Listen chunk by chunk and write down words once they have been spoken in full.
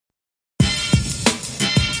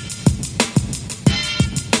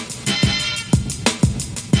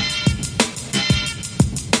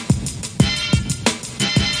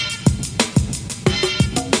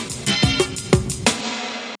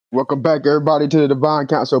Welcome back, everybody, to the Divine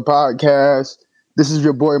Council podcast. This is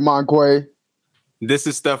your boy Monquay, This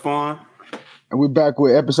is Stephon. and we're back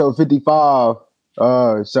with episode 55.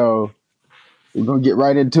 So we're gonna get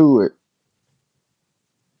right into it.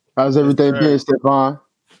 How's everything been, Stephon?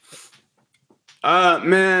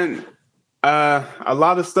 Man, a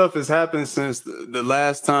lot of stuff has happened since the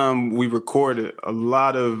last time we recorded. A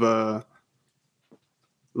lot of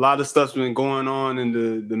stuff's been going on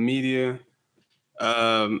in the media.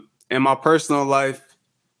 In my personal life,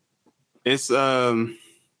 it's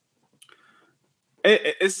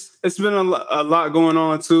it's been a lot going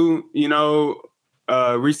on too. You know,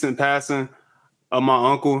 recent passing of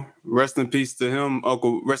my uncle. Rest in peace to him,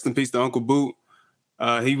 Uncle. Rest in peace to Uncle Boot.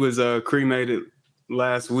 He was cremated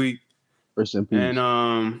last week. Rest in peace. And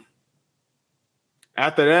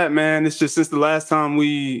after that, man, it's just since the last time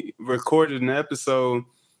we recorded an episode,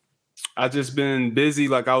 I just been busy.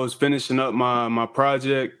 Like I was finishing up my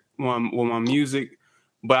project with my music,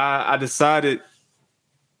 but I decided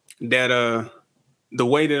that the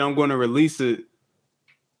way that I'm going to release it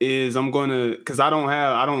is because I don't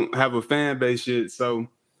have a fan base yet. So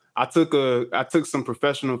I took some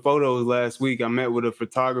professional photos last week. I met with a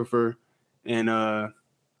photographer in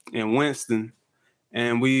Winston.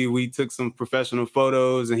 And we took some professional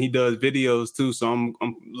photos, and he does videos too. So I'm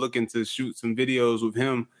looking to shoot some videos with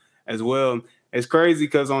him as well. It's crazy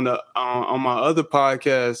because on my other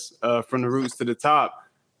podcast, From the Roots to the Top,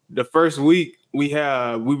 the first week we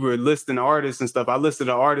were listing artists and stuff. I listed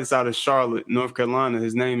an artist out of Charlotte, North Carolina.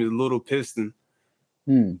 His name is Little Piston.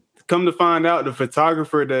 Come to find out, the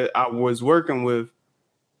photographer that I was working with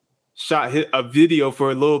shot a video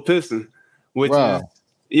for Little Piston, which is.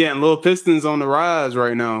 Yeah, and Lil Piston's on the rise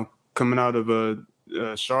right now, coming out of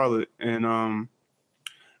Charlotte, and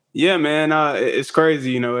yeah, man, it's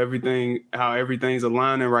crazy, you know, how everything's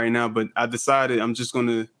aligning right now. But I decided I'm just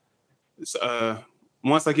gonna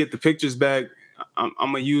once I get the pictures back, I'm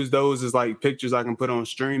gonna use those as like pictures I can put on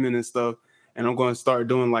streaming and stuff, and I'm gonna start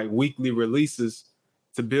doing like weekly releases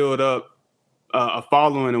to build up a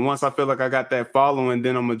following. And once I feel like I got that following,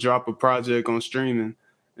 then I'm gonna drop a project on streaming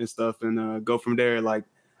and stuff, and go from there. Like.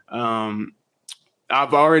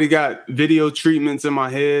 I've already got video treatments in my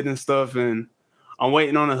head and stuff, and I'm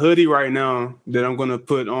waiting on a hoodie right now that I'm gonna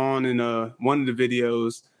put on in one of the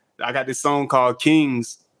videos. I got this song called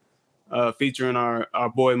Kings, featuring our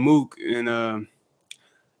boy Mook, and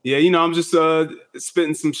yeah, you know, I'm just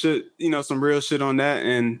spitting some shit, you know, some real shit on that.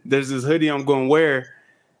 And there's this hoodie I'm gonna wear,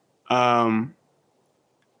 that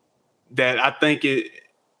I think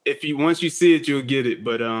once you see it, you'll get it.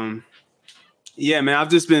 But yeah, man, I've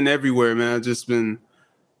just been everywhere, man. I've just been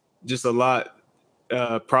a lot,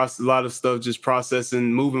 a lot of stuff, just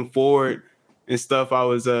processing, moving forward and stuff. I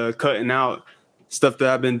was cutting out stuff that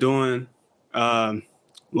I've been doing,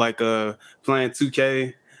 like playing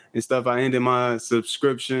 2K and stuff. I ended my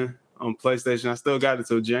subscription on PlayStation. I still got it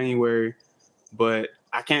till January, but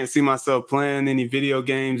I can't see myself playing any video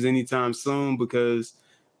games anytime soon because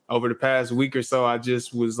over the past week or so, I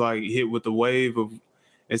just was like hit with the wave of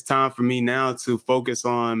it's time for me now to focus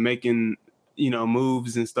on making, you know,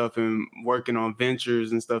 moves and stuff and working on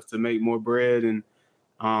ventures and stuff to make more bread and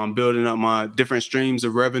building up my different streams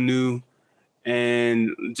of revenue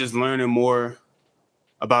and just learning more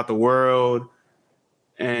about the world.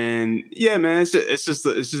 And yeah, man, it's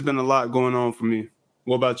just been a lot going on for me.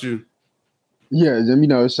 What about you? Yeah, you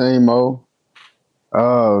know, same old.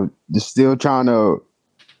 Just still trying to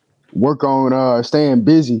work on staying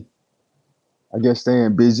busy. I guess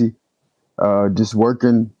staying busy. Just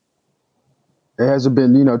working. It hasn't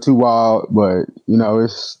been, you know, too wild, but you know, it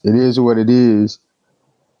is what it is.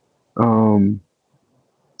 I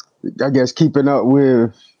guess keeping up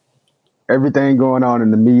with everything going on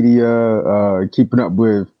in the media, keeping up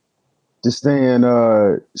with just staying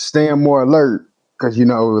more alert because you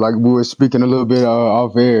know, like we were speaking a little bit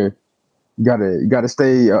off air. You gotta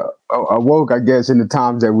stay awoke, I guess, in the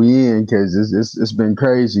times that we in because it's been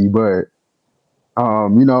crazy. But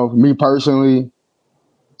you know, me personally,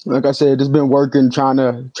 like I said, just been working, trying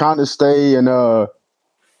to stay and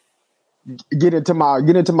get into my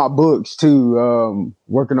books too.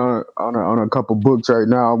 Working on a couple books right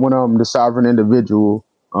now. One of them, The Sovereign Individual.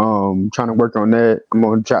 Trying to work on that. I'm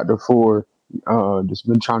on chapter 4. Just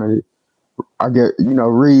been trying to, I get, you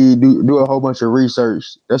know, do a whole bunch of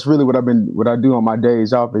research. That's really what I do on my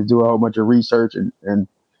days off is do a whole bunch of research and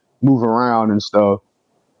move around and stuff.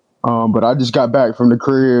 But I just got back from the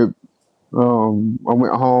crib. I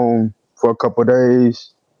went home for a couple of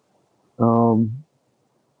days. And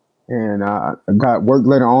I got work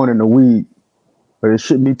later on in the week, but it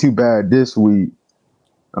shouldn't be too bad this week.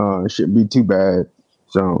 It shouldn't be too bad.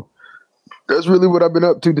 So That's really what I've been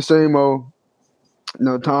up to. The same old.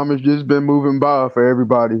 Time has just been moving by for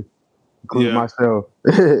everybody, including Yeah. myself.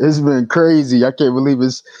 It's been crazy. I can't believe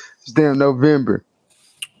it's damn November.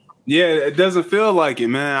 Yeah, it doesn't feel like it,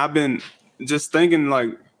 man. I've been just thinking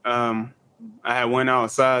like I had went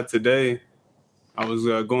outside today. I was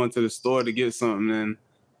going to the store to get something, and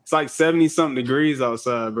it's like 70 something degrees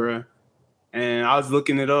outside, bro. And I was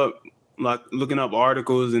looking it up, like looking up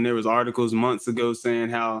articles, and there was articles months ago saying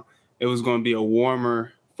how it was going to be a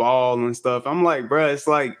warmer fall and stuff. I'm like, bro, it's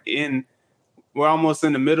like we're almost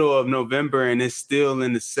in the middle of November, and it's still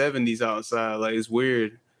in the 70s outside. Like, it's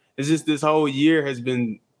weird. It's just this whole year has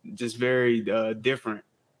been just very different.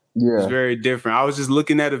 It's Yeah. very different. I was just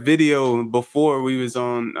looking at a video before we was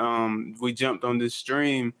on. We jumped on this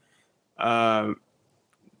stream. Uh,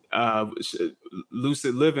 uh,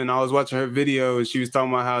 Lucid Living. I was watching her video, and she was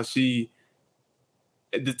talking about how the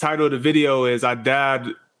title of the video is I died,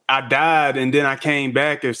 and then I came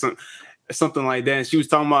back," or something like that. And she was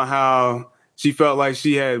talking about how she felt like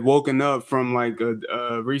she had woken up from like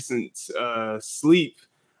a recent sleep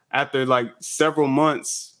after like several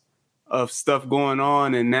months of stuff going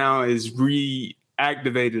on, and now is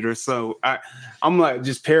reactivated or so. I'm like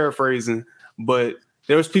just paraphrasing, but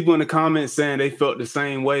there was people in the comments saying they felt the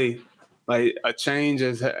same way, like a change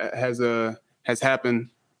has happened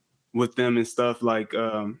with them and stuff like.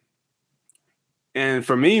 And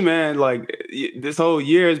for me, man, like this whole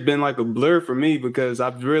year has been like a blur for me because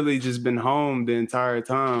I've really just been home the entire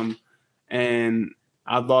time, and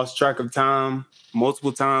I've lost track of time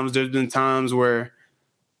multiple times. There's been times where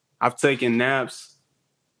I've taken naps.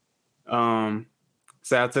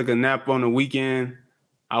 Say I took a nap on the weekend.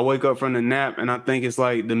 I wake up from the nap and I think it's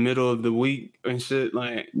like the middle of the week and shit.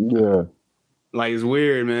 Yeah. Like it's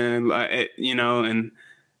weird, man. And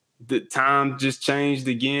the time just changed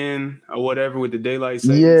again or whatever with the daylight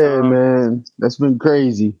saving Yeah, time. man. That's been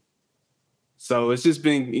crazy. So it's just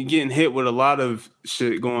been getting hit with a lot of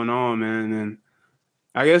shit going on, man. And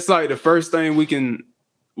I guess like the first thing we can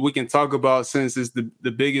talk about, since it's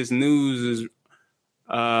the biggest news, is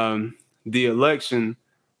the election.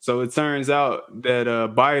 So it turns out that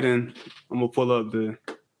Biden. I'm gonna pull up the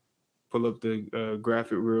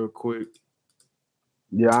graphic real quick.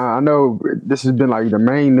 Yeah, I know this has been like the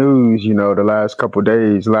main news, the last couple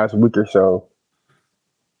days, last week or so.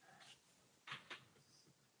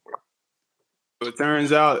 So it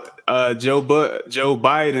turns out Joe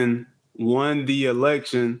Biden won the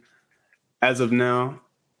election as of now.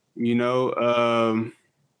 You know,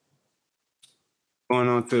 going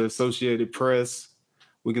on to Associated Press,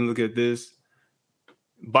 we can look at this.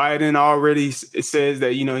 Biden already says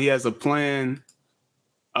that he has a plan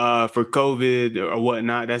for COVID or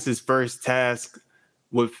whatnot. That's his first task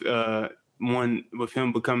with with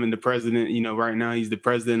him becoming the president. Right now he's the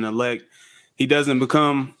president elect. He doesn't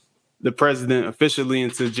become the president officially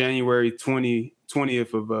until January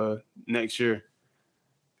 20th of next year.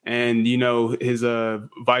 And his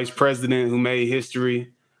vice president who made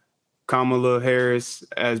history, Kamala Harris,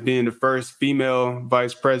 as being the first female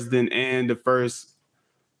vice president and the first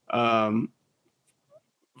um,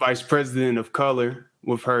 vice president of color,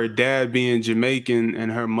 with her dad being Jamaican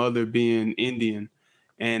and her mother being Indian.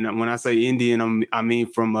 And when I say Indian, I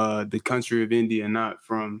mean from the country of India, not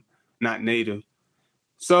native.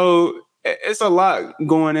 So it's a lot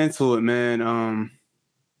going into it, man.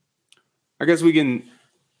 I guess we can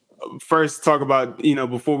first talk about,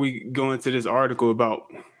 before we go into this article, about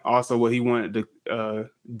also what he wanted to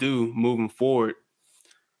do moving forward.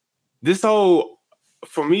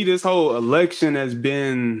 For me, this whole election has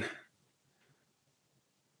been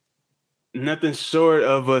nothing short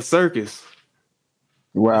of a circus.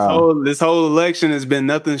 Wow. This whole election has been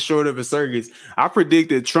nothing short of a circus. I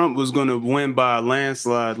predicted Trump was going to win by a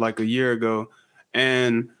landslide like a year ago,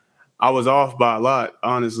 and I was off by a lot.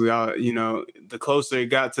 Honestly, the closer it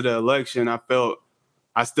got to the election,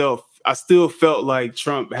 I still felt like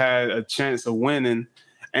Trump had a chance of winning,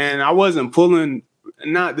 and I wasn't pulling.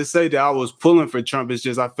 Not to say that I was pulling for Trump. It's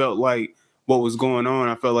just I felt like what was going on.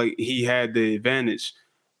 I felt like he had the advantage,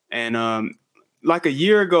 and like a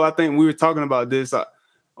year ago, I think we were talking about this,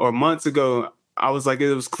 or months ago. I was like,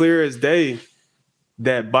 it was clear as day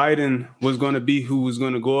that Biden was going to be who was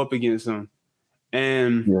going to go up against him.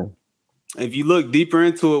 And Yeah. if you look deeper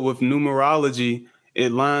into it with numerology,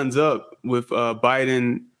 it lines up with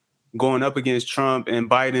Biden going up against Trump and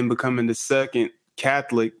Biden becoming the second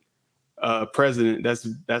Catholic president.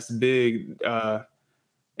 That's big.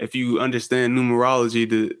 If you understand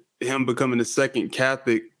numerology, him becoming the second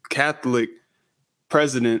Catholic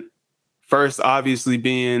president, first obviously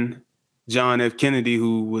being John F. Kennedy,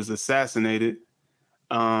 who was assassinated.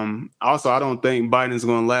 Also, I don't think Biden's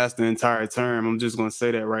going to last the entire term. I'm just going to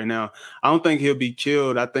say that right now. I don't think he'll be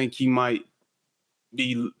killed. I think he might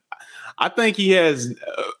be. I think he has,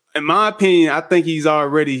 in my opinion, I think he's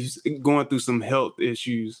already going through some health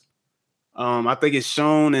issues. I think it's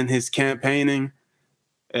shown in his campaigning.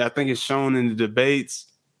 I think it's shown in the debates.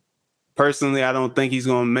 Personally, I don't think he's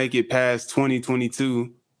going to make it past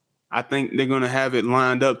 2022. I think they're going to have it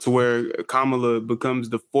lined up to where Kamala becomes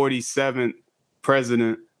the 47th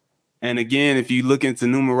president. And again, if you look into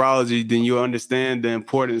numerology, then you'll understand the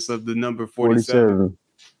importance of the number 47.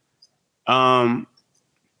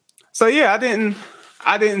 So yeah,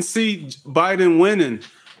 I didn't see Biden winning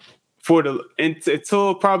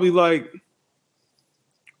until probably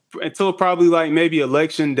like maybe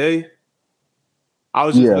election day. I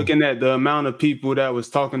was just looking at the amount of people that was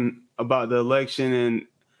talking about the election and,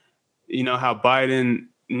 you know, how Biden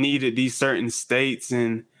needed these certain states.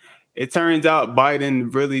 And it turns out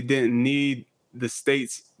Biden really didn't need the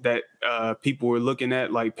states that people were looking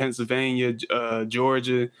at, like Pennsylvania,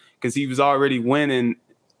 Georgia, because he was already winning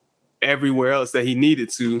everywhere else that he needed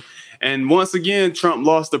to. And once again, Trump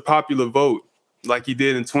lost the popular vote like he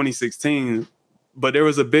did in 2016. But there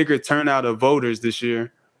was a bigger turnout of voters this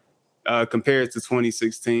year compared to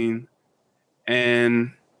 2016.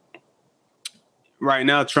 And right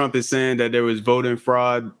now, Trump is saying that there was voting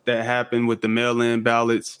fraud that happened with the mail-in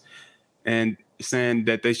ballots and saying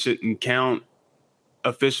that they shouldn't count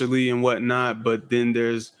officially and whatnot. But then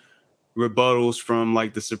there's rebuttals from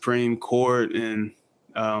like the Supreme Court and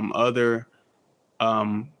other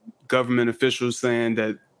government officials saying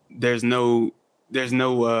that there's no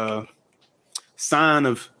sign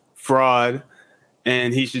of fraud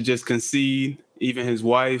and he should just concede. Even his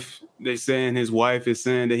wife, they're saying his wife is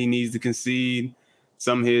saying that he needs to concede.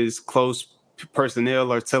 Some of his close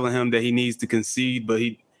personnel are telling him that he needs to concede, but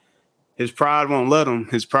his pride won't let him.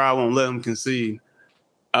 His pride won't let him concede.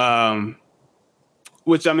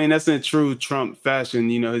 Which, I mean, that's in true Trump fashion.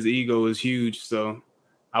 You know, his ego is huge, so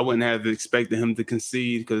I wouldn't have expected him to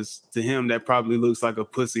concede because to him that probably looks like a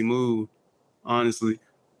pussy move, honestly.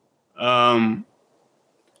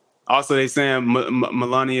 Also, they saying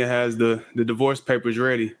Melania has the divorce papers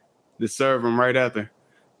ready to serve him right after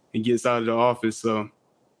he gets out of the office. So,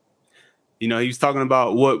 you know, he was talking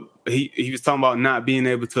about what he was talking about not being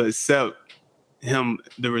able to accept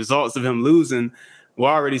the results of him losing. We're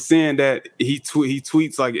already seeing that he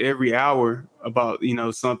tweets like every hour about, you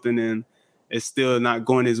know, something, and it's still not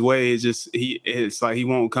going his way. It's like he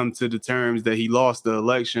won't come to the terms that he lost the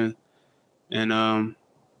election. And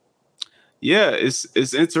yeah,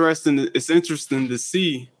 it's interesting. It's interesting to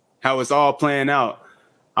see how it's all playing out.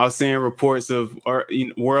 I was seeing reports of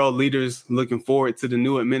world leaders looking forward to the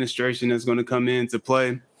new administration that's going to come into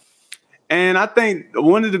play. And I think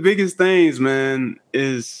one of the biggest things, man,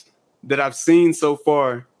 is that I've seen so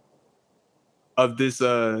far of this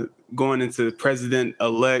going into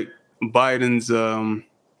President-elect Biden's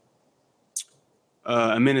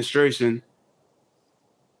administration.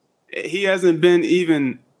 He hasn't been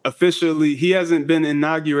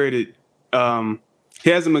inaugurated. He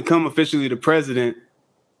hasn't become officially the president.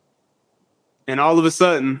 And all of a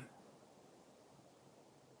sudden,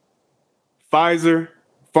 Pfizer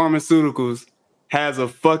Pharmaceuticals has a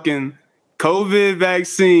fucking COVID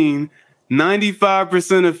vaccine,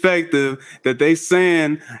 95% effective, that they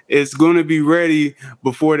saying is going to be ready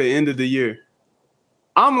before the end of the year.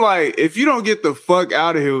 I'm like, if you don't get the fuck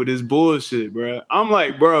out of here with this bullshit, bro. I'm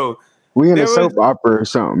like, bro. We in a soap opera or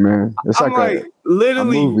something, man. It's like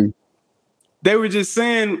literally, a movie. They were just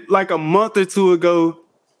saying like a month or two ago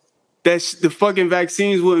that the fucking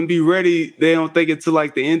vaccines wouldn't be ready. They don't think until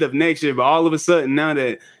like the end of next year. But all of a sudden, now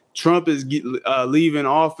that Trump is leaving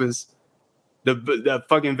office, the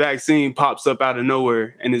fucking vaccine pops up out of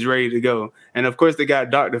nowhere and is ready to go. And of course, they got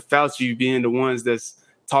Dr. Fauci being the ones that's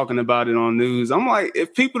talking about it on news. I'm like,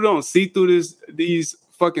 if people don't see through these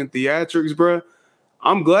fucking theatrics, bro,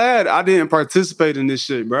 I'm glad I didn't participate in this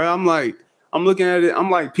shit, bro. I'm like, I'm looking at it. I'm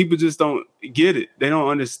like, people just don't get it. They don't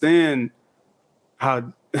understand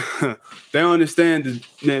how they don't understand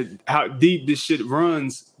how deep this shit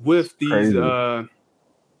runs with these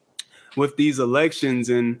elections,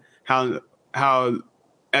 and how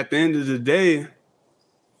at the end of the day,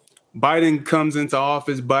 Biden comes into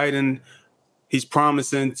office. He's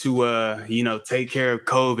promising to take care of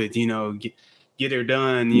COVID, get her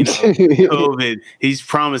done, COVID. He's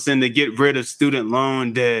promising to get rid of student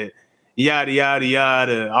loan debt, yada, yada,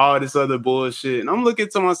 yada, all this other bullshit. And I'm looking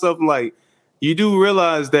to myself like, you do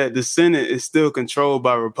realize that the Senate is still controlled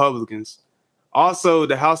by Republicans. Also,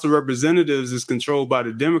 the House of Representatives is controlled by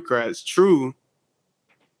the Democrats, true.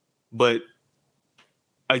 But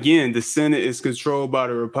again, the Senate is controlled by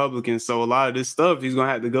the Republicans, so a lot of this stuff he's gonna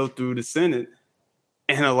have to go through the Senate,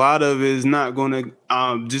 and a lot of it is not gonna.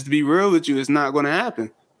 Just to be real with you, it's not gonna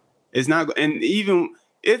happen. It's not, and even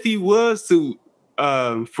if he was to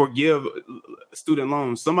forgive student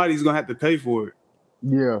loans, somebody's gonna have to pay for it.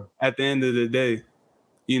 Yeah. At the end of the day,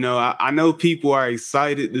 you know, I know people are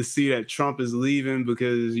excited to see that Trump is leaving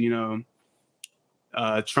because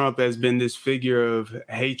Trump has been this figure of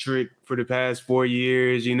hatred for the past 4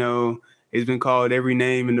 years. You know, he's been called every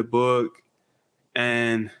name in the book,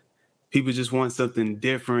 and people just want something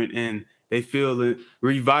different, and they feel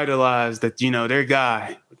revitalized that, their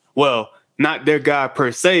guy, well, not their guy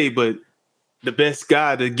per se, but the best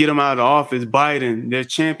guy to get him out of the office, Biden, they're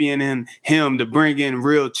championing him to bring in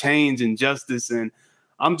real change and justice. And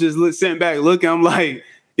I'm just sitting back looking, I'm like,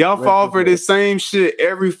 y'all fall for this same shit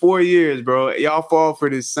every 4 years, bro. Y'all fall for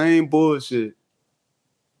this same bullshit.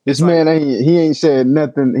 This man ain't said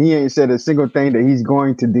nothing. He ain't said a single thing that he's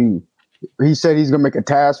going to do. He said he's gonna make a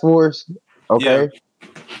task force. Okay.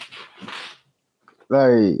 Yeah.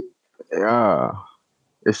 Like,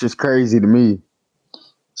 it's just crazy to me.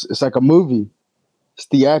 It's like a movie. It's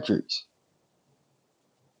theatrics.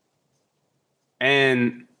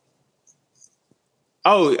 And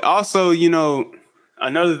also,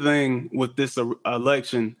 another thing with this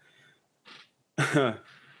election,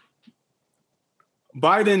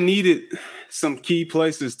 Biden needed some key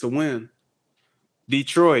places to win.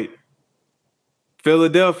 Detroit,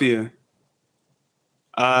 Philadelphia,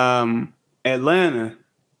 Atlanta.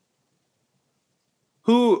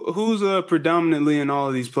 Who's predominantly in all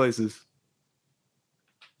of these places?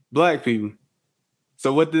 Black people.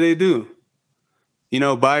 So what did they do?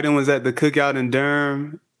 Biden was at the cookout in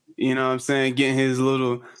Durham, you know what I'm saying, getting his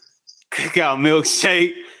little cookout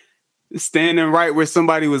milkshake, standing right where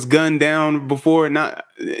somebody was gunned down before. Not,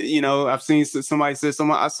 I've seen somebody say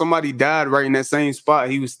somebody died right in that same spot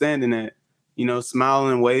he was standing at,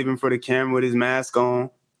 smiling and waving for the camera with his mask on,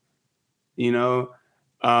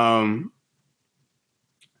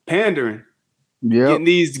 pandering. Yeah.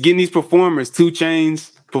 Getting these performers, 2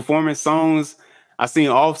 Chainz performing songs. I seen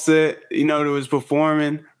Offset, that was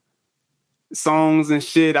performing songs and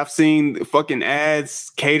shit. I've seen fucking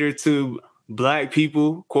ads cater to black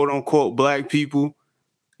people, quote unquote black people.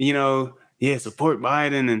 Support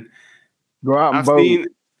Biden and go out and vote.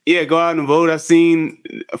 Go out and vote. I've seen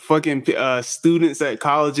fucking students at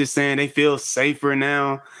colleges saying they feel safer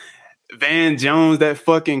now. Van Jones, that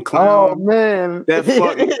fucking clown. Oh man, that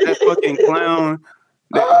fucking clown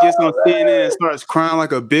that gets on CNN and starts crying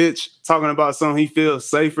like a bitch, talking about something he feels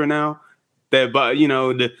safer now. That, but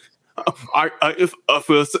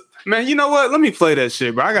man, you know what? Let me play that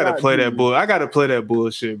shit, bro. I gotta play that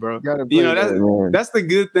bullshit, bro. That's the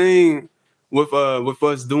good thing with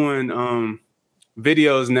us doing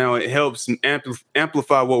videos now. It helps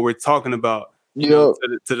amplify what we're talking about, to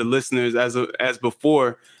the listeners as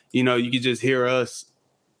before. You could just hear us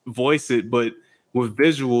voice it, but with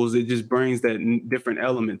visuals, it just brings that different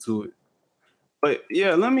element to it. But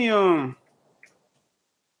yeah, let me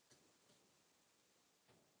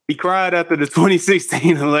he cried after the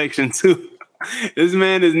 2016 election too. This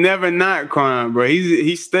man is never not crying, bro.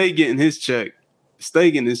 He stay getting his check.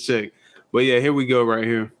 But yeah, here we go right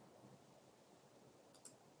here.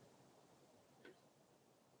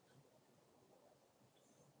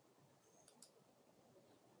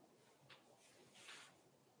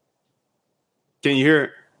 Can you hear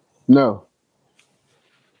it? No.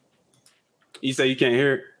 You say you can't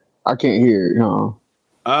hear it? I can't hear it, no.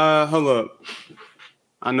 Hold up.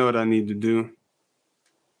 I know what I need to do.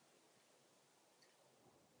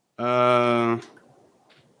 You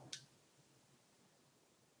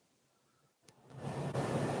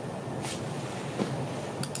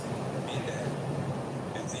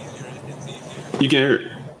can hear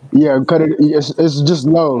it? Yeah, cut it. It's just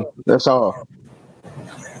low. That's all.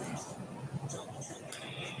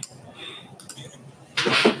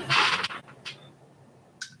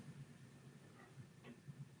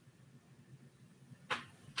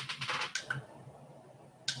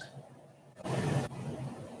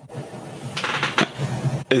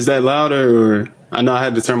 Is that louder? Or I know I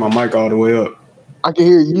had to turn my mic all the way up. I can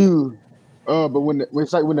hear you. But when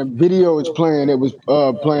the video was playing, it was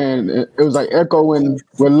playing. It was like echoing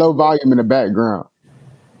with low volume in the background.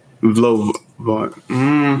 Low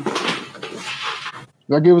volume.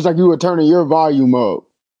 Like it was like you were turning your volume up.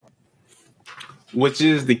 Which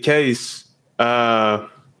is the case. But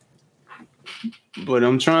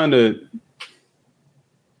I'm trying to,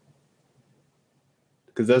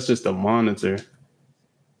 because that's just a monitor.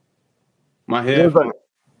 My headphone.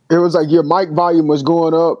 It was like your mic volume was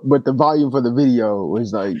going up, but the volume for the video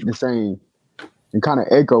was like the same. And kind of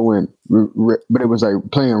echoing, but it was like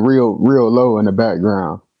playing real low in the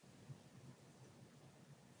background.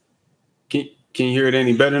 Can you hear it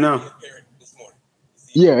any better now?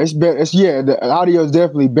 Yeah, it's better. The audio is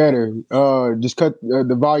definitely better. Just cut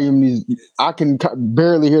the volume. I can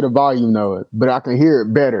barely hear the volume though, but I can hear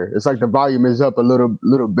it better. It's like the volume is up a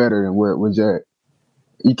little better than where it was at.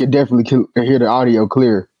 You can definitely hear the audio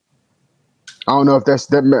clear. I don't know if that's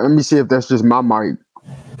that. Let me see if that's just my mic.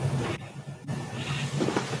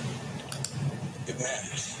 It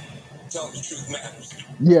matters. Telling the truth matters.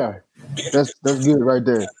 Yeah, that's good right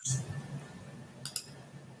there.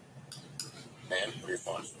 Man, where your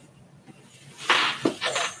phone?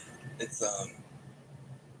 It's Well,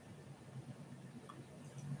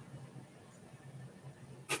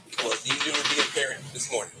 it's easier to be a parent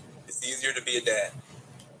this morning. It's easier to be a dad.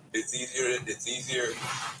 It's easier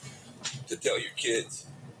to tell your kids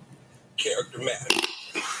character matters.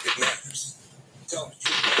 It matters. Tell them the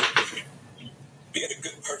truth matters. Being a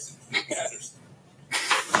good person matters.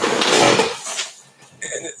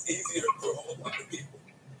 And it's easier for a whole lot of people.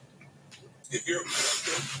 If you're a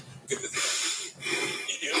president, you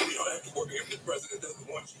don't have to worry if the president doesn't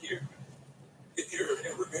want you here. If you're an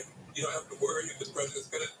immigrant, you don't have to worry if the president's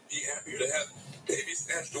going to be happier to have babies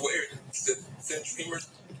snatched away or send streamers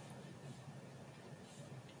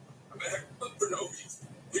back for no reason.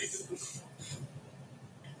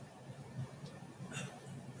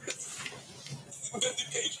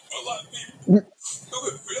 Vindication for a lot of people who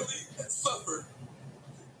have really suffered.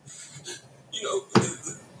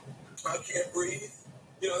 I can't breathe.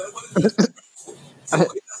 That's what it is. So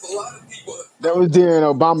that's a lot of people. That was during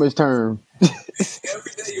Obama's term. Every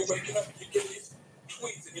day you're waking up and you get these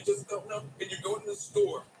tweets and you just don't know. And you're going to the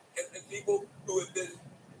store and people who have been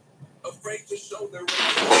afraid to show their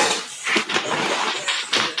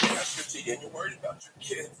casualty, and you're worried about your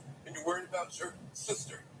kids and you're worried about your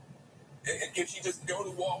sister. And can she just go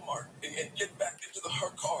to Walmart and get back into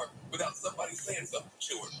her car without somebody saying something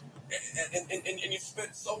to her? And you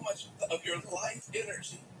spend so much of your life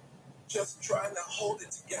energy just trying to hold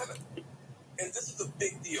it together. And this is a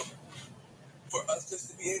big deal for us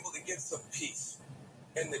just to be able to get some peace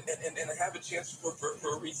and have a chance for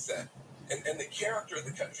a reset. And the character of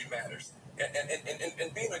the country matters.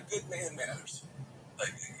 And being a good man matters. I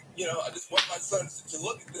just want my sons to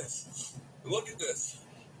look at this. Look at this.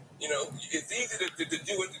 It's easy to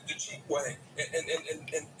do it the cheap way and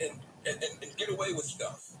get away with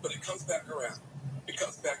stuff, but it comes back around. It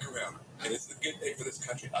comes back around, and it's a good day for this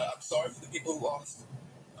country. I'm sorry for the people who lost.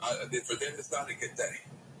 For them, it's not a good day,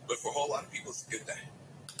 but for a whole lot of people, it's a good day.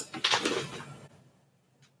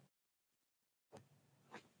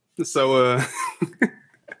 So,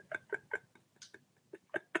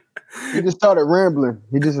 he just started rambling.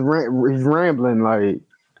 He's rambling like.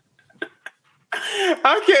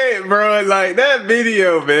 I can't, bro. Like that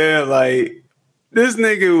video, man. Like this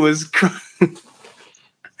nigga was crying.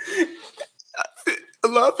 A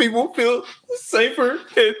lot of people feel safer,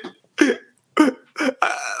 and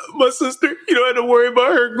my sister, you don't have to worry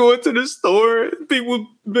about her going to the store. People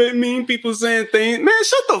saying things. Man,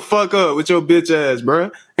 shut the fuck up with your bitch ass, bro.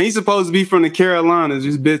 And he's supposed to be from the Carolinas,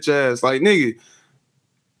 just bitch ass. Like nigga,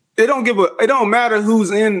 it don't matter who's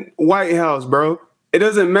in White House, bro. It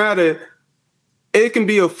doesn't matter. It can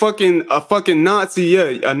be a fucking Nazi.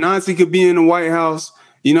 Yeah, a Nazi could be in the White House.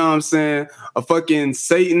 You know what I'm saying? A fucking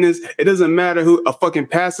Satanist. It doesn't matter who. A fucking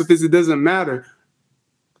pacifist. It doesn't matter.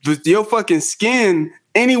 With your fucking skin,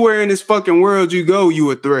 anywhere in this fucking world you go,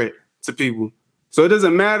 you a threat to people. So it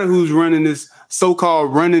doesn't matter who's running this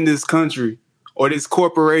country or this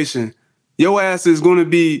corporation. Your ass is going to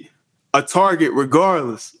be a target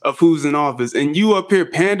regardless of who's in office. And you up here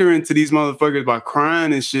pandering to these motherfuckers by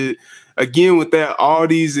crying and shit. Again, with that, all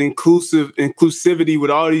these inclusivity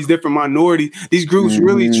with all these different minorities, these groups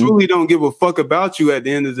really, truly don't give a fuck about you at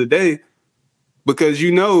the end of the day. Because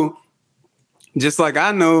just like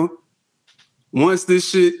I know, once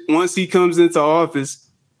he comes into office,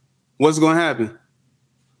 what's going to happen?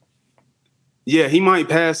 Yeah, he might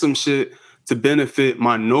pass some shit to benefit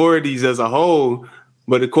minorities as a whole,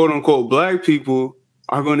 but the quote unquote black people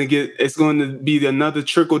it's going to be another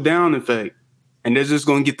trickle down effect. And they're just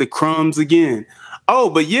going to get the crumbs again. Oh,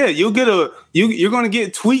 but yeah, you're going to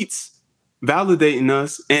get tweets validating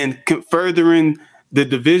us and furthering the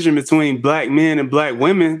division between black men and black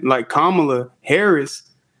women, like Kamala Harris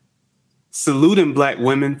saluting black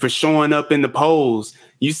women for showing up in the polls.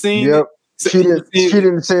 You seen? Yep. She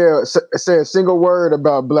didn't say a single word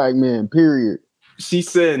about black men, period. She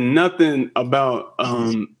said nothing about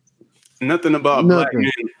black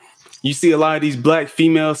men. You see a lot of these black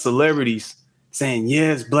female celebrities saying,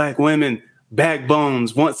 yes, black women,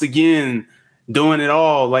 backbones, once again, doing it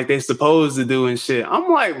all like they're supposed to do and shit.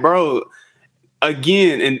 I'm like, bro,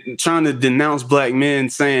 again, and trying to denounce black men,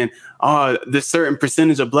 saying, oh, this certain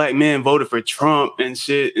percentage of black men voted for Trump and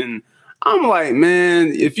shit. And I'm like, man,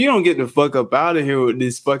 if you don't get the fuck up out of here with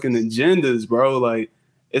these fucking agendas, bro, like,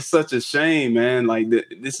 it's such a shame, man. Like,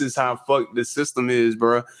 this is how fucked the system is,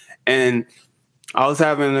 bro. And I was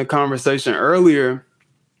having a conversation earlier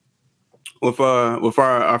with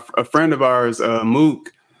a friend of ours,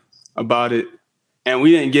 Mook, about it, and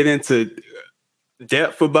we didn't get into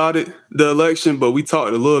depth about it, the election, but we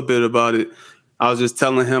talked a little bit about it. I was just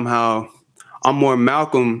telling him how I'm more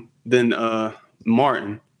Malcolm than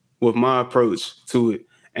Martin with my approach to it,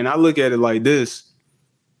 and I look at it like this: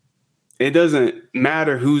 it doesn't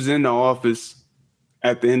matter who's in the office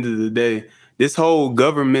at the end of the day. This whole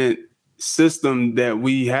government system that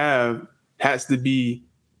we have has to be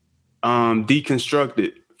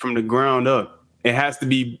deconstructed from the ground up. It has to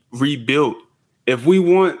be rebuilt. If we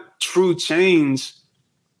want true change,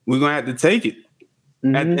 we're going to have to take it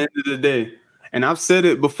at the end of the day. And I've said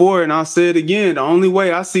it before and I'll say it again. The only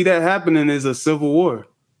way I see that happening is a civil war.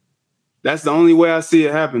 That's the only way I see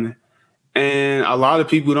it happening. And a lot of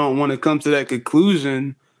people don't want to come to that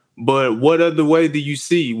conclusion. But what other way do you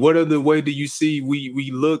see? What other way do you see? We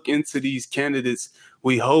look into these candidates.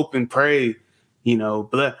 We hope and pray, you know,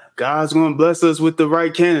 God's going to bless us with the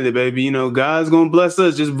right candidate, baby. You know, God's going to bless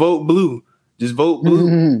us. Just vote blue. Just vote blue.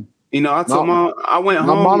 Mm-hmm. You know, I told I went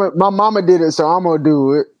home. My mama did it, so I'm going to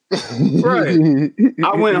do it. Right.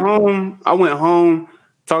 I went home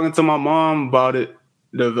talking to my mom about it,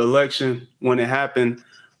 the election, when it happened,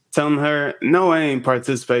 telling her, no, I ain't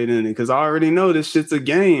participating in it because I already know this shit's a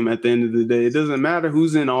game at the end of the day. It doesn't matter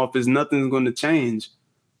who's in office. Nothing's going to change.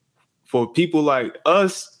 For people like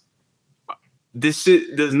us, this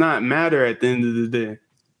shit does not matter at the end of the day.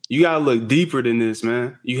 You got to look deeper than this,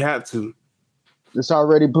 man. You have to. It's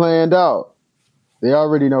already planned out. They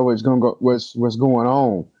already know what's going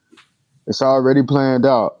on. It's already planned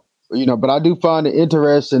out. You know, but I do find it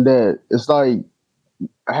interesting that it's like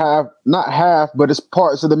not half, but it's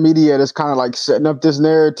parts of the media that's kind of like setting up this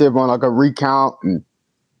narrative on like a recount and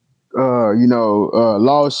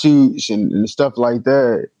lawsuits and stuff like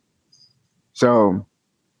that. So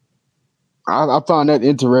I find that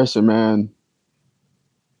interesting, man.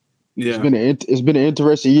 Yeah, it's been an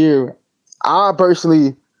interesting year. I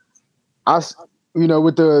personally,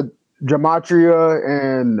 with the gematria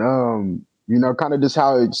and kind of just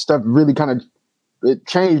how stuff really kind of it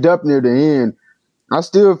changed up near the end. I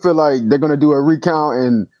still feel like they're going to do a recount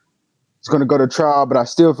and it's going to go to trial, but I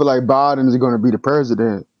still feel like Biden is going to be the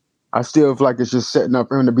president. I still feel like it's just setting up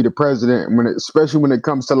for him to be the president, especially when it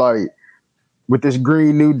comes to like with this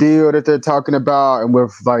Green New Deal that they're talking about, and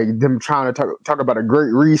with like them trying to talk about a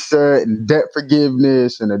great reset and debt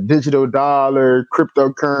forgiveness and a digital dollar,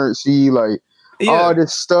 cryptocurrency, like all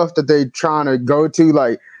this stuff that they trying to go to.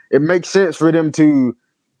 Like it makes sense for them to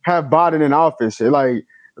have Biden in office.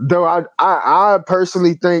 Though I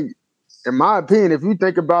personally think, in my opinion, if you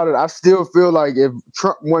think about it, I still feel like if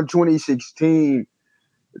Trump won 2016,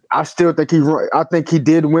 I still think he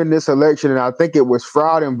did win this election, and I think it was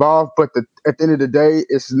fraud involved. But at the end of the day,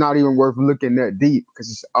 it's not even worth looking that deep because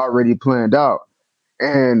it's already planned out.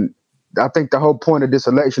 And I think the whole point of this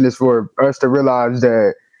election is for us to realize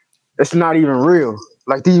that it's not even real.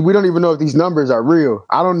 Like we don't even know if these numbers are real.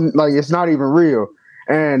 It's not even real.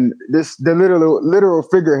 And the literal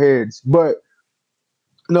figureheads. But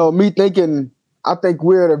me thinking, I think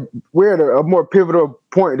we're at a more pivotal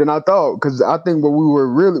point than I thought, because I think what we're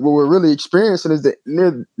really experiencing is the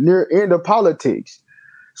near end of politics.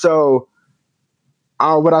 So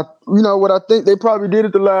what I think they probably did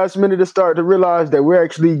at the last minute to start to realize that we're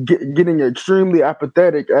actually getting extremely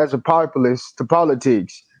apathetic as a populace to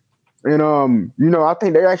politics. And I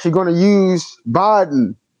think they're actually going to use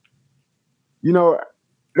Biden.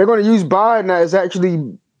 They're going to use Biden as actually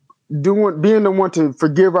being the one to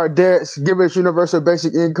forgive our debts, give us universal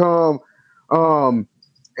basic income, and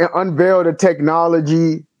unveil the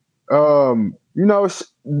technology,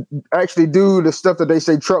 actually do the stuff that they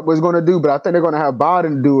say Trump was going to do. But I think they're going to have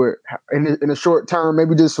Biden do it in a short term,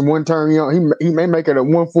 maybe just one term. He may make it a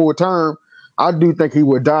one full term. I do think he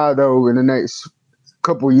would die though in the next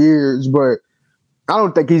couple years, but I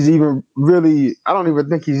don't think he's even really. I don't even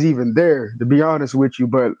think he's even there, to be honest with you.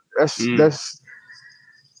 But I'll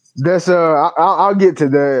get to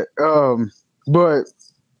that. But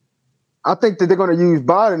I think that they're going to use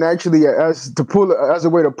Biden actually as a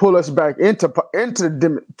way to pull us back into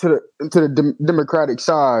the Democratic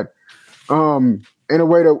side. And in a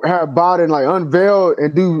way to have Biden like unveil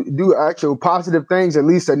and do actual positive things, at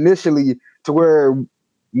least initially, to where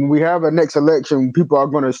when we have a next election, people are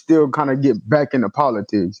going to still kind of get back into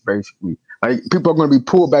politics, basically. Like people are going to be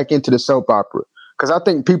pulled back into the soap opera, because I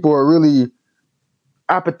think people are really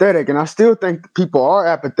apathetic, and I still think people are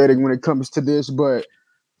apathetic when it comes to this, but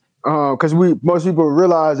because most people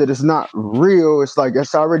realize that it's not real. It's like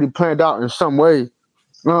it's already planned out in some way.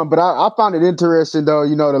 But I found it interesting though.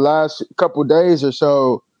 You know, the last couple days or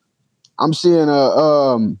so, I'm seeing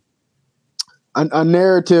a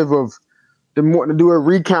narrative of them wanting to do a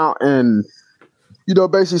recount, and you know,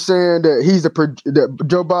 basically saying that that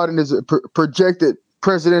Joe Biden is a projected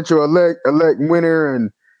presidential elect winner,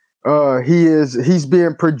 and he's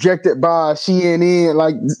being projected by CNN,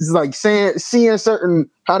 like seeing certain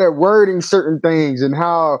how they're wording certain things, and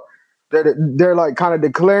how they're like kind of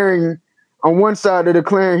declaring, on one side they're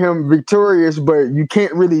declaring him victorious, but you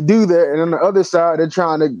can't really do that, and on the other side they're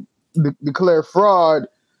trying to declare fraud,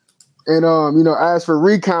 and you know, ask for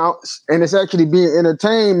recounts, and it's actually being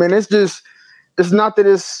entertained, and it's not that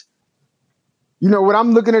it's, you know, what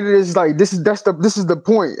I'm looking at it is like this is the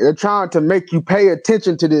point. They're trying to make you pay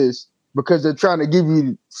attention to this because they're trying to give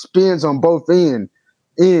you spins on both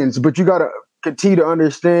ends. But you gotta continue to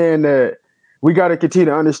understand that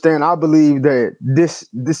I believe that this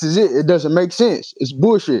is it. It doesn't make sense. It's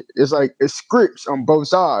bullshit. It's like it's scripts on both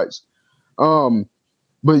sides. But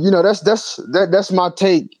you know, that's my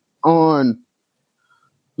take on,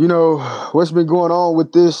 you know, what's been going on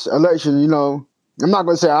with this election. You know, I'm not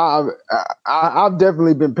going to say I've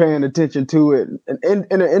definitely been paying attention to it in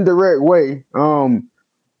an indirect way.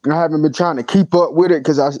 I haven't been trying to keep up with it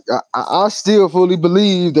because I still fully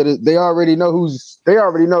believe that they already know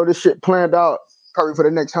this shit planned out probably for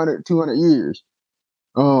the next 100, 200 years.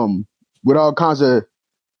 With all kinds of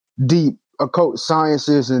deep occult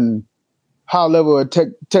sciences and high level of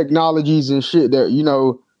technologies and shit that, you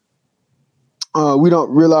know, we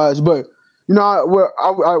don't realize. But you know, I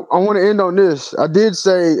want to end on this. I did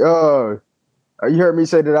say, you heard me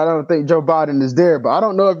say that I don't think Joe Biden is there, but I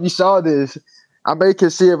don't know if you saw this. I may can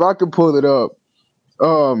see if I can pull it up.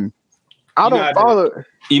 I don't follow.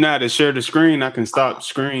 You know how to share the screen? I can stop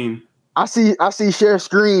screen. I see share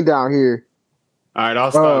screen down here. All right,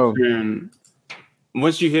 I'll stop sharing.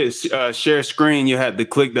 Once you hit share screen, you have to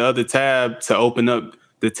click the other tab to open up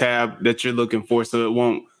the tab that you're looking for, so it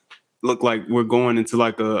won't look like we're going into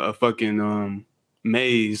like a fucking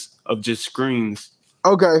maze of just screens.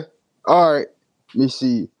 Okay. All right. Let me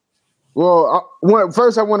see. Well,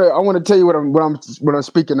 first I want to tell you what I'm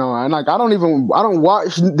speaking on. And like I don't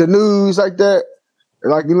watch the news like that.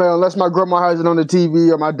 Like, you know, unless my grandma has it on the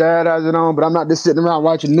TV or my dad has it on, but I'm not just sitting around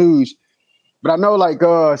watching news. But I know like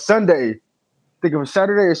Sunday, I think it was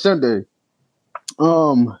Saturday or Sunday.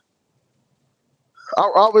 I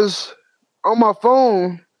was on my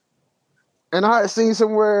phone, and I had seen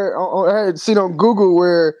somewhere, I had seen on Google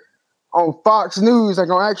where on Fox News, like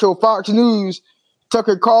on actual Fox News,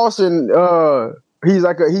 Tucker Carlson, he's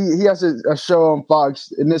like he has a show on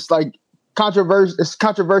Fox, and it's like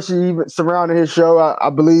controversy even surrounding his show, I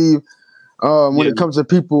believe, when it comes to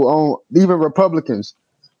people on, even Republicans.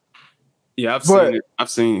 Yeah, I've seen it. I've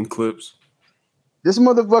seen clips. This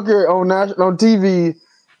motherfucker on TV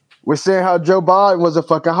was saying how Joe Biden was a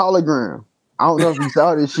fucking hologram. I don't know if you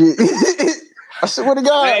saw this shit. I swear to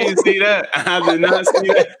God. I didn't see that. I did not see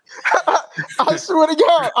that. I swear to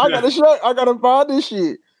God. I gotta find this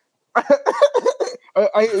shit.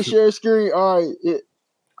 I hit share screen. All right.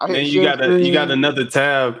 Then you got another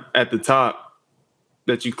tab at the top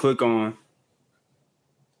that you click on.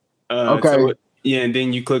 Okay. So and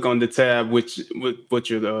then you click on the tab what you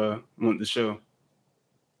want to show.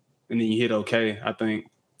 And then you hit OK, I think,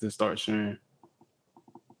 to start sharing.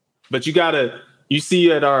 But you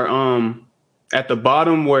see at our at the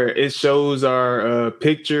bottom where it shows our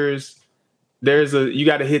pictures, you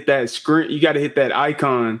got to hit that screen. You got to hit that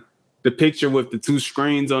icon, the picture with the two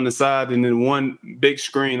screens on the side and then one big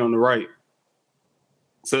screen on the right.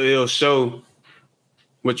 So it'll show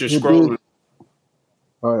what you're scrolling.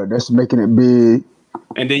 Oh, that's making it big.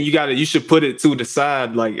 And then you should put it to the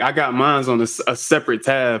side. Like I got mine on a separate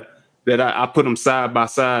tab that I put them side by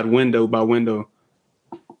side, window by window.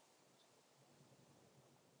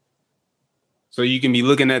 So you can be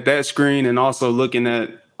looking at that screen and also looking at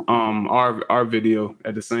our video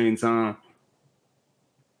at the same time.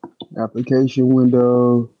 Application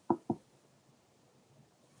window.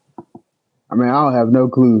 I mean, I don't have no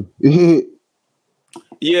clue. Yeah,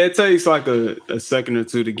 it takes like a second or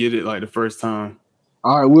two to get it, like the first time.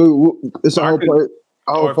 All right, it's a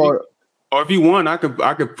whole part. Or if you want, I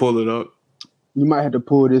could pull it up. You might have to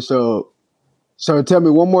pull this up So tell me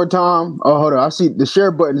one more time. Oh, hold on. I see the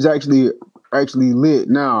share button is actually lit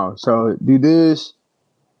now. So do this.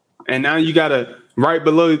 And now you gotta right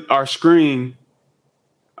below our screen.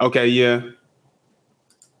 Okay, yeah.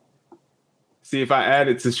 See if I add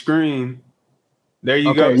it to screen. There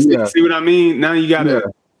you go. Okay, yeah, See what I mean? Now you yeah.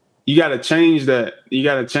 gotta change that. You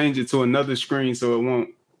gotta change it to another screen so it won't.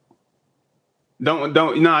 Don't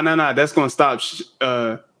no. That's gonna stop.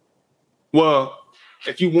 Well,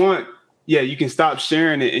 if you want, yeah, you can stop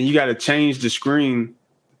sharing it, and you gotta change the screen.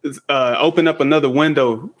 Open up another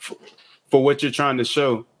window for what you're trying to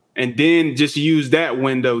show, and then just use that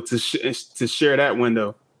window to share that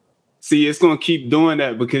window. See, it's gonna keep doing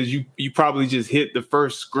that because you probably just hit the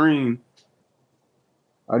first screen.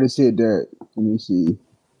 I just hit that. Let me see.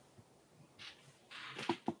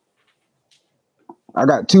 I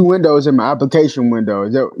got two windows in my application window.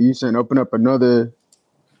 Is that you saying open up another?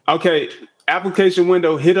 Okay, application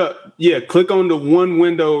window, click on the one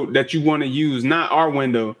window that you want to use, not our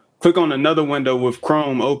window. Click on another window with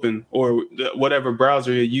Chrome open or whatever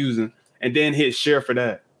browser you're using, and then hit share for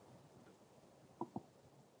that.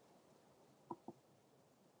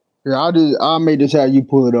 Yeah, I'll make this how you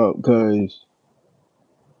pull it up because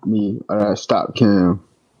I gotta stop cam.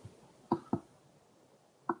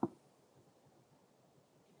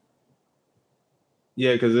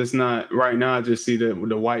 Yeah, because it's not right now. I just see the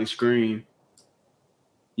white screen.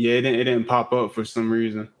 Yeah, it didn't pop up for some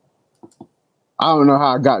reason. I don't know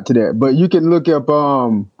how I got to that, but you can look up.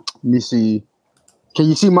 Let me see. Can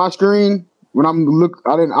you see my screen? When I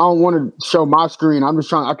don't want to show my screen. I'm just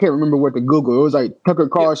trying. I can't remember what to Google. It was like Tucker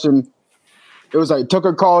Carlson. It was like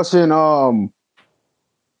Tucker Carlson.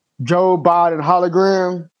 Joe Biden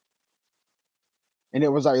hologram, and it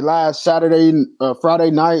was like last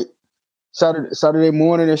Friday night, Saturday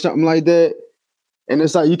morning or something like that. And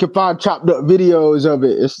it's like you can find chopped up videos of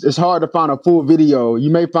it. It's hard to find a full video. You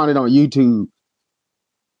may find it on YouTube.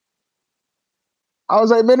 I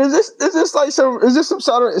was like, man, is this like some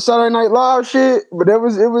Saturday Night Live shit? But it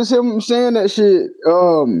was him saying that shit.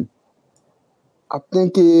 I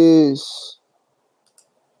think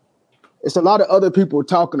it's a lot of other people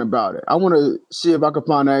talking about it. I want to see if I can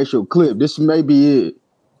find the actual clip. This may be it,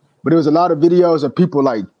 but there was a lot of videos of people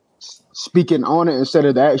like speaking on it instead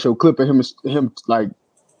of the actual clip of him like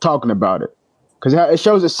talking about it. Because it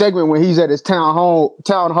shows a segment when he's at his town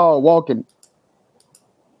hall walking.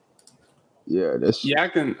 Yeah,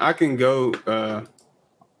 I can go.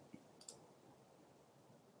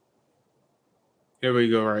 Here we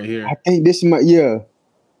go, right here. I think this might.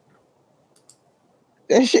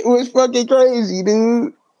 That shit was fucking crazy,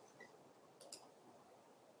 dude.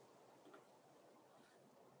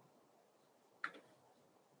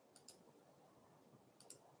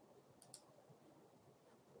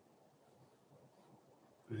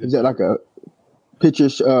 Is that like a picture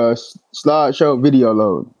slideshow video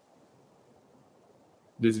load?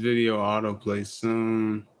 This video autoplay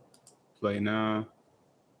soon. Play now.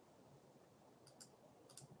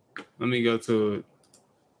 Let me go to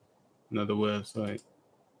another website.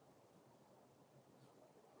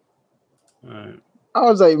 All right. I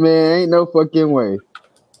was like, man, ain't no fucking way.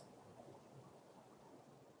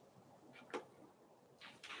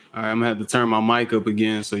 All right, I'm gonna have to turn my mic up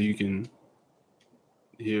again so you can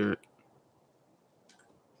hear it.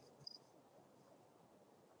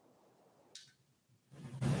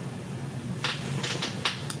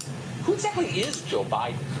 Who exactly is Joe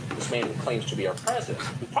Biden, this man who claims to be our president?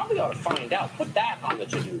 We probably ought to find out. Put that on the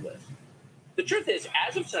to-do list. The truth is,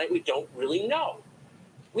 as of tonight, we don't really know.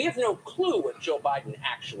 We have no clue what Joe Biden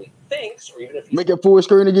actually thinks, or even if Make it full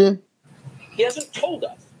screen again. He hasn't told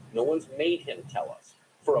us. No one's made him tell us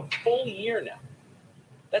for a full year now.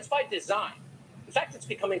 That's by design. In fact, it's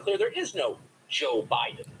becoming clear there is no Joe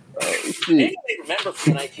Biden. Anyone they remember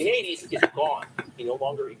from the 1980s is gone. He no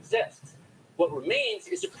longer exists. What remains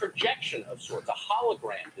is a projection of sorts, a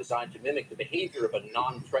hologram designed to mimic the behavior of a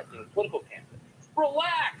non-threatening political candidate.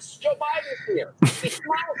 Relax, Joe Biden's here. He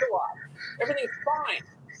smiles a lot. Everything's fine.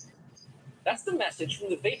 That's the message from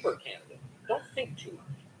the vapor candidate. Don't think too much.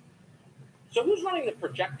 So who's running the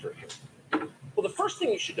projector here? Well, the first thing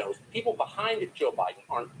you should know is the people behind Joe Biden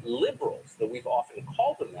aren't liberals, though we've often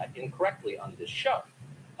called them that incorrectly on this show.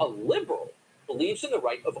 A liberal believes in the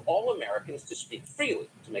right of all Americans to speak freely,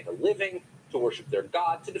 to make a living, to worship their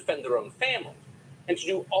God, to defend their own family, and to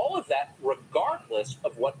do all of that regardless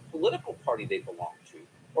of what political party they belong to,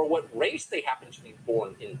 or what race they happen to be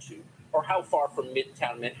born into, or how far from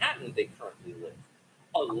Midtown Manhattan they currently live.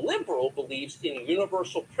 A liberal believes in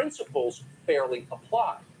universal principles fairly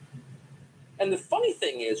applied. And the funny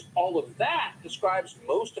thing is, all of that describes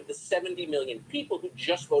most of the 70 million people who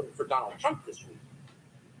just voted for Donald Trump this week.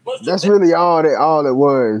 That's really all it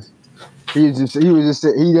was. He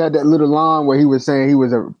had that little line where he was saying he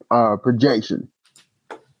was a projection.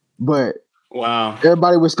 But wow,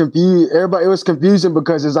 everybody was confused. It was confusing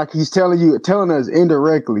because it's like he's telling us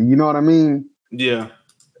indirectly. You know what I mean? Yeah.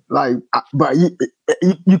 Like, but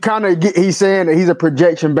you kind of get, he's saying that he's a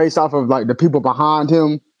projection based off of like the people behind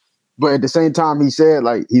him, but at the same time he said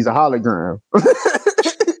like he's a hologram. Like,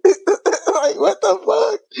 what the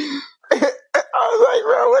fuck? I was like,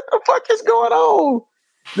 bro, what the fuck is going on?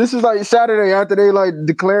 This is like Saturday after they like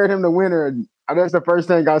declared him the winner. And that's the first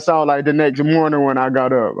thing I saw like the next morning when I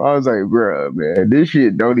got up. I was like, bro, man, this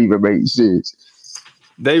shit don't even make sense.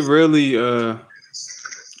 They really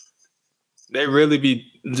be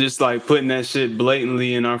just like putting that shit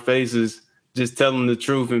blatantly in our faces, just telling the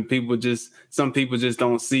truth, and some people just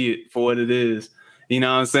don't see it for what it is. You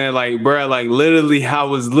know what I'm saying? Like, bro, like literally I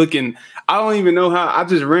was looking, I don't even know how, I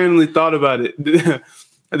just randomly thought about it.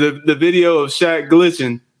 the video of Shaq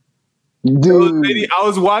glitching. Dude. I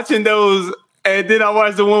was watching those, and then I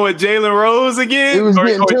watched the one with Jalen Rose again. It was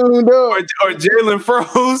getting tuned up. Or Jalen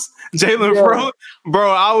froze. Froze.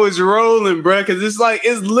 Bro, I was rolling, bro, because it's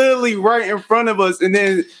literally right in front of us. And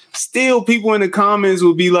then still people in the comments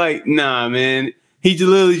will be like, nah, man, he's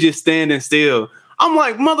literally just standing still. I'm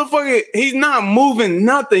like, motherfucker, he's not moving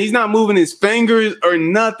nothing. He's not moving his fingers or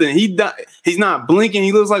nothing. He's not blinking.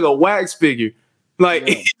 He looks like a wax figure. Like,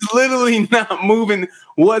 he's literally not moving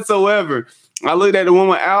whatsoever. I looked at the one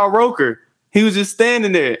with Al Roker. He was just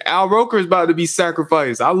standing there. Al Roker is about to be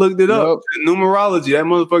sacrificed. I looked it up. Numerology. That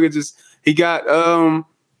motherfucker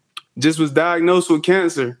just was diagnosed with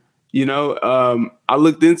cancer. You know, I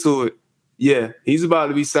looked into it. Yeah, he's about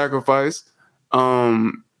to be sacrificed.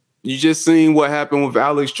 You just seen what happened with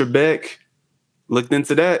Alex Trebek. Looked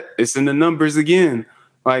into that. It's in the numbers again.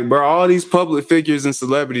 Like, bro, all these public figures and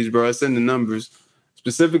celebrities, bro, it's in the numbers.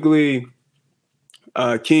 Specifically,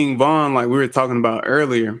 King Von, like we were talking about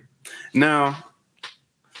earlier. Now,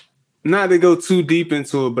 not to go too deep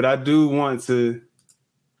into it, but I do want to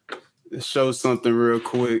show something real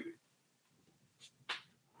quick.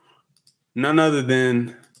 None other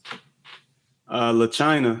than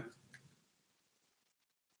LaChina.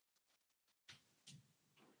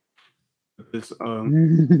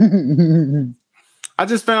 I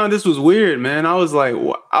just found this was weird, man. I was like,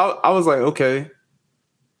 okay,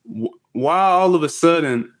 why all of a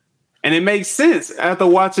sudden? And it makes sense after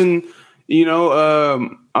watching, I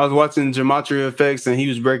was watching Gematria Effects and he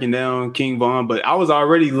was breaking down King Von, but I was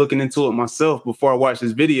already looking into it myself before I watched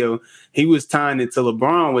this video. He was tying it to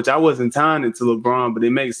LeBron, which I wasn't tying it to LeBron, but it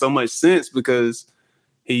makes so much sense because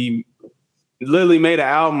he literally made an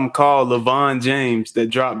album called LeVon James that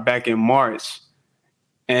dropped back in March.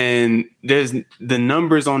 And there's the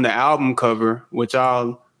numbers on the album cover, which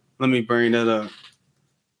let me bring that up.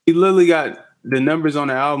 He literally got the numbers on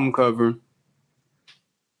the album cover.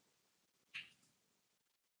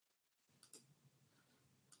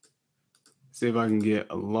 See if I can get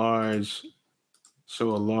show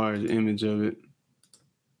a large image of it.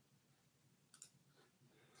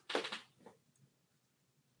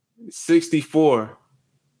 $64.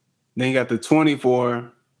 Then you got the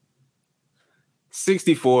 24,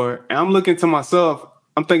 64. And I'm thinking to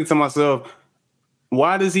myself,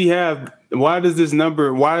 why does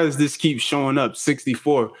this keep showing up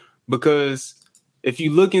 64? Because if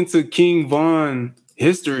you look into King Von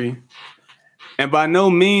history, and by no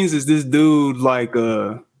means is this dude like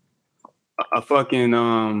a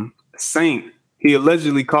fucking saint. He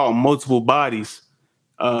allegedly caught multiple bodies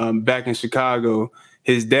back in Chicago.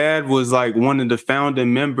 His dad was like one of the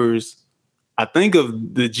founding members, I think,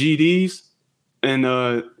 of the GDs. And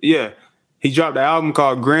he dropped an album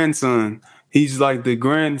called Grandson. He's like the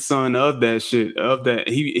grandson of that shit.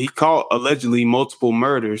 He caught allegedly multiple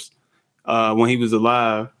murders when he was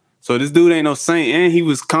alive. So this dude ain't no saint, and he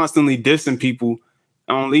was constantly dissing people.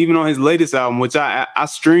 Even on his latest album, which I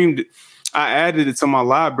streamed, I added it to my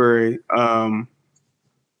library. I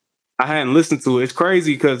hadn't listened to it. It's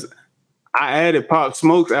crazy because I added Pop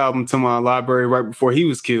Smoke's album to my library right before he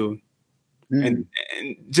was killed. And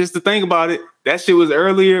just to think about it, that shit was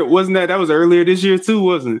earlier. Wasn't that was earlier this year too,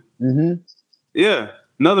 wasn't it? Mm-hmm. Yeah,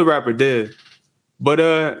 another rapper dead. But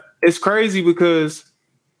it's crazy because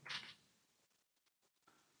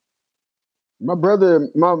my brother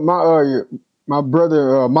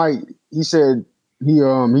Mike, he said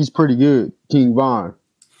he's pretty good, King Von.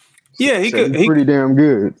 Yeah, he's pretty damn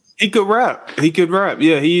good. He could rap.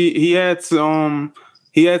 Yeah, he had some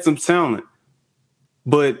talent.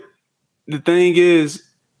 But the thing is,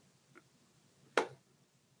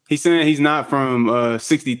 He's saying he's not from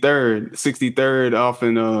 63rd off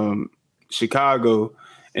in Chicago,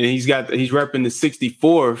 and he's repping the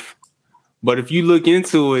 64th. But if you look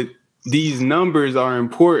into it, these numbers are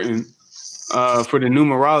important for the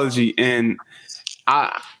numerology, and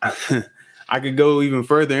I I could go even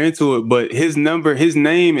further into it. But his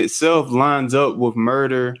name itself lines up with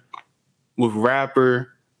murder, with rapper.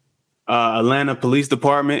 Atlanta Police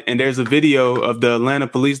Department, and there's a video of the Atlanta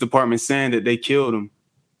Police Department saying that they killed him.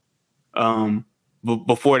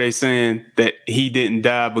 Before they saying that he didn't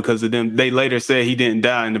die because of them. They later said he didn't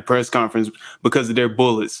die in the press conference because of their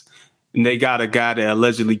bullets, and they got a guy that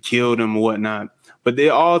allegedly killed him or whatnot. But it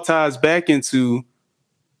all ties back into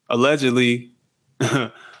allegedly.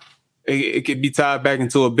 It could be tied back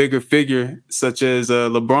into a bigger figure such as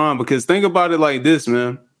LeBron, because think about it like this,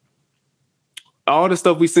 man. All the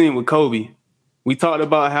stuff we seen with Kobe, we talked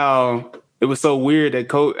about how it was so weird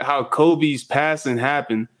that how Kobe's passing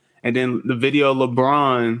happened, and then the video of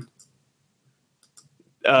LeBron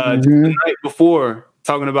the night before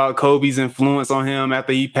talking about Kobe's influence on him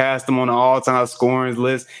after he passed him on the all-time scoring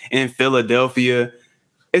list in Philadelphia.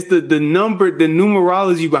 It's the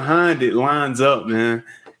numerology behind it lines up, man.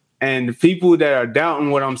 And the people that are doubting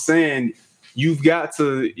what I'm saying, you got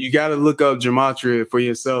to look up gematria for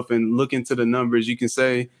yourself and look into the numbers. You can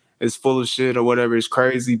say it's full of shit or whatever, it's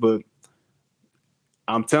crazy, but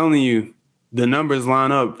I'm telling you, the numbers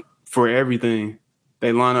line up for everything.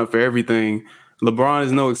 They line up for everything. LeBron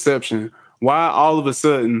is no exception. Why all of a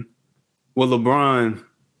sudden will LeBron?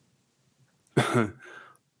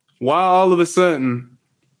 Why all of a sudden?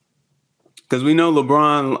 Because we know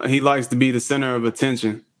LeBron, he likes to be the center of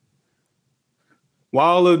attention. Why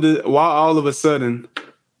all of a sudden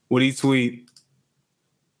would he tweet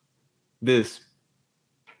this?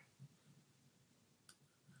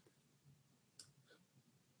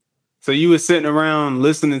 So you were sitting around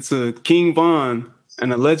listening to King Von,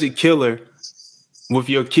 an alleged killer, with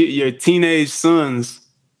your teenage sons.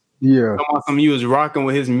 Yeah. You was rocking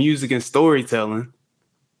with his music and storytelling.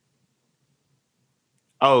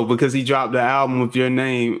 Oh, because he dropped the album with your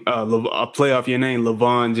name, a play off your name,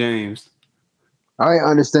 LeVon James. I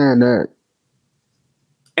understand that.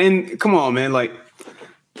 And come on, man. Like,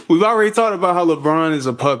 we've already talked about how LeBron is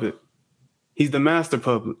a puppet. He's the master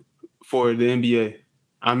puppet for the NBA.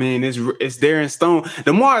 I mean, it's there in stone.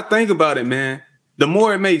 The more I think about it, man, the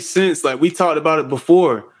more it makes sense. Like, we talked about it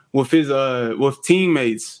before with his with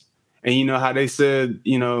teammates, and you know how they said,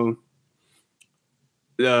 you know,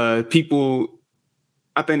 people.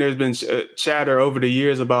 I think there's been chatter over the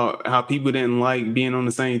years about how people didn't like being on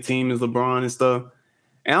the same team as LeBron and stuff.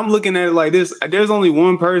 And I'm looking at it like this. There's only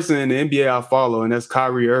one person in the NBA I follow, and that's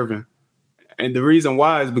Kyrie Irving. And the reason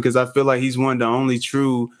why is because I feel like he's one of the only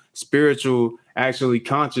true spiritual, actually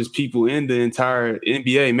conscious people in the entire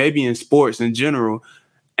NBA, maybe in sports in general.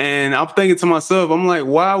 And I'm thinking to myself, I'm like,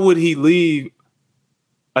 why would he leave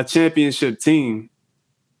a championship team?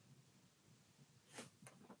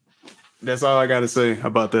 That's all I got to say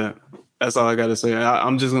about that. That's all I got to say.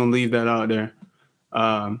 I'm just going to leave that out there.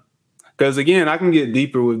 Because, again, I can get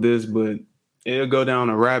deeper with this, but it'll go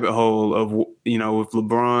down a rabbit hole of, you know, with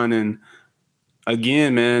LeBron. And,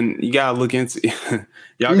 again, man, you got to look into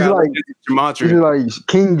y'all got to look into gematria. He's like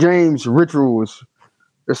King James rituals.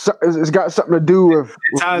 It's got something to do with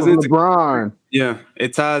LeBron. Yeah,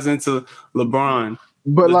 it ties into LeBron.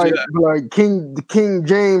 But like King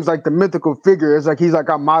James, like the mythical figure, it's like he's like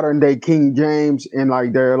a modern day King James, and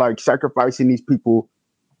like they're like sacrificing these people.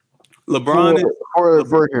 LeBron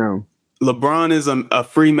for him. LeBron is a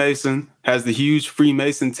Freemason, has the huge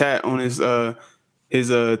Freemason tat on his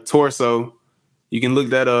torso. You can look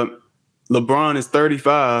that up. LeBron is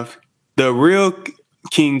 35. The real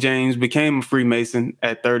King James became a Freemason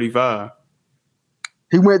at 35.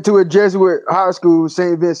 He went to a Jesuit high school,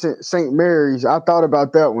 St. Vincent, St. Mary's. I thought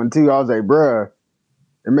about that one too. I was like, bruh,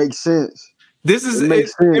 it makes sense. It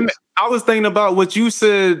makes sense. I was thinking about what you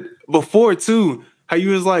said before too. How you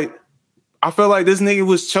was like, I felt like this nigga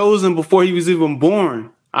was chosen before he was even born.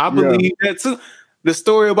 I believe that too. The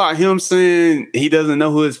story about him saying he doesn't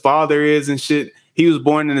know who his father is and shit. He was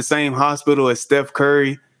born in the same hospital as Steph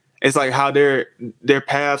Curry. It's like how their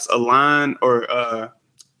paths align or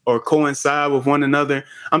coincide with one another.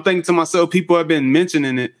 I'm thinking to myself, people have been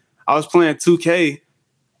mentioning it. I was playing 2K,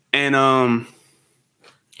 and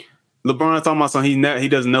LeBron talking about something he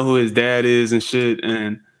doesn't know who his dad is and shit.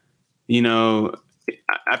 And you know,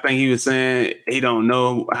 I think he was saying he don't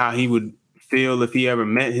know how he would feel if he ever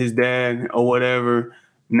met his dad or whatever.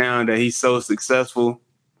 Now that he's so successful,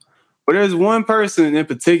 but there's one person in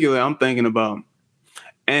particular I'm thinking about,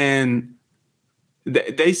 and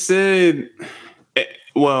they said.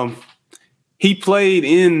 well, he played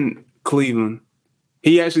in Cleveland.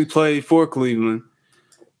 He actually played for Cleveland.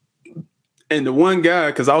 And the one guy,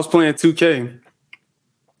 because I was playing 2K,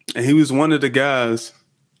 and he was one of the guys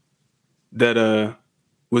that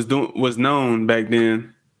was known back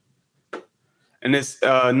then. And it's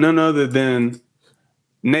none other than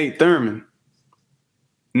Nate Thurman.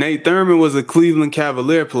 Nate Thurman was a Cleveland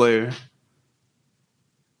Cavalier player.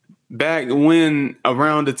 Back when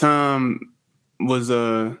around the time was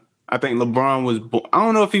I think LeBron was I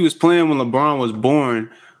don't know if he was playing when LeBron was born,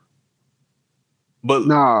 but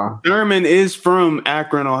Thurman is from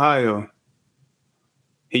Akron, Ohio.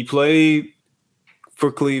 He played for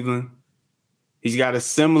Cleveland. He's got a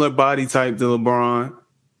similar body type to LeBron.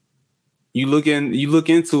 You look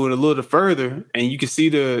into it a little further, and you can see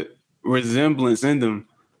the resemblance in them,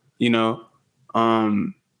 you know.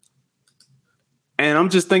 And I'm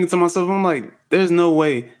just thinking to myself, I'm like, there's no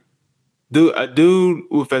way, a dude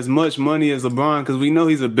with as much money as LeBron, because we know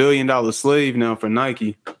he's $1 billion slave now for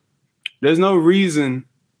Nike. There's no reason.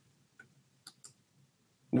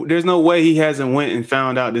 There's no way he hasn't went and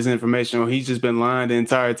found out this information, or he's just been lying the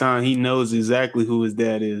entire time. He knows exactly who his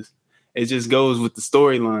dad is. It just goes with the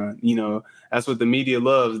storyline. You know, that's what the media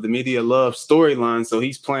loves. The media loves storyline, so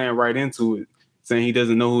he's playing right into it, saying he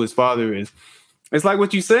doesn't know who his father is. It's like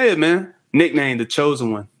what you said, man. Nickname, the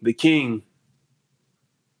chosen one, the king.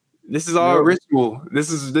 This is all ritual. This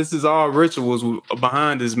is all rituals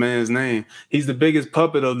behind this man's name. He's the biggest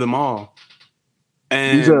puppet of them all.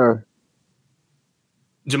 And the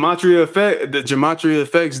Gematria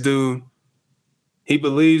Effects dude, he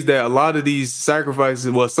believes that a lot of these sacrifices,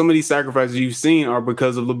 well, some of these sacrifices you've seen are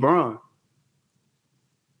because of LeBron.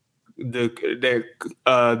 That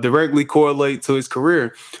directly correlate to his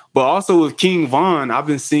career. But also with King Von, I've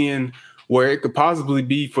been seeing where it could possibly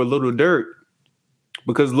be for Lil Durk,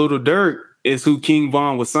 because Lil Durk is who King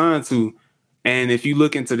Von was signed to. And if you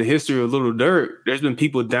look into the history of Lil Durk, there's been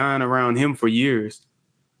people dying around him for years.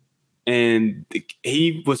 And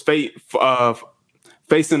he was facing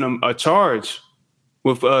a charge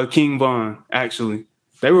with King Von, actually.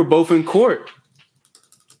 They were both in court.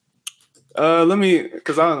 I'm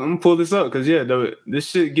gonna pull this up, because this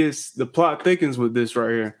shit the plot thickens with this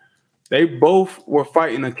right here. They both were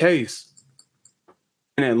fighting a case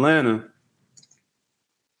in Atlanta.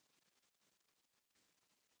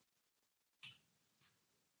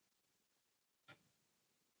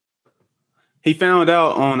 He found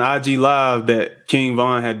out on IG Live that King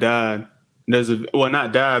Von had died.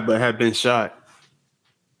 Not died, but had been shot.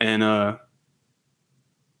 And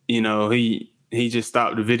he just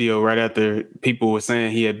stopped the video right after people were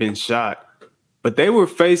saying he had been shot. But they were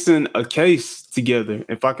facing a case together,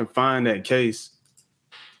 if I can find that case.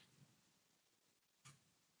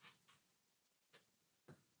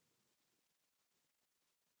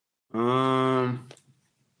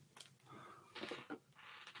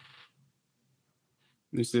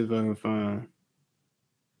 Let me see if I can find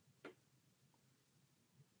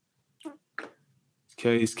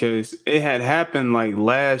case. It had happened like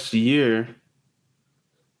last year.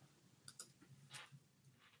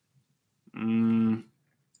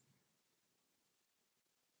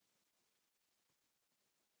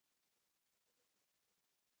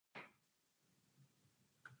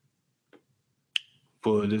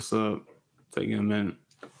 Pull this up. Taking a minute.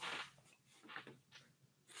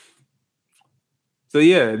 So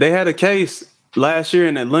yeah, they had a case last year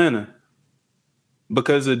in Atlanta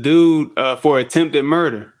because a dude for attempted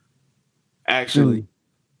murder. Actually,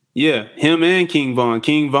 yeah, him and King Von.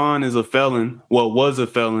 King Von is a felon. Well, was a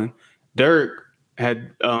felon. Durk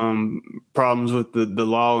had problems with the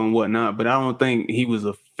law and whatnot, but I don't think he was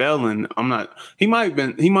a felon. He might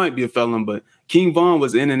be a felon, but King Von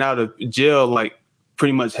was in and out of jail like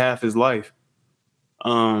pretty much half his life.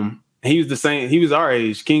 He was the same. He was our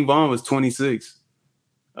age. King Von was 26,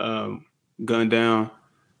 gunned down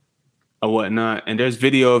or whatnot. And there's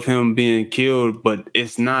video of him being killed, but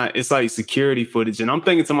it's like security footage. And I'm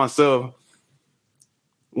thinking to myself,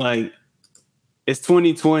 like, it's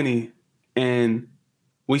 2020 and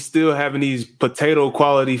we still having these potato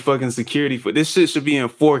quality fucking security this shit should be in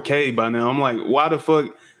 4K by now. I'm like, why the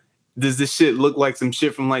fuck does this shit look like some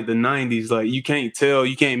shit from like the 90s? Like, you can't tell,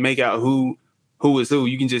 you can't make out who is who.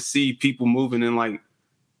 You can just see people moving in like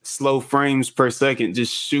slow frames per second,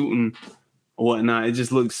 just shooting or whatnot. It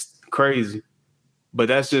just looks crazy. But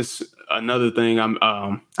that's just another thing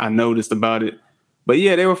I noticed about it. But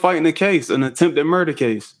yeah, they were fighting a case, an attempted murder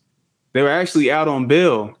case. They were actually out on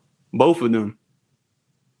bail, both of them.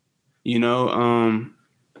 You know,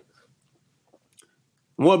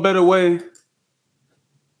 what better way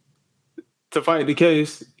to fight the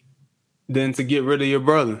case than to get rid of your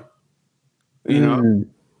brother. You know,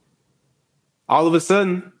 all of a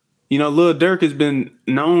sudden, you know, Lil Durk has been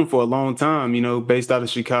known for a long time, you know, based out of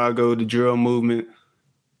Chicago, the drill movement.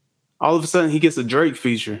 All of a sudden, he gets a Drake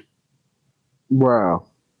feature. Wow.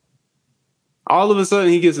 All of a sudden,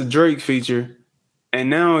 he gets a Drake feature. And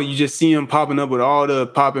now you just see him popping up with all the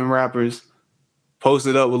popping rappers,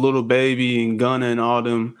 posted up with Lil Baby and Gunna and all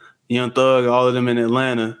them, Young Thug, all of them in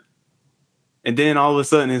Atlanta. And then all of a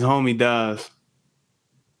sudden, his homie dies,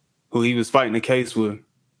 who he was fighting a case with.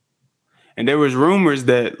 And there was rumors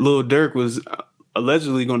that Lil Durk was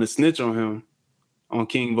allegedly going to snitch on him, on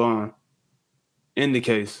King Von, in the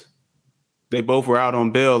case. They both were out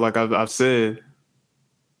on bail, like I've said.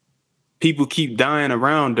 People keep dying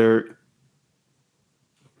around Durk.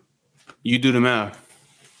 You do the math.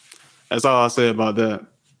 That's all I'll say about that.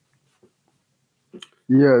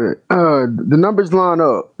 Yeah, the numbers line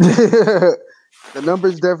up. The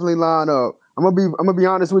numbers definitely line up. I'm gonna be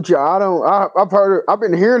honest with you. I've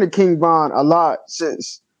been hearing of King Von a lot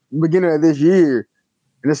since the beginning of this year,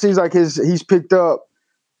 and it seems like he's picked up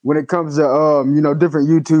when it comes to different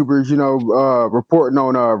YouTubers, reporting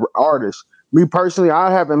on artists. Me personally,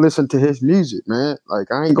 I haven't listened to his music, man.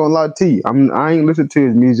 Like, I ain't gonna lie to you. I ain't listened to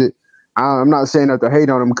his music. I'm not saying that to hate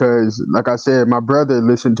on him because, like I said, my brother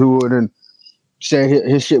listened to it and said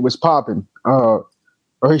his shit was popping, or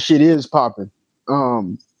his shit is popping.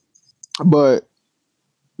 But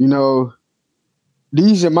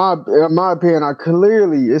these in my opinion are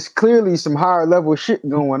clearly some higher level shit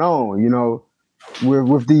going on.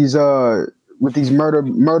 With these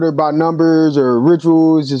murder by numbers or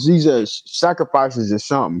rituals. These are sacrifices or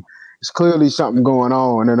something. It's clearly something going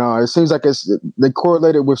on, and it seems like they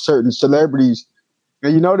correlated with certain celebrities.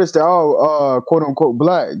 And you notice they're all quote unquote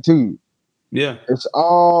black too. Yeah, it's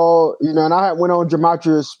all And I went on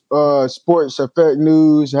Gematria Sports Effect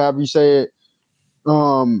News, however you say it,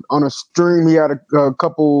 on a stream he had a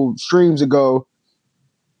couple streams ago,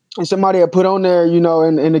 and somebody had put on there,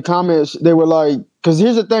 in the comments, they were like, because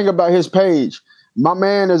here's the thing about his page, my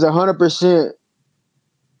man is 100%.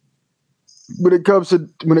 When it comes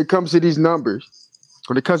to these numbers,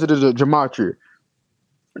 when it comes to the Gematria,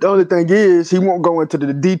 the only thing is he won't go into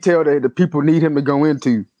the detail that the people need him to go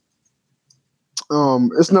into.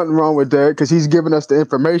 It's nothing wrong with that because he's giving us the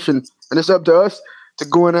information, and it's up to us to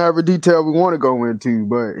go into every detail we want to go into.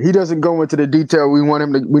 But he doesn't go into the detail we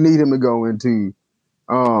need him to go into.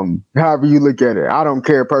 However you look at it, I don't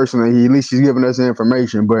care personally. At least he's giving us the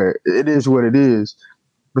information, but it is what it is.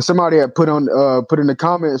 But somebody had put in the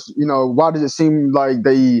comments, why does it seem like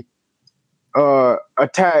they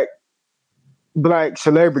attack black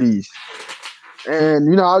celebrities?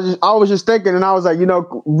 And I was just thinking, and I was like,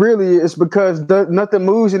 really, it's because nothing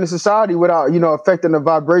moves in the society without affecting the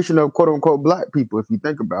vibration of quote unquote black people. If you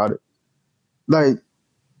think about it, like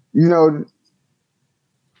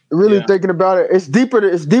really thinking about it, it's deeper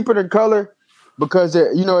than color, because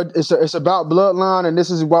it's about bloodline, and this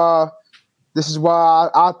is why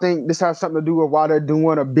I think this has something to do with why they're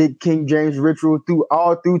doing a big King James ritual through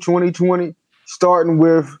 2020, starting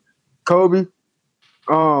with Kobe.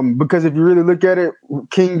 Because if you really look at it,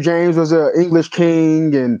 King James was an English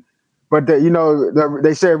king, but they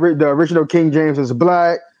said the original King James was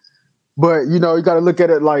black. But you got to look at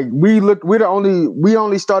it like we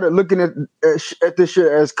only started looking at this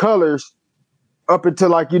shit as colors up until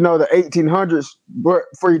the 1800s. But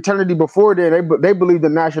for eternity before then, they believed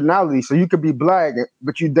in nationality, so you could be black,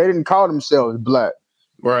 but they didn't call themselves black.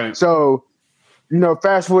 Right. So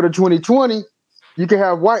fast forward to 2020. You can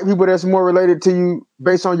have white people that's more related to you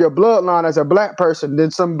based on your bloodline as a black person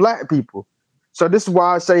than some black people. So this is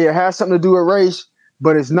why I say it has something to do with race,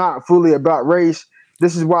 but it's not fully about race.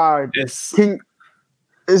 This is why it's deep.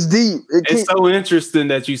 It's so interesting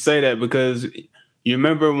that you say that, because you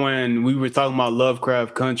remember when we were talking about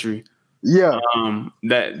Lovecraft Country? Yeah.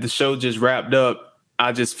 That the show just wrapped up.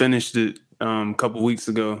 I just finished it a couple weeks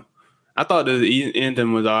ago. I thought the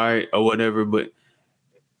ending was all right or whatever, but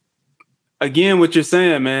again, what you're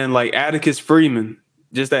saying, man, like Atticus Freeman,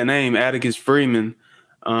 just that name, Atticus Freeman.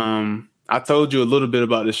 I told you a little bit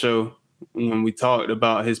about the show when we talked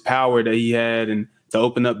about his power that he had and to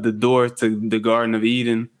open up the door to the Garden of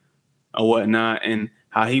Eden or whatnot, and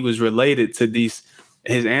how he was related to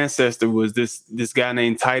his ancestor was this guy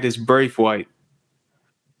named Titus Braithwaite.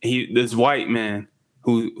 This white man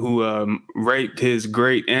who raped his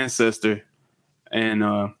great ancestor, and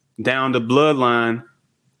down the bloodline,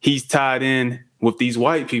 he's tied in with these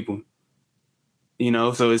white people,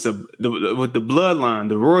 so it's with the bloodline,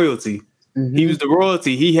 the royalty. Mm-hmm. He was the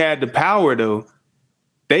royalty. He had the power, though.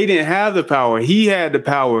 They didn't have the power. He had the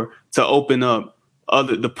power to open up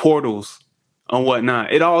the portals and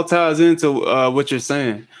whatnot. It all ties into what you're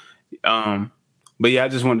saying. But yeah, I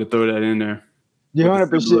just wanted to throw that in there. You're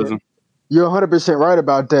 100%. You're 100% right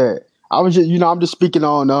about that. I was just, I'm just speaking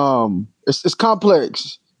on it's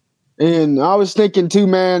complex, and I was thinking too,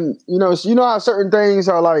 man. How certain things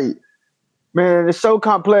are like, man, it's so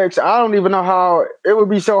complex. I don't even know how it would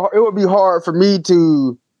be hard for me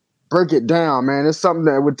to break it down, man. It's something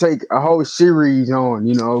that would take a whole series on,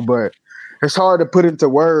 but it's hard to put into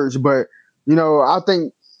words. But I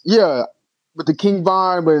think, yeah, with the King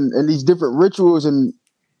Von and these different rituals and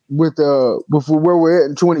with where we're at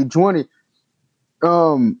in 2020,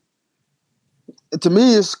 to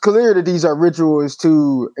me, it's clear that these are rituals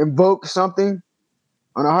to invoke something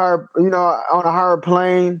on a higher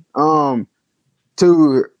plane,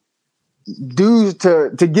 to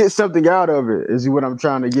get something out of it is what I'm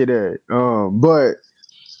trying to get at. But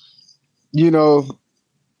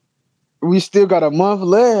we still got a month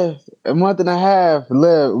left, a month and a half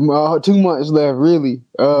left, 2 months left, really.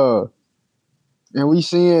 And I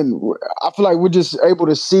feel like we're just able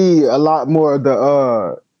to see a lot more of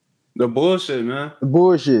the bullshit, man. The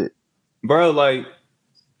bullshit. Bro, like,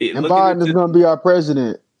 and Biden is going to be our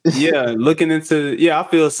president. Yeah, I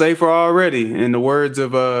feel safer already. In the words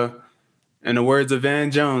of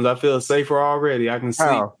Van Jones, I feel safer already. I can sleep.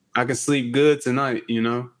 How? I can sleep good tonight.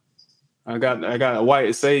 I got a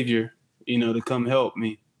white savior, to come help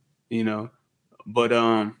me. But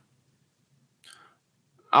I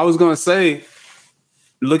was gonna say,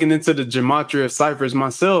 looking into the gematria ciphers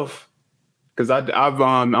myself, because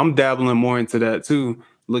I'm dabbling more into that too.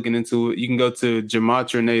 Looking into it, you can go to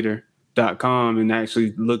gematrinator.com and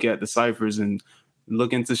actually look at the ciphers and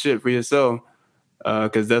look into shit for yourself.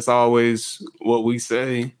 Because that's always what we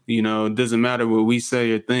say. It doesn't matter what we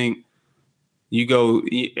say or think.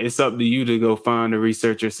 It's up to you to go find the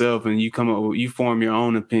research yourself, and you form your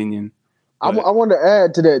own opinion. I want to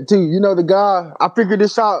add to that too. The guy, I figured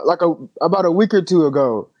this out about a week or two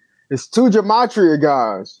ago. It's two gematria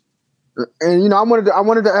guys, and I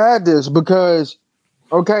wanted to add this because,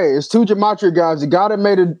 okay, it's two gematria guys. The guy that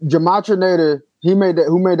made a Gematrinator,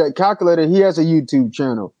 who made that calculator, he has a YouTube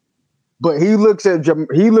channel. But he looks at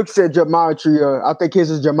gematria. I think his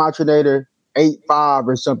is Gematrinator 85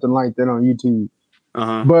 or something like that on YouTube.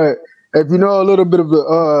 Uh-huh. But if you know a little bit of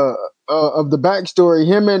the backstory,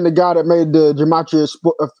 him and the guy that made the Gematria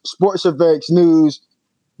Sports Effects News,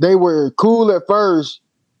 they were cool at first,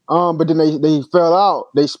 but then they fell out.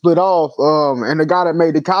 They split off. And the guy that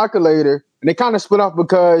made the calculator, and they kind of split off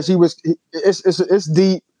because it's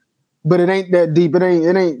deep, but it ain't that deep. It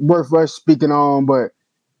ain't worth us speaking on. But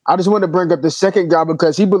I just want to bring up the second guy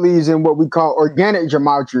because he believes in what we call organic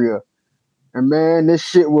gematria. And man, this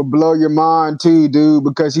shit will blow your mind too, dude,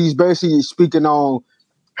 because he's basically speaking on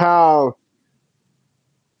how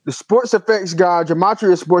the sports effects guy,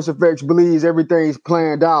 Gematria Sports Effects, believes everything's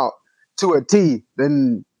planned out to a T.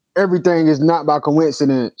 Then everything is not by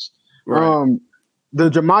coincidence. Right. The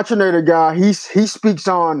Gematrinator guy, he speaks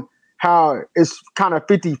on how it's kind of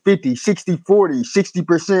 50-50,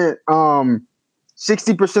 60-40,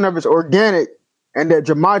 60% of it's organic, and that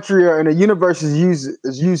gematria and the universe is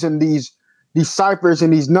using these ciphers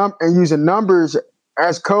and using numbers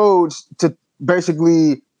as codes to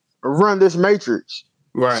basically run this matrix.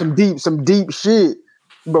 Right. Some deep shit.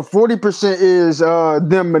 But 40% is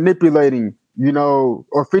them manipulating, or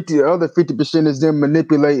the other 50% is them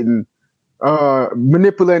manipulating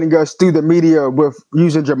us through the media with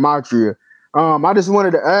using gematria. I just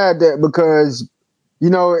wanted to add that because,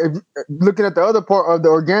 if looking at the other part of the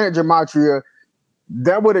organic gematria,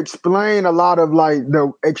 that would explain a lot of like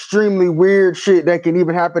the extremely weird shit that can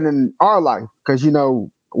even happen in our life. Because,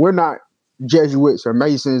 we're not Jesuits or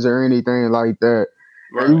Masons or anything like that.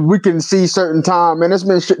 Right. We can see certain time, man, it's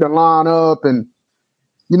been shit to line up, and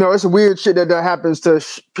it's a weird shit that happens to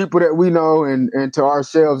people that we know and to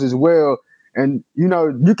ourselves as well. And you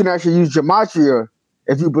can actually use gematria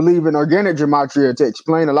if you believe in organic gematria to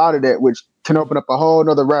explain a lot of that, which can open up a whole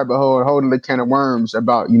nother rabbit hole, a whole nother can of worms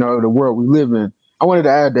about the world we live in. I wanted to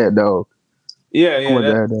add that though. Yeah.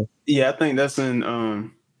 I think that's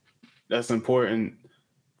important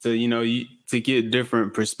to to get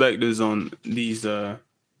different perspectives on these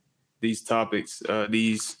topics,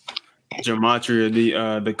 these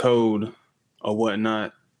gematria, the code or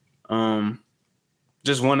whatnot.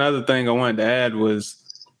 Just one other thing I wanted to add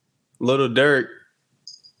was Little Dirk.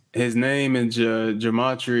 His name in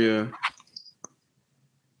gematria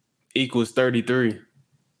equals 33.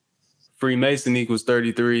 Freemason equals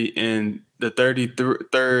 33, and the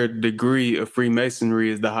 33rd degree of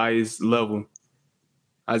Freemasonry is the highest level.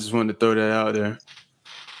 I just wanted to throw that out there.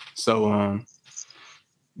 So,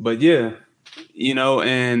 But yeah,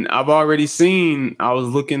 and I've already seen, I was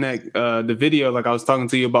looking at the video like I was talking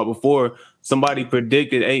to you about before. Somebody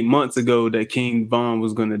predicted 8 months ago that King Von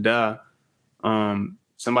was going to die.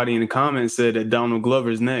 Somebody in the comments said that Donald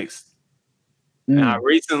Glover's next. And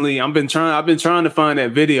I've been trying to find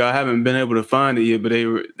that video. I haven't been able to find it yet, but they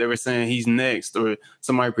were saying he's next, or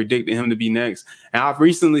somebody predicted him to be next. And I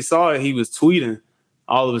recently saw it. He was tweeting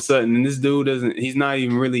all of a sudden, and this dude he's not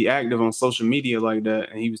even really active on social media like that.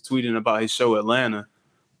 And he was tweeting about his show Atlanta.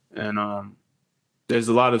 And there's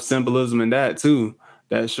a lot of symbolism in that too,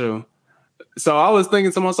 that show. So I was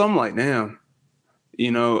thinking to myself, I'm like, damn,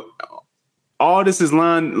 all this is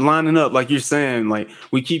lining up, like you're saying. Like,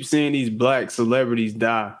 we keep seeing these black celebrities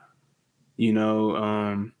die.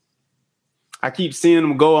 I keep seeing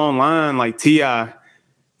them go online. Like T.I.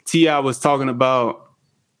 was talking about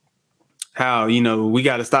how, we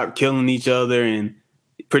got to stop killing each other, and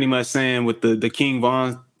pretty much saying with the King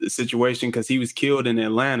Von situation, because he was killed in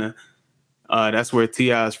Atlanta. That's where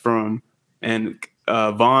T.I. is from. And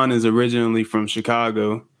Von is originally from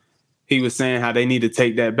Chicago. He was saying how they need to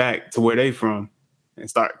take that back to where they from and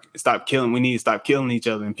stop killing. We need to stop killing each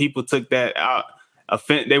other. And people took that out.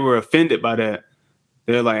 They were offended by that.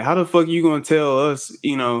 They're like, how the fuck you gonna tell us?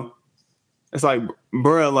 It's like,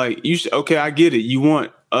 bruh, like, you should. Okay, I get it. You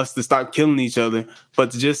want us to stop killing each other,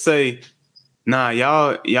 but to just say, nah,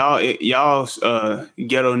 y'all ghetto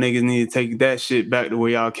niggas need to take that shit back to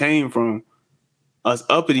where y'all came from. Us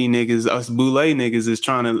uppity niggas, us boule niggas is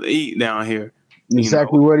trying to eat down here.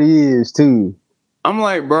 Exactly what he is too. I'm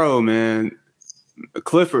like, bro, man,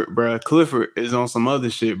 Clifford is on some other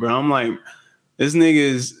shit, bro. I'm like, this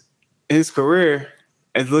nigga's, his career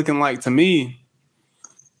is looking like, to me,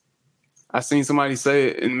 I seen somebody say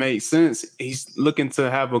it and it made sense. He's looking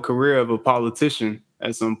to have a career of a politician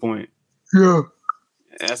at some point. Yeah.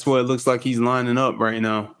 That's what it looks like he's lining up right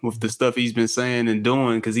now with the stuff he's been saying and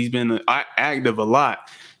doing, because he's been active a lot.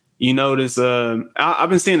 This, I've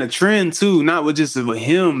been seeing a trend too, not with just with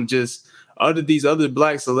him, just these other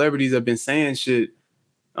black celebrities have been saying shit,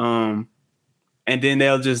 and then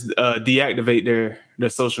they'll just deactivate their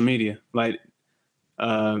social media. Like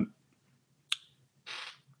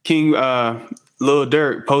King Lil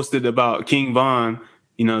Durk posted about King Von,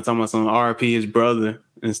 talking about some RIP his brother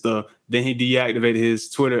and stuff. Then he deactivated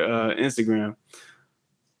his Twitter, Instagram.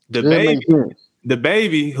 The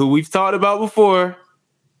baby who we've talked about before.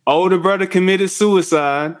 Older brother committed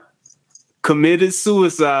suicide.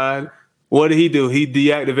 What did he do? He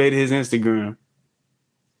deactivated his Instagram.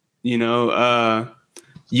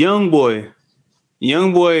 Young boy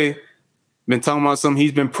been talking about something.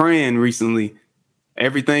 He's been praying recently.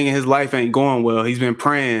 Everything in his life ain't going well. He's been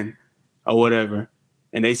praying or whatever.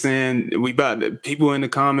 And they saying people in the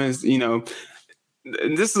comments,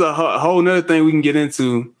 this is a whole nother thing we can get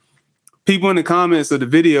into. People in the comments of the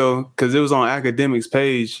video, because it was on Academics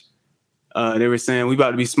page, they were saying we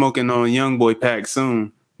about to be smoking on YoungBoy pack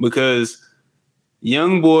soon, because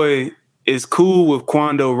YoungBoy is cool with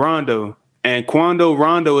Quando Rondo, and Quando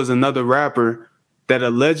Rondo is another rapper that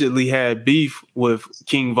allegedly had beef with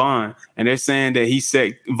King Von, and they're saying that he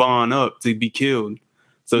set Von up to be killed.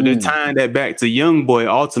 So they're tying that back to YoungBoy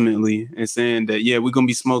ultimately, and saying that, yeah, we're gonna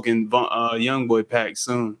be smoking YoungBoy pack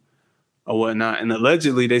soon or whatnot. And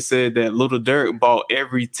allegedly they said that Lil Durk bought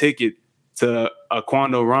every ticket to a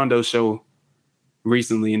Quando Rondo show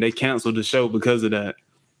recently, and they canceled the show because of that.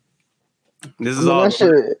 This is all. It's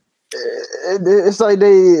like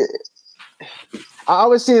I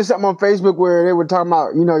was seeing something on Facebook where they were talking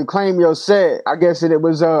about, you claim your set. I guess it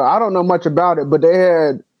was, I don't know much about it, but they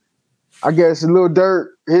had, I guess, Lil Durk,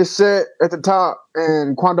 his set at the top,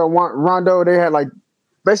 and Quando Rondo, they had like,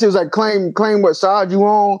 basically it was like claim what side you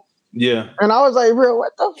on. Yeah. And I was like, bro,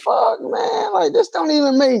 what the fuck, man? Like, this don't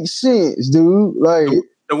even make sense, dude. Like,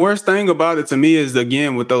 the worst thing about it to me is,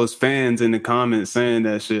 again, with those fans in the comments saying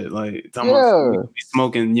that shit, like, talking about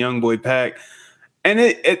smoking YoungBoy pack. And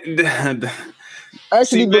it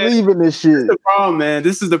actually believe in this shit. This is the problem, man.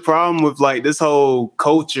 This is the problem with, like, this whole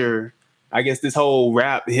culture. I guess this whole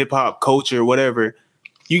rap, hip hop culture, whatever.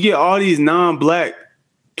 You get all these non-black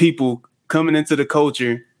people coming into the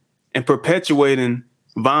culture and perpetuating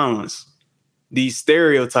violence, these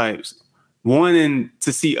stereotypes, wanting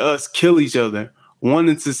to see us kill each other,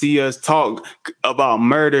 wanting to see us talk about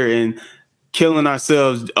murder and killing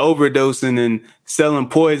ourselves, overdosing and selling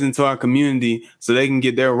poison to our community so they can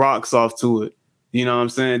get their rocks off to it. You know what I'm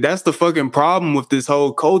saying? That's the fucking problem with this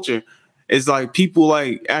whole culture. It's like people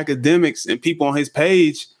like Academics and people on his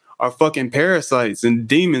page are fucking parasites and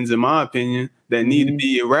demons, in my opinion, that need to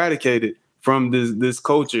be eradicated from this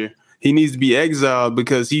culture. he needs to be exiled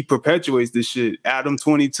because he perpetuates this shit. Adam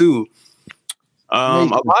 22. A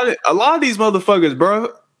lot of these motherfuckers, bro.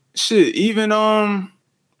 Shit, even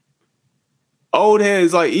old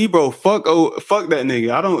heads like Ebro, fuck that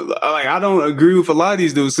nigga. I don't agree with a lot of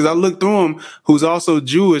these dudes because I looked through him, who's also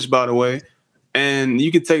Jewish, by the way. And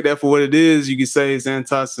you can take that for what it is. You can say it's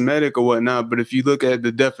anti-Semitic or whatnot. But if you look at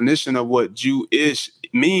the definition of what Jewish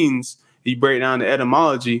means, you break down the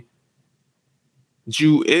etymology.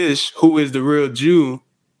 Jewish, who is the real Jew?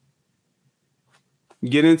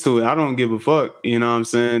 Get into it. I don't give a fuck. You know what I'm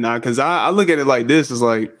saying? Because I look at it like this. It's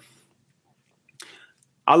like,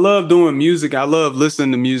 I love doing music. I love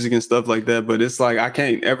listening to music and stuff like that. But it's like I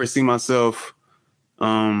can't ever see myself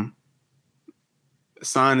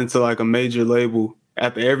signing to like a major label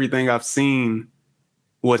after everything I've seen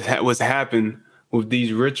what's happened with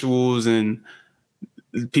these rituals and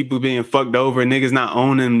people being fucked over and niggas not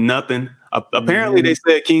owning nothing. Apparently they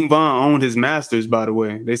said King Von owned his masters, by the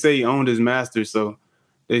way. They say he owned his masters, so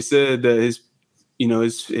they said that his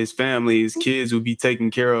family, his kids would be taken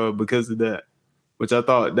care of because of that, which I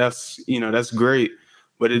thought that's great,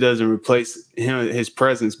 but it doesn't replace his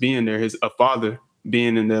presence being there, a father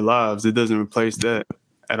being in their lives. It doesn't replace that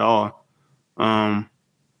at all.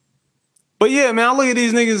 But yeah, man, I look at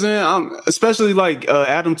these niggas, man, especially like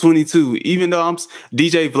Adam 22, even though I'm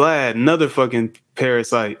DJ Vlad, another fucking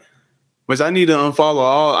parasite, which I need to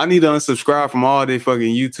unfollow I need to unsubscribe from all their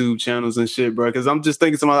fucking YouTube channels and shit, bro, because I'm just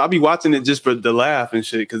thinking I'll be watching it just for the laugh and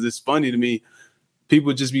shit, because it's funny to me.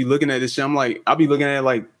 People just be looking at this shit. I'm like, I'll be looking at it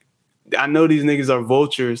like, I know these niggas are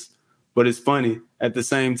vultures, but it's funny at the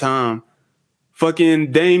same time.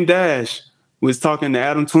 Fucking Dame Dash was talking to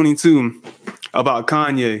Adam 22 about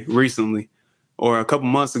Kanye recently, or a couple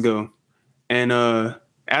months ago. And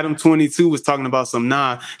Adam 22 was talking about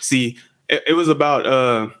it was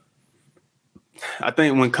about, I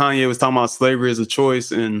think when Kanye was talking about slavery as a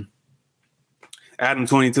choice, and Adam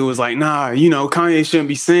 22 was like, nah, Kanye shouldn't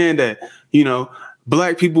be saying that,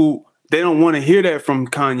 black people, they don't want to hear that from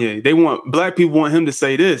Kanye. Black people want him to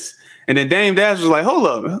say this. And then Dame Dash was like, hold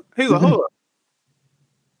up. He's like, hold up.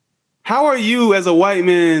 How are you as a white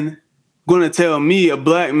man going to tell me, a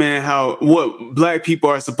black man, what black people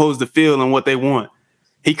are supposed to feel and what they want?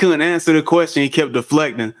 He couldn't answer the question. He kept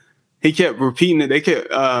deflecting. He kept repeating it. They kept,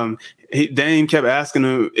 Dame kept asking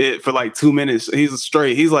him it for like 2 minutes. He's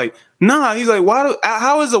straight. He's like, nah. He's like,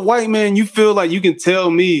 how as a white man you feel like you can tell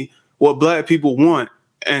me what black people want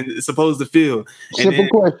and supposed to feel? Simple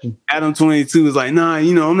question. Adam 22 is like, nah,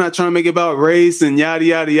 I'm not trying to make it about race and yada,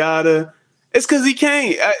 yada, yada. It's because he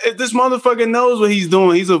can't. This motherfucker knows what he's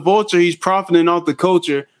doing. He's a vulture. He's profiting off the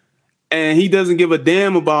culture, and he doesn't give a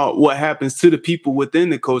damn about what happens to the people within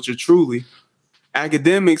the culture, truly.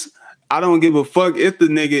 Academics, I don't give a fuck if the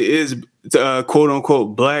nigga is quote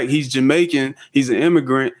unquote black. He's Jamaican. He's an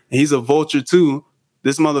immigrant. And he's a vulture too.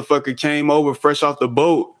 This motherfucker came over fresh off the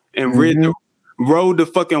boat and rode the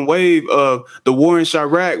fucking wave of the war in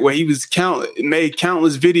Chirac, where he was made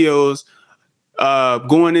countless videos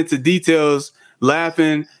going into details,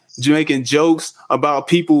 laughing, making jokes about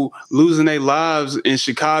people losing their lives in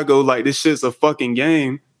Chicago. Like, this shit's a fucking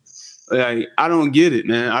game. Like, I don't get it,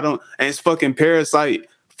 man. And it's fucking Parasite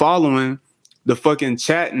following the fucking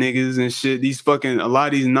chat niggas and shit. A lot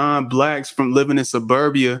of these non-blacks from living in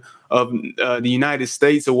suburbia of the United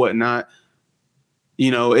States or whatnot.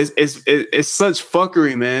 It's such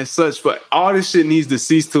fuckery, man. All this shit needs to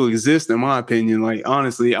cease to exist, in my opinion. Like,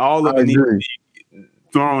 honestly, all of it needs to be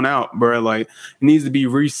thrown out, bro. Like, it needs to be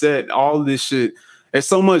reset. All of this shit. There's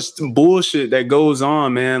so much bullshit that goes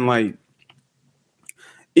on, man. Like,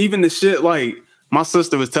 even the shit, like, my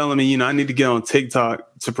sister was telling me, I need to get on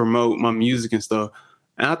TikTok to promote my music and stuff.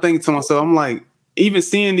 And I think to myself, I'm like, even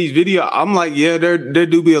seeing these videos, I'm like, yeah, there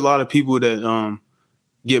do be a lot of people that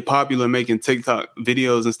get popular making TikTok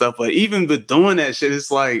videos and stuff. Like, even with doing that shit,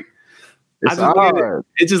 it's like,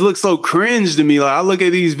 it just looks so cringe to me. Like, I look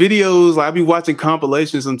at these videos, like, I be watching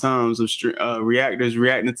compilations sometimes of reactors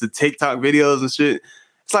reacting to TikTok videos and shit.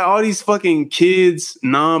 It's like all these fucking kids,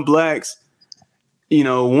 non-blacks,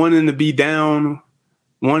 wanting to be down,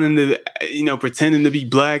 wanting to, pretending to be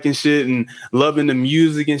black and shit and loving the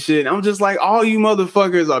music and shit. I'm just like, all you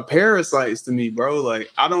motherfuckers are parasites to me, bro. Like,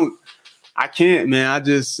 I can't, man.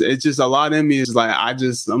 It's just a lot in me. It's like,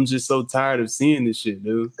 I'm just so tired of seeing this shit,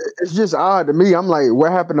 dude. It's just odd to me. I'm like,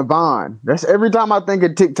 what happened to Vine? That's every time I think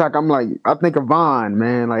of TikTok, I'm like, I think of Vine,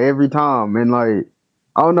 man. Like, every time. And like,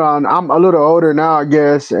 I don't know. I'm a little older now, I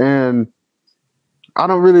guess. And I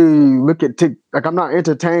don't really look at like, I'm not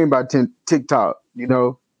entertained by TikTok, I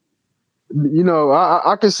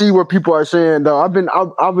can see what people are saying though.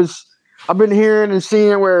 I was I've been hearing and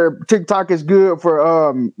seeing where TikTok is good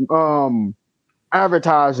for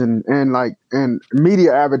advertising and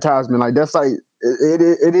media advertisement. Like that's like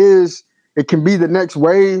it is. It can be the next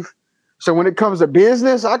wave. So when it comes to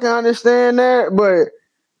business, I can understand that, but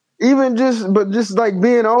just like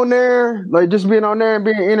being on there, like just being on there and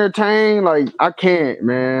being entertained, like I can't,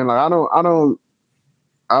 man. Like I don't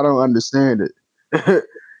understand it.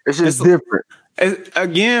 It's just different.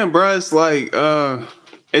 Again, bro, it's like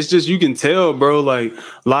it's just you can tell, bro. Like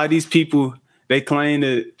a lot of these people, they claim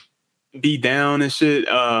to be down and shit,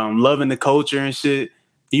 loving the culture and shit.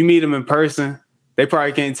 You meet them in person, they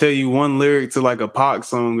probably can't tell you one lyric to like a Pac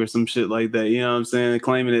song or some shit like that. You know what I'm saying?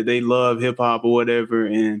 Claiming that they love hip hop or whatever,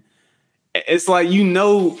 and it's like you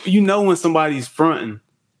know when somebody's fronting.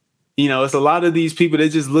 You know, it's a lot of these people. They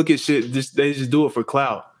just look at shit. They just do it for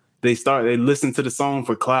clout. They listen to the song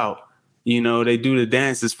for clout. You know, they do the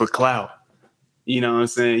dances for clout. You know what I'm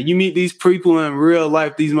saying? You meet these people in real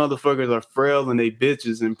life, these motherfuckers are frail and they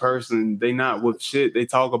bitches in person. They not with shit they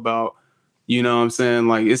talk about. You know what I'm saying?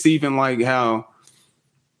 Like, it's even like how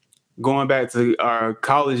going back to our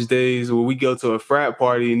college days where we go to a frat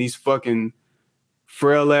party and these fucking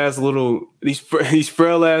frail ass frat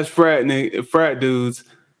dudes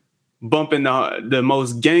bumping the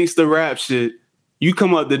most gangster rap shit. You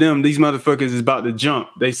come up to them, these motherfuckers is about to jump.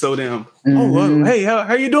 They so damn, hey,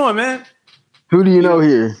 how you doing, man? Who do you know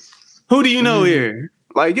here? Who do you know here?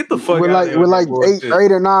 Like, get the fuck with out like of here. With like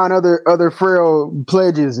eight or nine other frail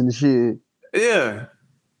pledges and shit. Yeah.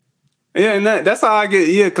 Yeah, and that's how I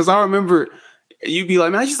get, because I remember you be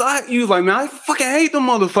like, man, you was like, man, I fucking hate them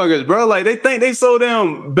motherfuckers, bro. Like, they think they so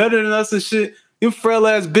damn better than us and shit. You frail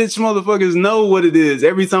ass bitch motherfuckers know what it is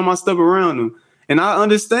every time I step around them. And I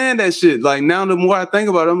understand that shit. Like, now the more I think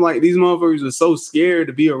about it, I'm like, these motherfuckers are so scared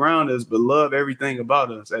to be around us, but love everything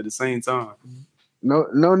about us at the same time. No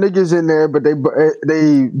niggas in there, but they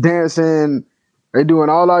dancing. They doing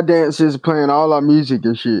all our dances, playing all our music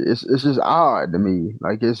and shit. It's just odd to me.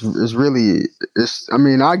 Like it's really. I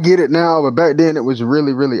mean, I get it now, but back then it was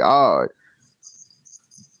really really odd.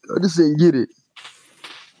 I just didn't get it.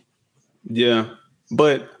 Yeah,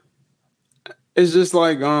 but it's just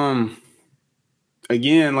like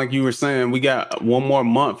again, like you were saying, we got one more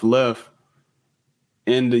month left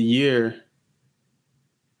in the year.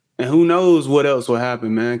 And who knows what else will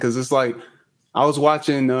happen, man? Because it's like I was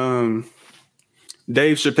watching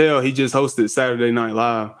Dave Chappelle. He just hosted Saturday Night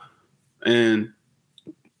Live, and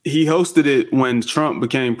he hosted it when Trump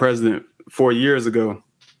became president 4 years ago.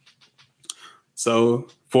 So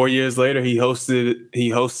 4 years later, he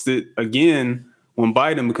hosted again when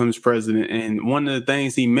Biden becomes president. And one of the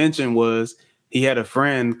things he mentioned was he had a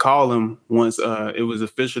friend call him once it was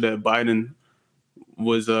official that Biden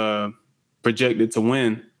was projected to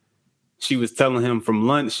win. She was telling him from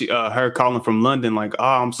London, her calling from London, like,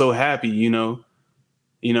 "Oh, I'm so happy, you know,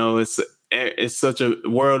 it's such a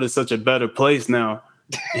world is such a better place now."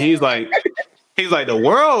 He's like, the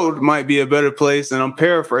world might be a better place, and I'm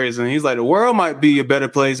paraphrasing. He's like, the world might be a better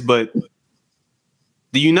place, but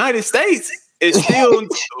the United States is still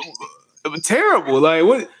terrible. Like,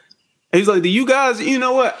 what? He's like, do you guys? You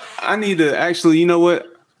know what? I need to actually. You know what?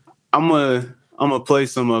 I'm gonna play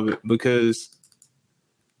some of it because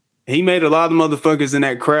he made a lot of motherfuckers in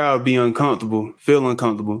that crowd be uncomfortable, feel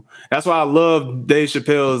uncomfortable. That's why I love Dave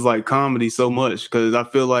Chappelle's like comedy so much, because I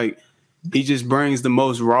feel like he just brings the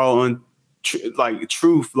most raw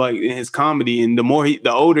truth like in his comedy, and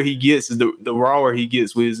the older he gets, the rawer he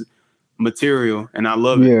gets with his material, and I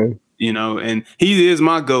love it. You know, and he is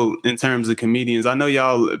my GOAT in terms of comedians. I know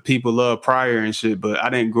y'all people love Pryor and shit, but I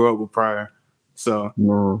didn't grow up with Pryor, so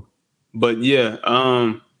no. But yeah,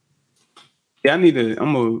 I'm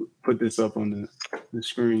gonna put this up on the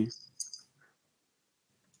screen.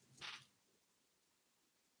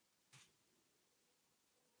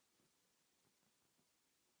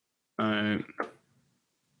 All right.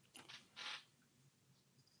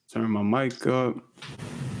 Turn my mic up.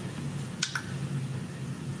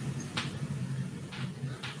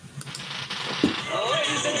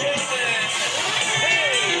 Ladies and gentlemen,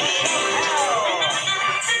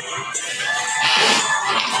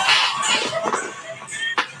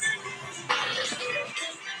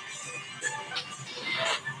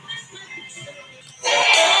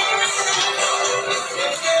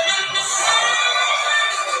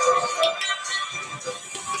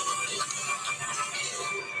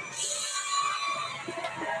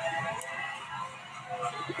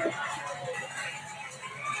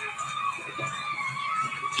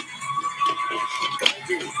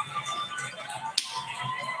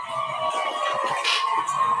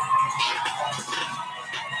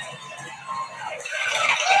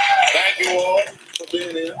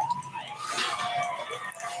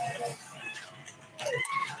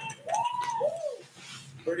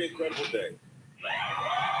 pretty incredible day.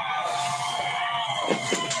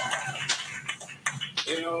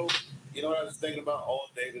 You know what I was thinking about all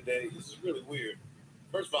day today? This is really weird.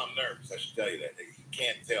 First of all, I'm nervous. I should tell you that. You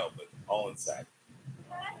can't tell, but all inside.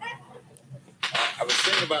 I was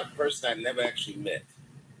thinking about a person I never actually met,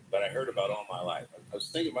 but I heard about all my life. I was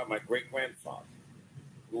thinking about my great-grandfather,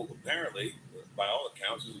 who apparently, by all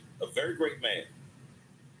accounts, is a very great man.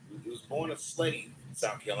 He was born a slave in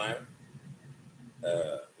South Carolina.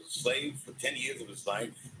 Was a slave for 10 years of his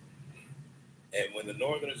life. And when the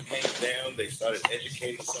Northerners came down, they started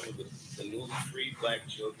educating some of the newly freed black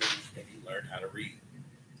children, and he learned how to read.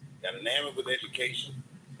 Got enamored with education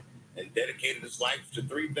and dedicated his life to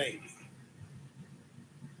three things: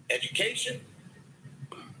 education,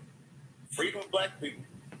 freedom of black people,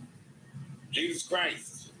 Jesus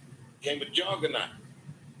Christ. Became a juggernaut,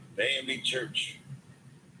 the AME Church.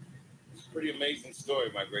 It's a pretty amazing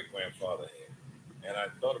story my great-grandfather had. And I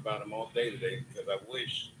thought about him all day today because I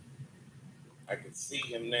wish I could see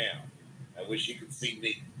him now. I wish he could see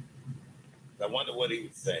me. I wonder what he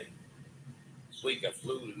would say. This week I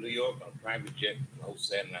flew to New York on a private jet to host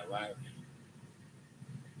Saturday Night Live.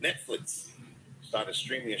 Netflix started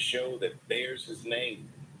streaming a show that bears his name,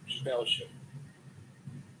 Chappelle Show.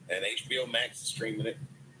 And HBO Max is streaming it.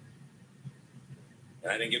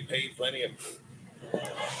 And I didn't get paid for any of it.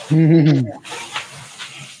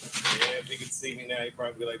 Yeah, if he could see me now, he'd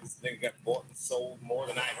probably be like, this nigga got bought and sold more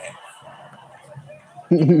than I have.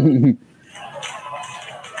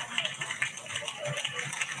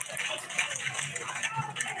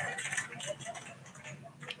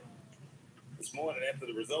 This morning, after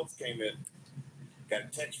the results came in, got a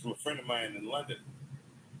text from a friend of mine in London.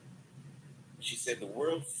 She said, the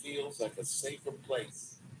world feels like a safer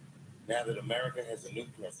place now that America has a new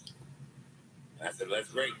president. And I said, well,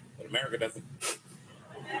 that's great, but America doesn't.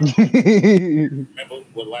 Remember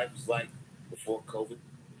what life was like before COVID?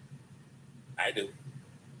 I do.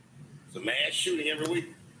 It's a mass shooting every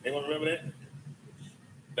week. Anyone remember that?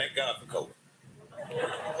 Thank God for COVID.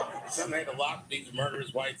 Some had to lock these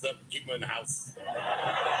murderers' whites up and keep them in the house.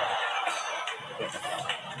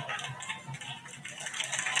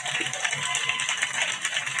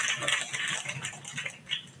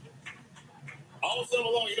 All summer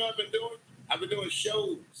long, you know what I've been doing? I've been doing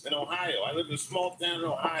shows in Ohio. I live in a small town in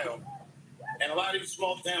Ohio, and a lot of these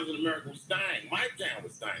small towns in America was dying. My town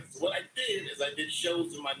was dying. So what I did is I did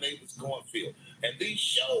shows in my neighbor's cornfield. And these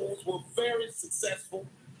shows were very successful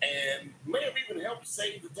and may have even helped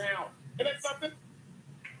save the town. Isn't that something?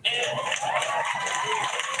 And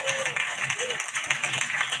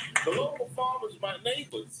the local farmers, my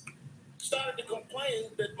neighbors, started to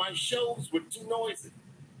complain that my shows were too noisy.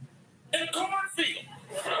 In a cornfield.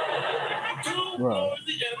 Too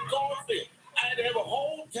noisy in a cornfield. I had to have a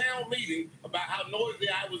whole town meeting about how noisy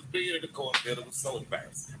I was being in the cornfield. It was so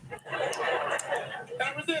embarrassing. And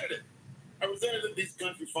I resented it. I resented that these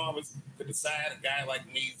country farmers could decide a guy like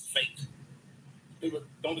me is fake. People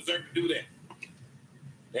don't deserve to do that.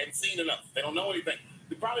 They haven't seen enough. They don't know anything.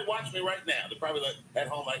 They probably watch me right now. They're probably like at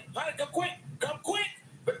home like, honey, come quick.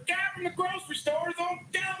 The guy from the grocery store is on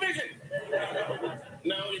television.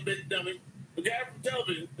 No, you big dummy. The guy from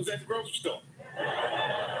television was at the grocery store.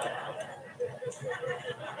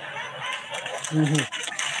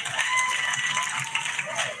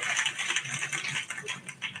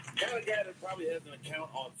 Kind of guy that probably has an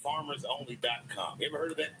account on FarmersOnly.com. You ever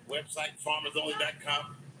heard of that website,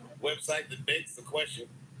 FarmersOnly.com? Website that begs the question,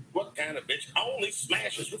 what kind of bitch only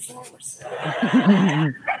smashes with farmers?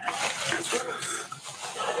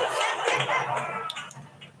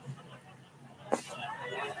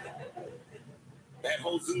 That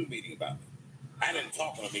whole Zoom meeting about me. I didn't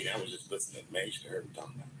talk on a meeting. I was just listening. Man, you should have heard him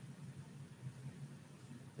talking about it.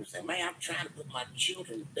 He said, man, I'm trying to put my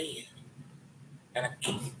children to bed. And I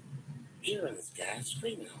keep hearing this guy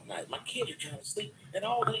screaming all night. My kids are trying to sleep, and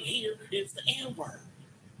all they hear is the N-word.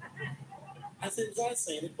 I said, was I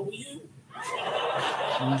saying it for you?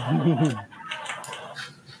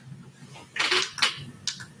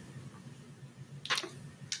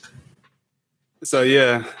 So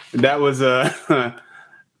yeah, that was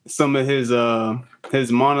some of his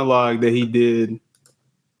monologue that he did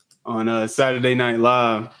on Saturday Night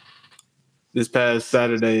Live this past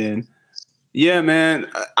Saturday. And yeah, man,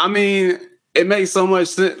 I mean, it makes so much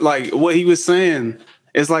sense. Like what he was saying,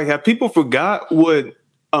 it's like, have people forgot what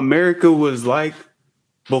America was like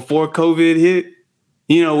before COVID hit?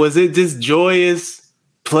 You know, was it this joyous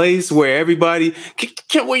place where everybody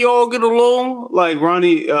can't we all get along? Like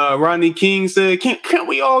Rodney King said, can't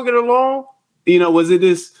we all get along? You know, was it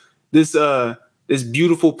this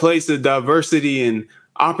beautiful place of diversity and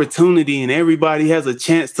opportunity and everybody has a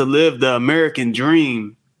chance to live the American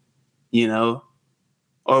dream, you know?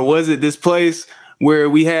 Or was it this place where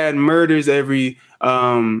we had murders where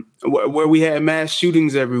we had mass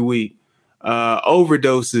shootings every week,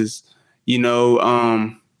 overdoses, you know,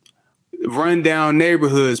 run down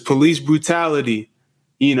neighborhoods, police brutality,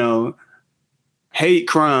 you know, hate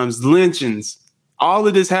crimes, lynchings. All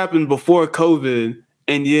of this happened before COVID,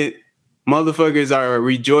 and yet motherfuckers are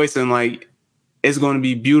rejoicing like it's going to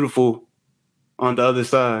be beautiful on the other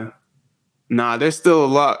side. Nah, there's still a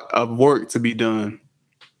lot of work to be done.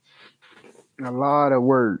 A lot of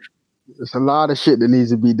work. There's a lot of shit that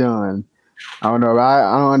needs to be done. I don't know.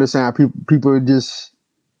 I don't understand how people just.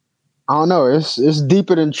 I don't know. It's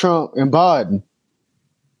deeper than Trump and Biden,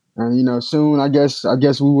 and you know, soon I guess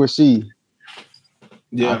we will see.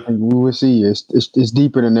 Yeah, I think we will see. It's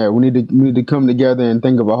deeper than that. We need to come together and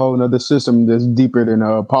think of a whole other system that's deeper than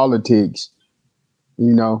politics.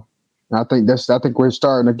 You know, and I think we're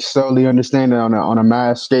starting to slowly understand it on a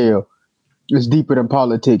mass scale. It's deeper than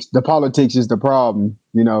politics. The politics is the problem,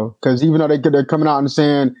 you know, because even though they're coming out and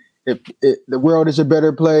saying the world is a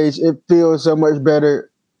better place, it feels so much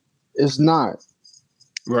better. It's not.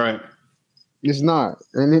 right. It's not.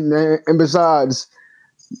 And besides,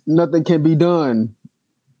 nothing can be done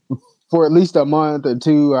for at least a month or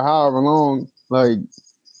two or however long. Like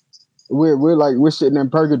we're sitting in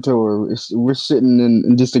purgatory. We're sitting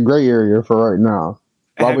in just a gray area for right now,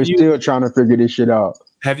 while we're still trying to figure this shit out.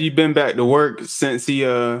 Have you been back to work since he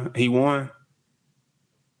won?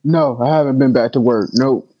 No, I haven't been back to work.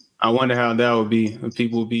 Nope. I wonder how that would be. If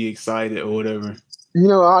people would be excited or whatever. You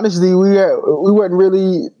know, honestly, we weren't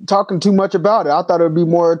really talking too much about it. I thought there'd be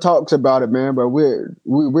more talks about it, man. But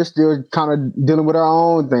we're still kind of dealing with our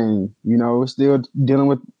own thing. You know, we're still dealing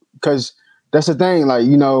with, because that's the thing. Like,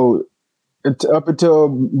 you know, up until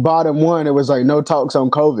Biden won, it was like no talks on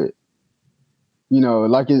COVID. You know,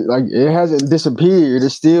 like it hasn't disappeared.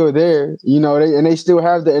 It's still there. You know, they still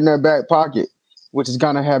have that in their back pocket, which is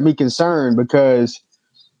gonna have me concerned because,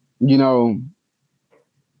 you know,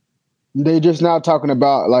 they just now talking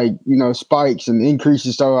about like, you know, spikes and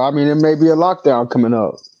increases. So I mean, there may be a lockdown coming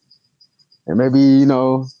up, and maybe, you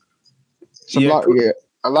know,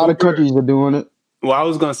 a lot of countries are doing it. Well, I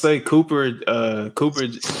was gonna say Cooper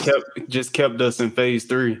just kept us in phase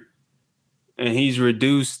 3, and he's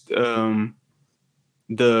reduced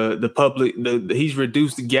the public he's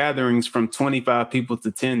reduced gatherings from 25 people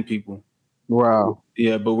to 10 people. Wow.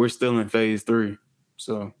 Yeah, but we're still in phase 3.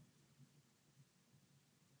 So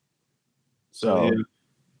yeah.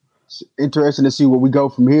 It's interesting to see where we go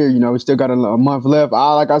from here. You know, we still got a month left.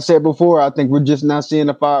 Like I said before, I think we're just not seeing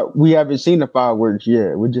we haven't seen the fireworks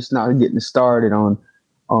yet. We're just not getting started on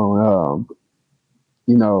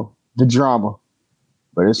you know, the drama.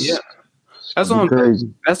 But it's that's what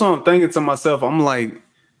crazy. That's what I'm thinking to myself. I'm like,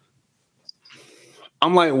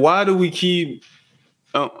 why do we keep?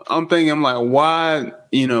 I'm like, why?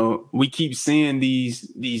 You know, we keep seeing these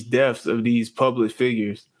deaths of these public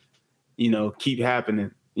figures. You know, keep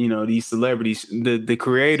happening. You know, these celebrities. The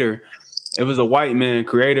creator, it was a white man,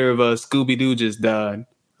 creator of Scooby-Doo, just died.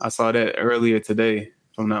 I saw that earlier today,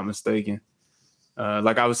 if I'm not mistaken.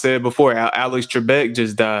 Like I was said before, Alex Trebek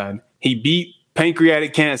just died. He beat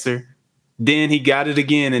pancreatic cancer. Then he got it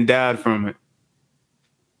again and died from it.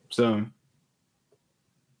 So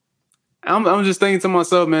I'm just thinking to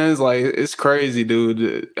myself, man, it's like, it's crazy,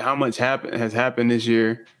 dude, how much has happened this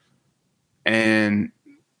year. And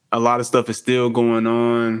a lot of stuff is still going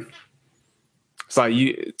on. It's like,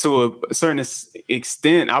 to a certain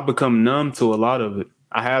extent, I've become numb to a lot of it.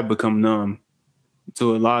 I have become numb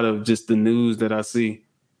to a lot of just the news that I see.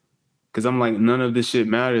 Because I'm like, none of this shit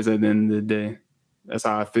matters at the end of the day. That's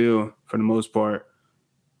how I feel for the most part.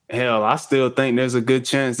 Hell, I still think there's a good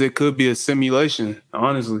chance it could be a simulation,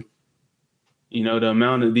 honestly. You know, the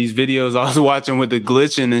amount of these videos I was watching with the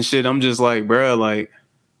glitching and shit, I'm just like, bro, like.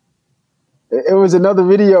 It was another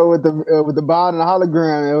video with the Biden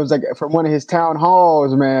hologram. It was like from one of his town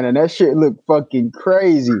halls, man, and that shit looked fucking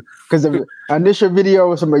crazy. Because the initial video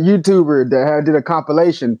was from a YouTuber that did a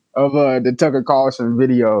compilation of the Tucker Carlson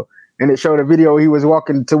video, and it showed a video he was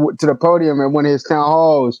walking to the podium at one of his town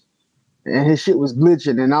halls, and his shit was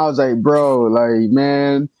glitching. And I was like, bro, like,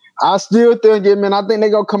 man, I still think it, man. I think they're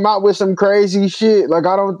gonna come out with some crazy shit. Like,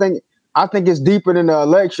 I think it's deeper than the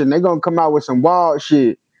election. They're gonna come out with some wild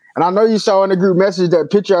shit. And I know you saw in the group message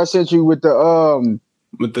that picture I sent you with the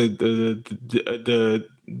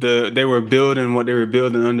they were building what they were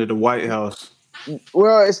building under the White House.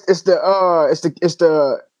 Well,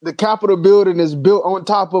 the Capitol building is built on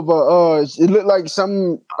top of a. It looked like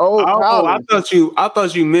some old palace. I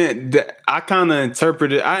thought you meant that. I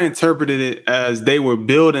interpreted it as they were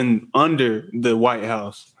building under the White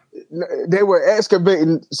House. They were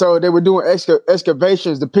excavating, so they were doing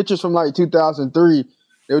excavations. The pictures from like 2003,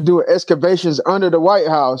 they were doing excavations under the White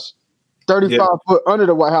House, 35 foot under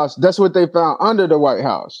the White House. That's what they found under the White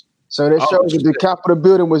House. So that shows that the Capitol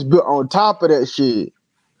building was built on top of that shit.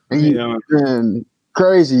 And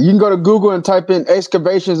crazy. You can go to Google and type in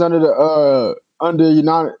excavations under the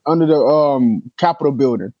Capitol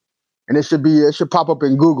building, and it should pop up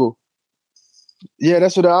in Google. Yeah,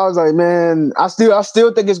 that's what I was like, man. I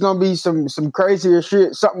still think it's gonna be some crazier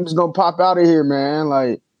shit. Something's gonna pop out of here, man.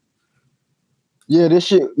 Like, yeah, this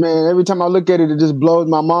shit, man. Every time I look at it, it just blows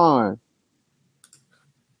my mind.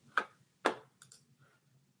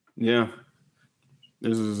 Yeah,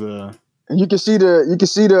 this is and you can see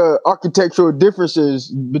the architectural differences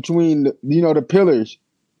between the pillars.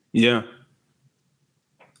 Yeah.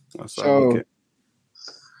 So,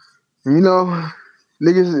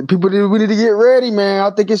 niggas, we need to get ready, man.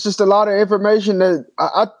 I think it's just a lot of information that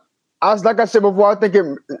I like I said before. I think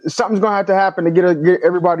something's gonna have to happen to get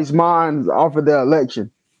everybody's minds off of the election.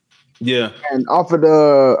 Yeah, and off of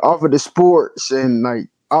the sports and like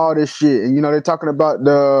all this shit. And they're talking about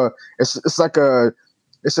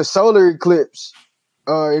it's a solar eclipse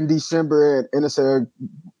in December, and it's a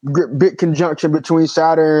big conjunction between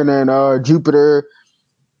Saturn and Jupiter.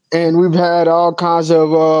 And we've had all kinds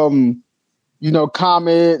of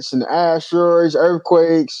comets and asteroids,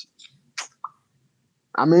 earthquakes.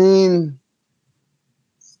 I mean,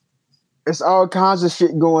 it's all kinds of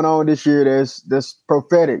shit going on this year that's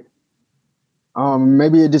prophetic.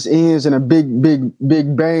 Maybe it just ends in a big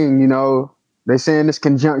bang, They saying this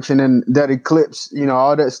conjunction and that eclipse,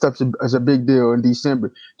 all that stuff is a big deal in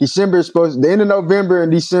December. The end of November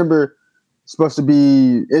and December is supposed to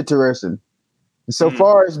be interesting. And so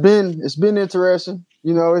far it's been interesting.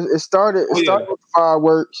 It started with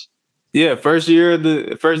fireworks. Yeah, first day of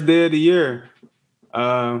the year,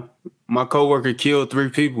 my coworker killed 3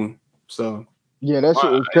 people. So yeah, that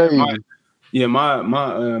shit was crazy.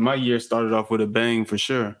 My year started off with a bang for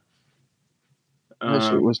sure. That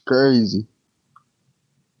shit was crazy.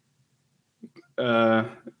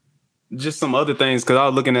 Just some other things, because I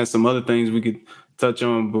was looking at some other things we could touch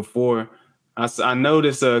on before. I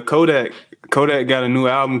noticed Kodak got a new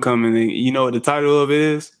album coming. And you know what the title of it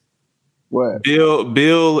is? What?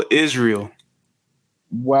 Bill Israel.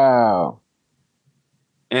 Wow.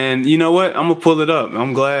 And you know what? I'm gonna pull it up.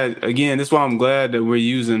 I'm glad. Again, that's why I'm glad that we're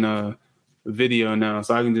using a video now,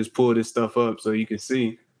 so I can just pull this stuff up so you can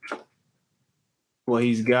see what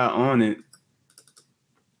he's got on it.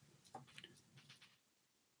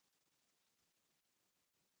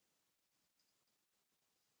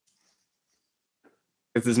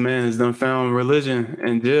 If this man has done found religion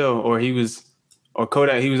in jail, or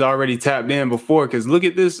Kodak, he was already tapped in before. Because look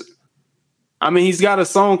at this. I mean, he's got a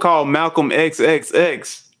song called Malcolm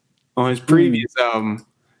XXX on his previous album,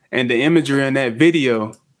 and the imagery in that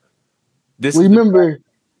video. Remember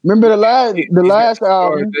the last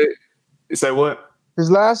album. Say what?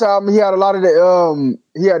 His last album, he had a lot of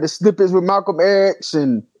he had the snippets with Malcolm X,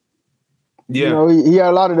 and he had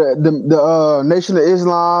a lot of the Nation of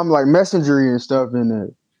Islam, like messengery and stuff in there.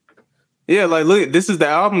 Yeah, like look, this is the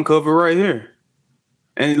album cover right here,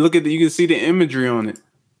 and look at you can see the imagery on it.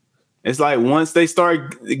 It's like once they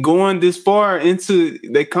start going this far into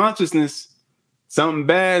their consciousness, something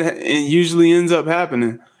bad and usually ends up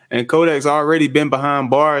happening. And Kodak's already been behind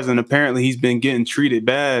bars, and apparently he's been getting treated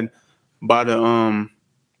bad by the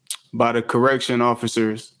correction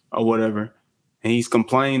officers or whatever. And he's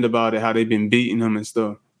complained about it, how they've been beating him and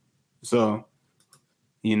stuff. So,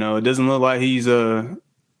 it doesn't look like he's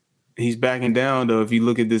backing down though. If you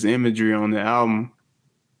look at this imagery on the album.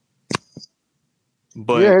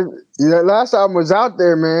 But yeah, that last album was out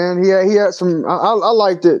there, man. He had some. I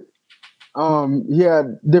liked it. He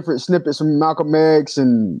had different snippets from Malcolm X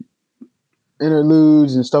and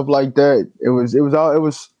interludes and stuff like that. It was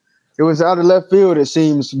out of left field, it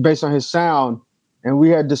seems, based on his sound. And we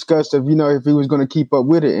had discussed if he was going to keep up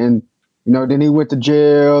with it, and then he went to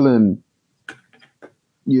jail, and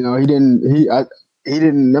he didn't.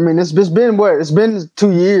 I mean, it's been what? It's been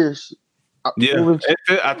 2 years. Yeah,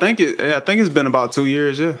 I think it's been about 2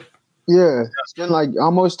 years. Yeah. Yeah, it's been like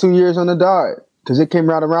almost 2 years on the dot, because it came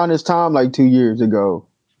out around this time like 2 years ago.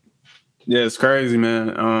 Yeah, it's crazy, man.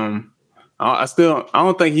 I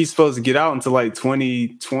don't think he's supposed to get out until like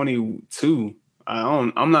 2022.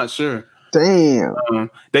 I'm not sure. Damn.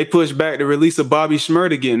 They pushed back the release of Bobby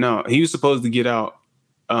Shmurda getting out. He was supposed to get out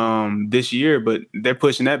this year, but they're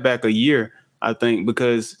pushing that back a year, I think,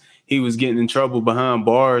 because he was getting in trouble behind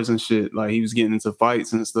bars and shit. Like, he was getting into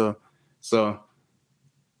fights and stuff. So,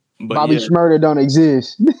 but Bobby Shmurda don't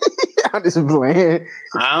exist. I'm just playing.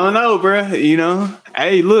 I don't know, bro. You know,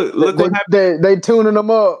 hey, look what happened. They tuning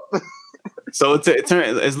them up. So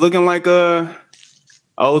it's looking like Tory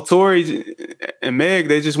and Meg,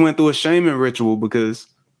 they just went through a shaming ritual because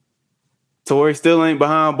Tory still ain't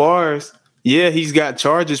behind bars. Yeah, he's got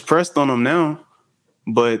charges pressed on him now,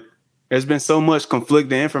 but there's been so much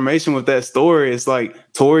conflicting information with that story. It's like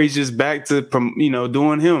Tory's just back to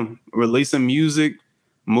doing him, releasing music,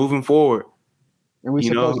 moving forward. And we're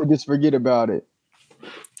supposed to just forget about it.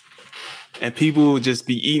 And people just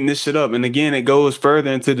be eating this shit up. And again, it goes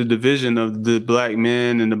further into the division of the black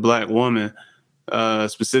man and the black woman,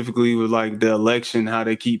 specifically with like the election, how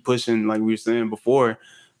they keep pushing, like we were saying before,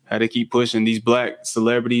 how they keep pushing these black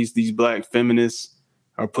celebrities, these black feminists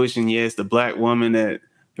are pushing, yes, the black woman, that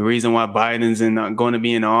the reason why Biden's not going to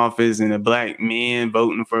be in office and the black men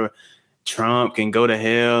voting for Trump can go to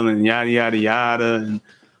hell and yada, yada, yada. And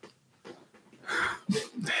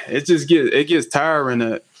it gets tiring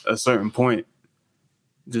at a certain point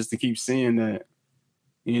just to keep seeing that,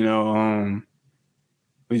 we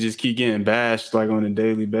just keep getting bashed like on a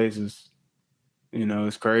daily basis.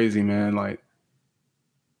 It's crazy, man. Like,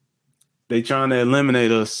 they trying to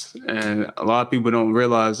eliminate us, and a lot of people don't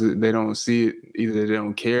realize it. They don't see it. Either they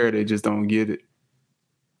don't care, they just don't get it.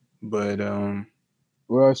 But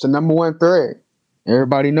well, it's the number one threat.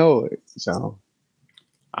 Everybody know it. So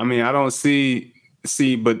I mean, I don't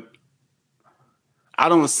but I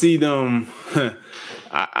don't see them.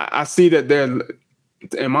 I see that they're,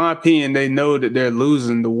 in my opinion, they know that they're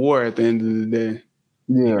losing the war at the end of the day.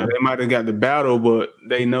 Yeah. They might have got the battle, but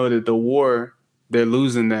they know that the war, they're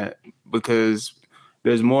losing that because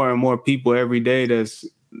there's more and more people every day that's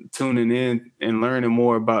tuning in and learning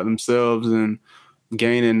more about themselves and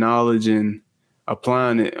gaining knowledge and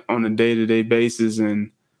applying it on a day-to-day basis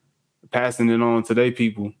and passing it on to their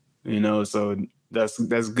people, so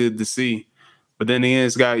that's good to see. But then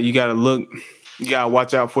again, you gotta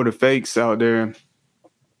watch out for the fakes out there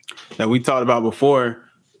that we talked about before.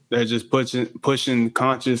 They're just pushing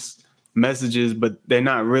conscious messages, but they're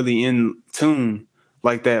not really in tune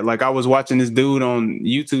like that. Like, I was watching this dude on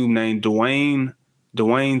YouTube named Dwayne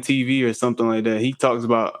TV or something like that. He talks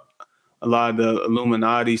about a lot of the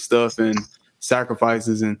Illuminati stuff and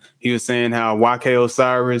sacrifices, and he was saying how YK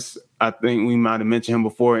Osiris, I think we might have mentioned him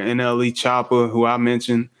before, NLE Chopper, who I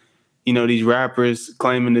mentioned, these rappers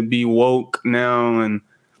claiming to be woke now,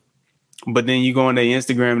 but then you go on their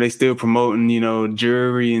Instagram, they still promoting,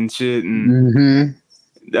 jury and shit and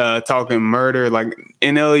talking murder. Like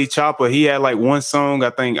NLE Chopper, he had like one song, I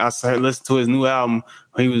think I listened to his new album,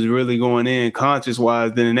 he was really going in conscious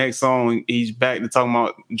wise. Then the next song, he's back to talking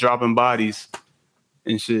about dropping bodies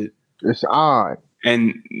and shit. It's odd.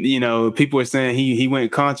 And, people are saying he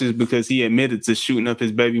went conscious because he admitted to shooting up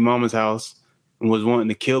his baby mama's house and was wanting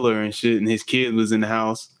to kill her and shit. And his kid was in the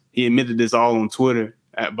house. He admitted this all on Twitter,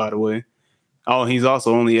 by the way. Oh, he's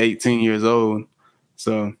also only 18 years old.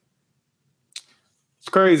 So it's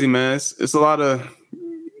crazy, man. It's a lot of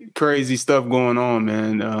crazy stuff going on,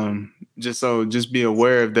 man. Just be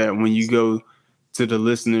aware of that when you go to the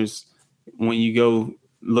listeners, when you go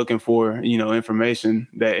looking for, information,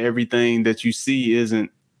 that everything that you see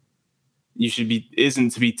isn't to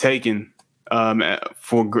be taken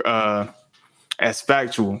as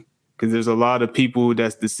factual, because there's a lot of people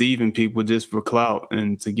that's deceiving people just for clout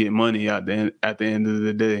and to get money at the end of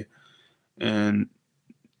the day. And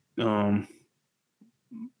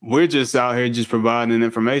we're just out here just providing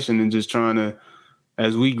information and just trying to,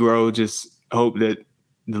 as we grow, just hope that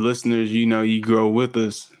the listeners, you grow with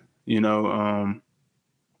us.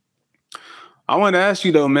 I want to ask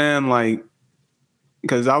you though, man, like,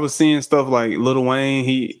 because I was seeing stuff like Lil Wayne,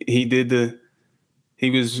 he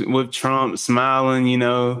was with Trump smiling,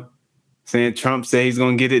 saying Trump said he's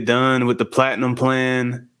going to get it done with the platinum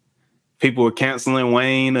plan. People were canceling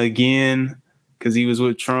Wayne again because he was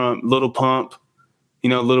with Trump. Lil Pump,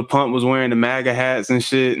 Lil Pump was wearing the MAGA hats and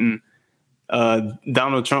shit. And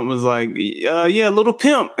Donald Trump was like, yeah, Little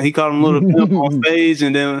Pimp. He called him Little Pimp on stage.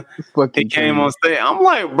 And then he came on stage. I'm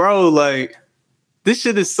like, bro, like, this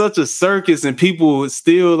shit is such a circus and people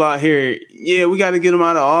still out here. Yeah, we got to get him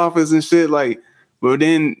out of office and shit. Like, but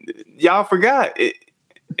then y'all forgot it.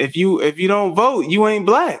 If you don't vote, you ain't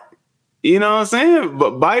black. You know what I'm saying?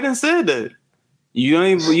 But Biden said that you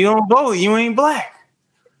don't vote, you ain't black.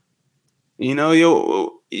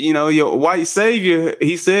 your white savior,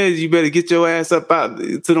 he says you better get your ass up out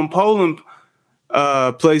to them polling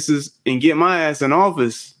places and get my ass in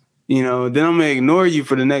office. Then I'm gonna ignore you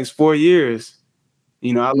for the next 4 years.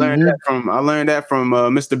 I learned that from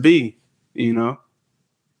Mr. B.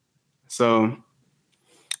 So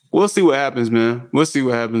we'll see what happens, man. We'll see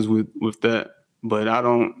what happens with that. But I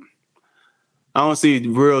don't see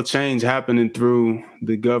real change happening through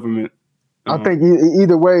the government. I think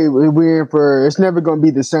either way, we're in for. It's never going to be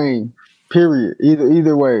the same. Period.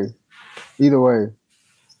 Either way.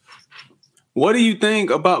 What do you think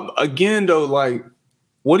about, again though? Like,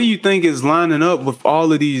 what do you think is lining up with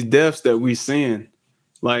all of these deaths that we're seeing?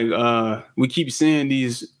 Like, we keep seeing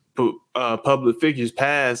these public figures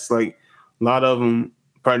pass. Like, a lot of them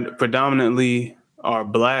predominantly are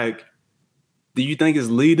Black. Do you think it's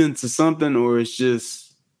leading to something, or it's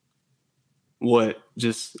just what?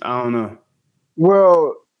 Just, I don't know.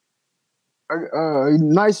 Well, a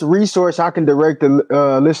nice resource I can direct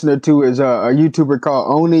the listener to is a YouTuber called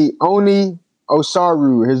Oni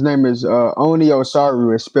Osaru. His name is Oni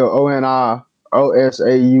Osaru. It's spelled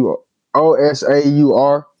ONIOSAURU. Oni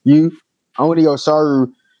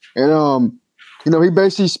Osaru, and he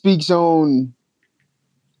basically speaks on.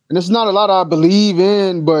 And it's not a lot I believe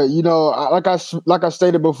in, but like I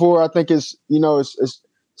stated before, I think it's it's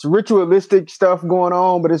ritualistic stuff going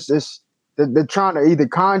on, but it's they're trying to either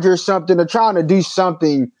conjure something, they're trying to do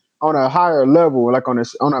something on a higher level, like on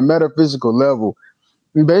a metaphysical level.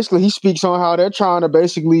 And basically, he speaks on how they're trying to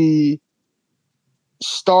basically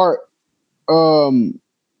start the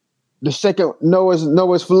second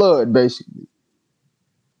Noah's flood, basically.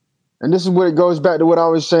 And this is what it goes back to what I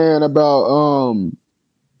was saying about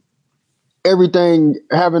everything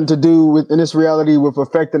having to do with, in this reality, with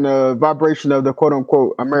affecting the vibration of the quote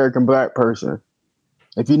unquote American Black person.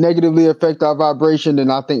 If you negatively affect our vibration, then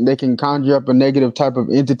I think they can conjure up a negative type of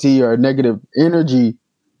entity or a negative energy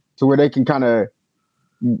to where they can kind of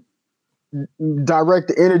direct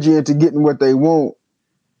the energy into getting what they want.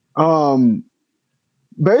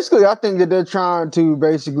 Basically, I think that they're trying to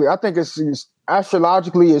I think it's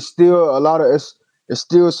astrologically, it's still it's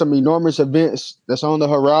still some enormous events that's on the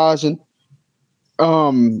horizon.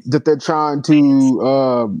 That they're trying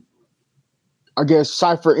to, I guess,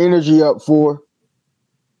 cipher energy up for.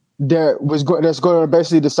 That's going to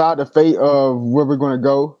basically decide the fate of where we're going to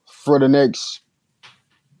go for the next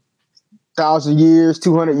 1,000 years,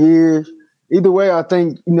 200 years. Either way, I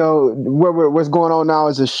think what's going on now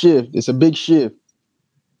is a shift. It's a big shift.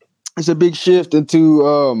 It's a big shift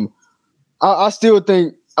into. I still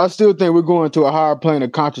think we're going to a higher plane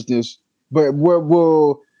of consciousness, but what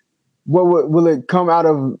will it come out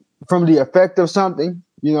of from the effect of something?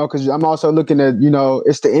 Because I'm also looking at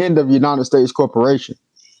it's the end of United States Corporation.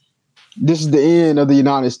 This is the end of the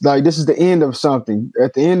United States. Like, this is the end of something.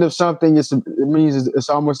 At the end of something, it means it's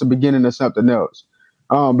almost the beginning of something else.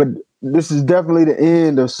 But this is definitely the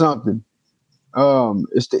end of something.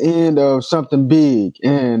 It's the end of something big,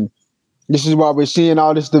 and this is why we're seeing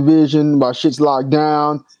all this division, why shit's locked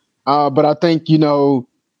down. But I think the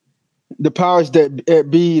powers that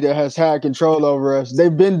be that has had control over us,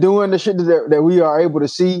 they've been doing the shit that we are able to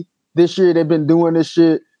see this year. They've been doing this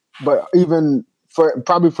shit, but even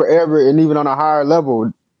probably forever, and even on a higher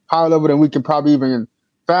level than we can probably even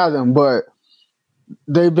fathom. But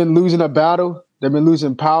they've been losing a battle. They've been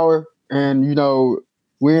losing power, and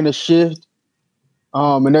we're in a shift.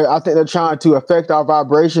 And I think they're trying to affect our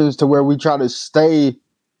vibrations to where we try to stay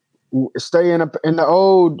in the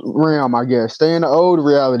old realm, I guess. Stay in the old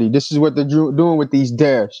reality. This is what they're doing with these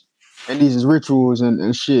deaths and these rituals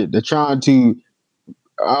and shit. They're trying to,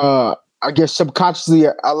 I guess, subconsciously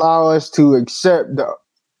allow us to accept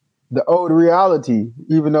the old reality,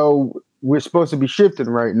 even though we're supposed to be shifting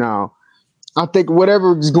right now. I think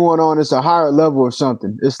whatever is going on is a higher level of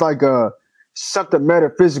something. It's like something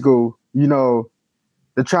metaphysical.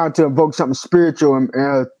 They're trying to invoke something spiritual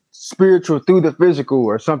and spiritual through the physical,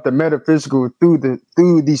 or something metaphysical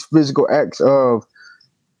through these physical acts of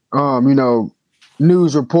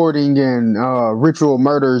news reporting and ritual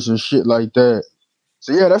murders and shit like that.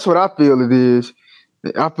 So yeah, that's what I feel it is.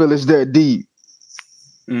 I feel it's that deep.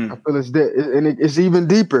 I feel it's that, and it's even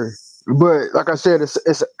deeper. But like I said,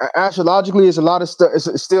 it's astrologically, it's a lot of stuff. It's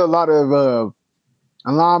still a lot of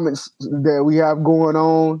alignments that we have going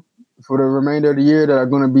on for the remainder of the year that are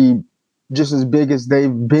going to be just as big as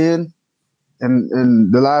they've been in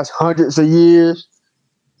the last hundreds of years,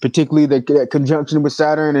 particularly that conjunction with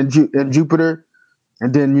Saturn and Jupiter,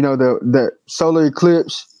 and then the solar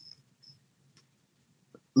eclipse,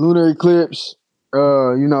 lunar eclipse,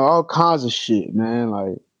 all kinds of shit, man.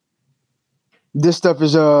 Like, this stuff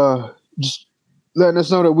is just letting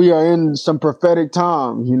us know that we are in some prophetic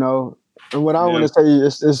times, you know. And what I want to say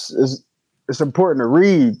is it's important to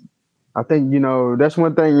read. I think, you know, that's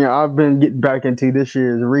one thing I've been getting back into this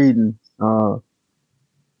year is reading.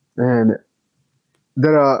 And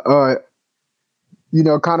that you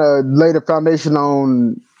know, kind of lay the foundation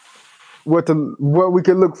on what we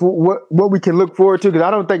can look for, what we can look forward to, because I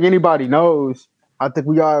don't think anybody knows. I think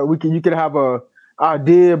you can have a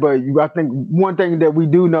idea, but I think one thing that we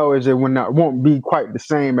do know is that won't be quite the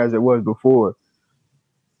same as it was before.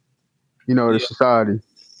 You know, the society.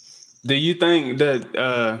 Do you think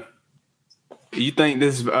that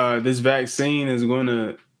this vaccine is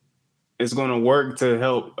gonna work to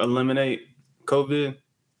help eliminate COVID?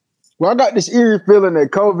 Well, I got this eerie feeling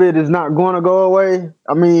that COVID is not going to go away.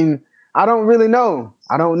 I mean, I don't really know.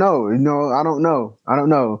 I don't know. You know, I don't know.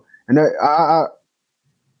 And I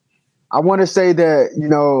want to say that, you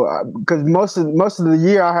know, because most of the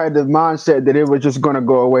year I had the mindset that it was just going to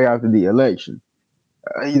go away after the election.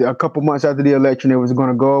 A couple months after the election, it was going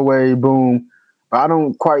to go away. Boom. But I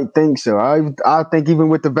don't quite think so. I think even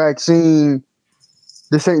with the vaccine,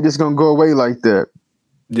 this ain't just going to go away like that.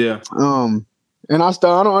 Yeah. And I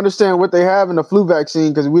don't understand what they have in the flu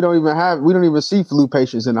vaccine, because we don't even see flu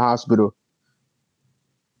patients in the hospital.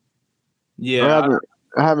 Yeah.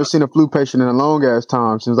 I haven't seen a flu patient in a long ass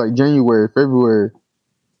time, since like January, February.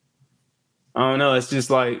 I don't know. It's just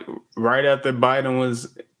like right after Biden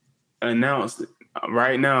was announced,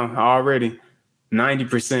 right now already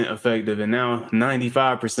 90% effective, and now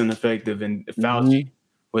 95% effective. And Fauci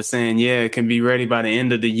was saying, yeah, it can be ready by the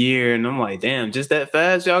end of the year. And I'm like, damn, just that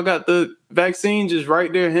fast? Y'all got the vaccine just right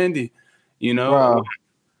there handy, you know? Wow.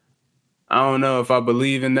 I don't know if I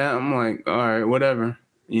believe in that. I'm like, all right, whatever.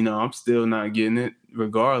 You know, I'm still not getting it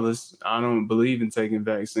regardless. I don't believe in taking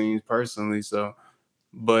vaccines personally. So,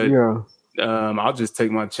 but yeah, I'll just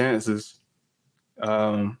take my chances.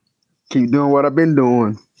 Keep doing what I've been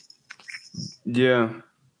doing. Yeah.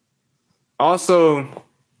 Also,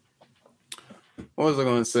 what was I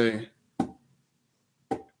going to say?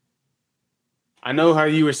 I know how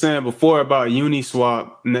you were saying before about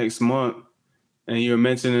Uniswap next month, and you were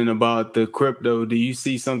mentioning about the crypto. Do you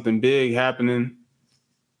see something big happening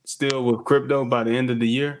still with crypto by the end of the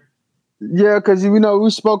year? Yeah, because, you know, we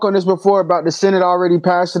spoke on this before about the Senate already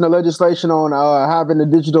passing the legislation on having the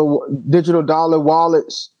digital dollar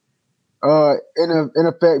wallets in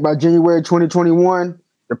effect by January 2021.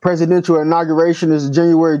 The presidential inauguration is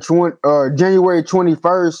January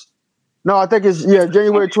 21st. No, I think it's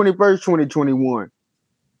January 21st, 2021.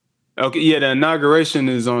 Okay, yeah, the inauguration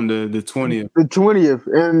is on the 20th. The 20th,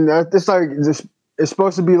 and it's like it's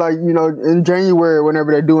supposed to be like, you know, in January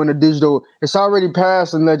whenever they're doing the digital. It's already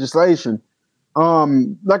passed in legislation.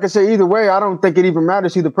 Like I say, either way, I don't think it even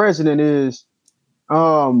matters who the president is.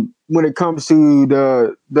 When it comes to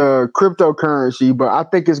the cryptocurrency, but I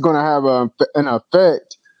think it's going to have an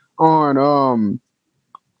effect on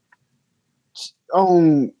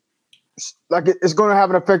like it's going to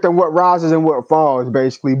have an effect on what rises and what falls,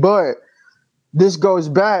 basically. But this goes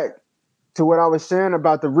back to what I was saying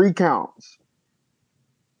about the recounts.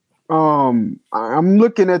 I'm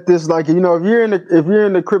looking at this like, you know, if you're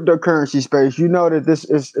in the cryptocurrency space, you know that this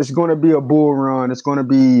is it's going to be a bull run. It's going to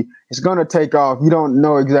take off. You don't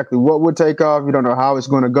know exactly what will take off. You don't know how it's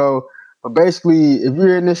going to go. But basically, if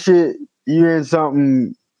you're in this shit, you're in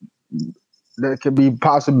something that could be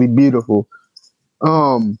possibly beautiful.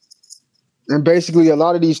 And basically, a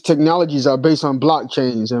lot of these technologies are based on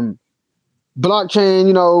blockchains, and blockchain,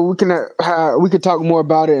 you know, we could talk more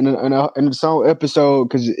about it in its own episode,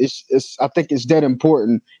 because I think it's that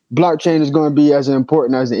important. Blockchain is going to be as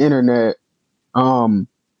important as the internet,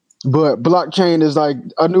 but blockchain is like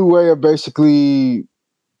a new way of basically.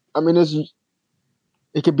 I mean,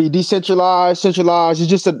 it could be decentralized, centralized. It's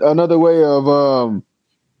just another way of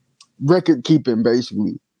record keeping,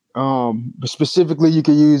 basically. But specifically, you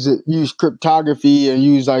can use cryptography and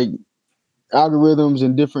use like algorithms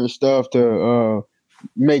and different stuff to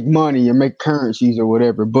make money and make currencies or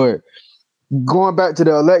whatever. But going back to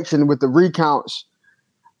the election with the recounts,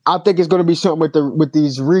 I think it's going to be something with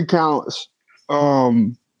these recounts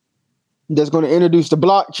that's going to introduce the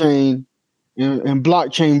blockchain and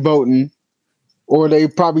blockchain voting, or they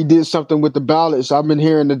probably did something with the ballots. I've been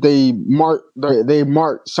hearing that they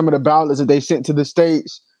marked some of the ballots that they sent to the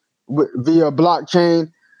states via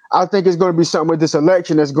blockchain. I think it's going to be something with this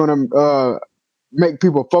election that's going to make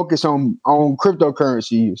people focus on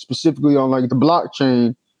cryptocurrency, specifically on like the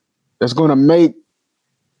blockchain, that's going to make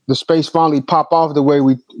the space finally pop off the way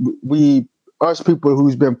we us people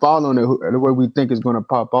who's been following it, the way we think it's going to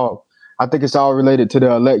pop off. I think it's all related to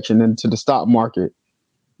the election and to the stock market.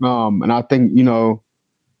 And I think,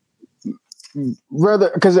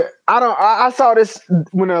 rather, because I saw this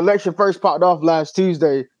when the election first popped off last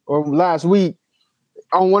Tuesday or last week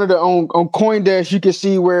on one of the on CoinDesk. You can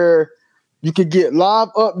see where you could get live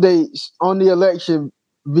updates on the election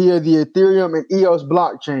via the Ethereum and EOS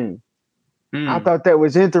blockchain. I thought that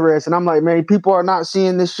was interesting. I'm like, man, people are not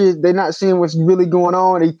seeing this shit. They're not seeing what's really going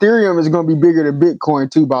on. Ethereum is going to be bigger than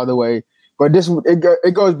Bitcoin too, by the way. But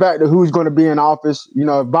it goes back to who's going to be in office. If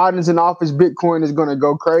Biden's in office, Bitcoin is going to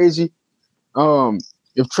go crazy.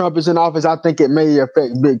 If Trump is in office, I think it may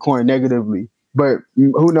affect Bitcoin negatively. But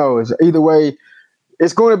who knows? Either way,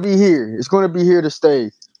 it's going to be here. It's going to be here to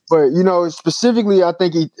stay. But, specifically, I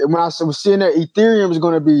think when I was seeing that, Ethereum is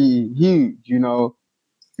going to be huge,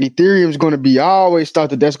 Ethereum is going to be, I always thought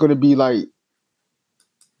that's going to be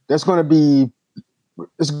it's going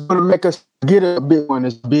to make us get a Bitcoin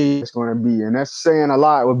as big as it's going to be. And that's saying a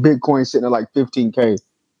lot with Bitcoin sitting at like 15K.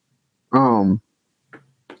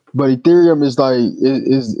 But Ethereum is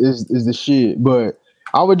is the shit. But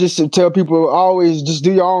I would just tell people always just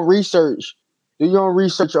do your own research. Do your own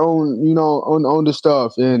research on, on the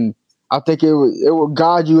stuff. And I think it will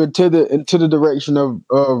guide you into the direction of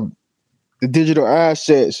the digital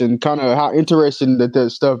assets and kind of how interesting that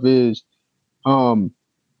stuff is. And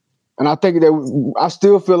I think that I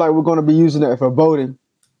still feel like we're going to be using that for voting.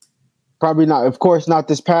 Probably not, of course, not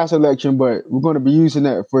this past election, but we're going to be using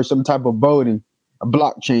that for some type of voting, a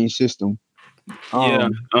blockchain system.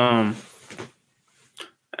 And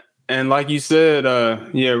like you said,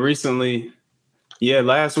 recently,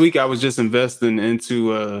 last week I was just investing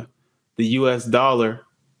into the US dollar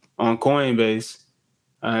on Coinbase.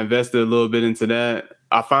 I invested a little bit into that.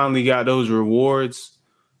 I finally got those rewards.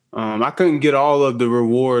 I couldn't get all of the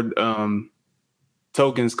reward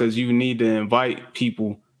tokens because you need to invite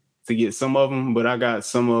people to get some of them, but I got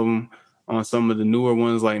some of them on some of the newer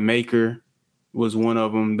ones, like Maker was one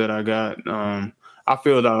of them that I got. I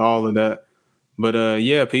filled out all of that. But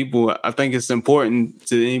people, I think it's important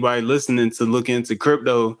to anybody listening to look into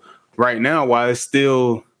crypto right now while it's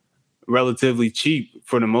still relatively cheap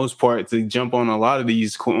for the most part to jump on a lot of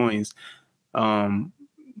these coins.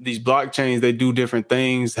 These blockchains, they do different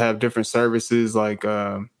things, have different services, like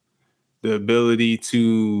the ability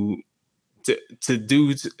to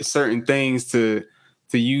do certain things to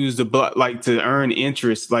use the block, like to earn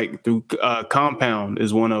interest, like through Compound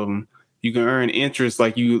is one of them. You can earn interest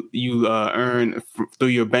like you earn through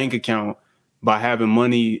your bank account by having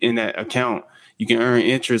money in that account. You can earn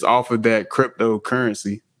interest off of that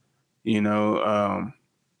cryptocurrency.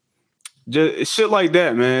 Just shit like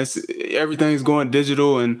that, man. Everything's going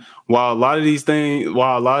digital, and while a lot of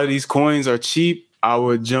these coins are cheap, I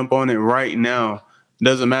would jump on it right now.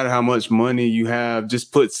 Doesn't matter how much money you have,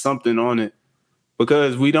 just put something on it,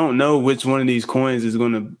 because we don't know which one of these coins is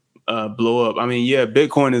going to blow up. I mean,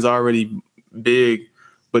 Bitcoin is already big,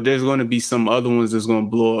 but there's going to be some other ones that's going to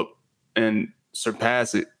blow up and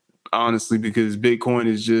surpass it, honestly, because Bitcoin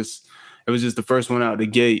it was just the first one out the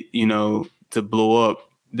gate, to blow up.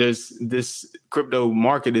 This crypto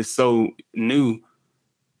market is so new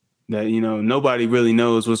that, nobody really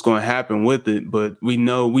knows what's going to happen with it. But we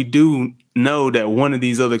do know that one of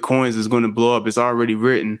these other coins is going to blow up. It's already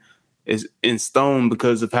written. It's in stone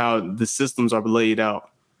because of how the systems are laid out.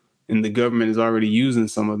 And the government is already using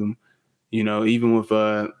some of them, even with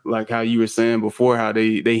like how you were saying before, how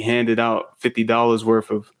they handed out $50 worth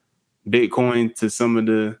of Bitcoin to some of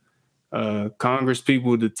the Congress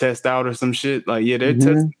people to test out or some shit. Like, they're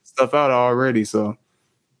testing stuff out already. So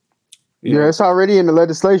it's already in the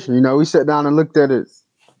legislation. We sat down and looked at it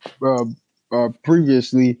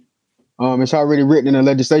previously. It's already written in the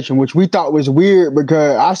legislation, which we thought was weird,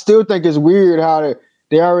 because I still think it's weird how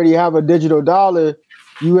they already have a digital dollar,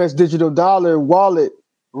 US digital dollar wallet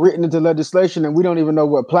written into legislation, and we don't even know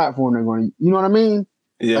what platform they're going to. You know what I mean?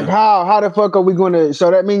 Yeah. Like how the fuck are we going to?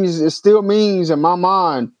 So that means it still means in my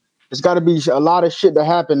mind, it's got to be a lot of shit to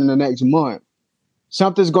happen in the next month.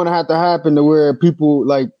 Something's going to have to happen to where people,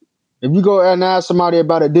 like, if you go and ask somebody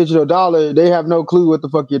about a digital dollar, they have no clue what the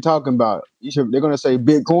fuck you're talking about. They're going to say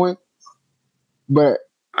Bitcoin, but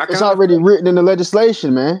it's already written in the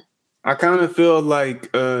legislation, man. I kind of feel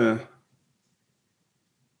like the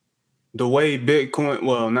way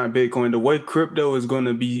the way crypto is going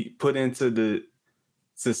to be put into the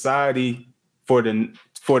society for the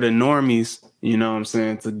normies, you know what I'm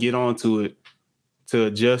saying, to get onto it, to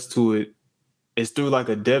adjust to it, it's through like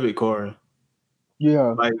a debit card.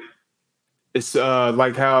 Yeah. Like it's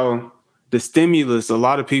like how the stimulus, a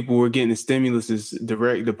lot of people were getting the stimulus as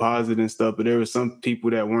direct deposit and stuff, but there were some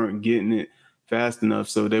people that weren't getting it fast enough,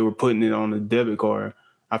 so they were putting it on a debit card.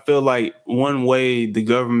 I feel like one way the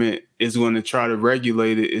government is going to try to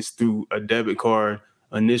regulate it is through a debit card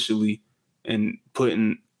initially, and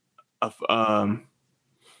putting a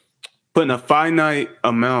finite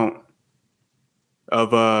amount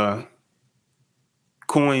of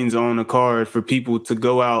coins on a card for people to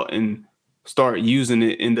go out and start using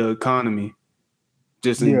it in the economy,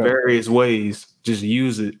 just in various ways. Just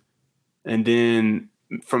use it, and then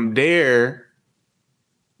from there,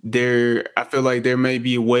 I feel like there may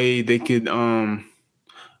be a way they could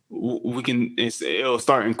it'll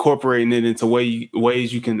start incorporating it into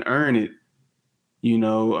ways you can earn it,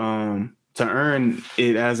 to earn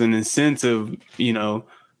it as an incentive,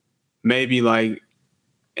 maybe like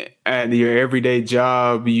at your everyday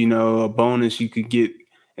job, a bonus you could get.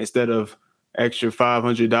 Instead of extra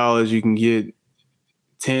 $500, you can get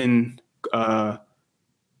 10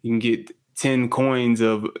 coins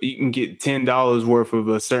you can get $10 worth of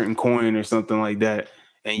a certain coin or something like that,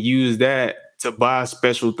 and use that to buy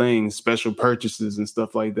special things, special purchases and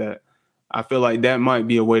stuff like that. I feel like that might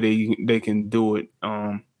be a way they can do it.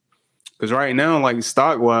 Because right now, like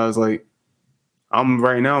stock wise, like I'm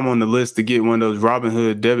on the list to get one of those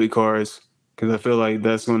Robinhood debit cards, because I feel like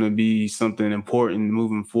that's going to be something important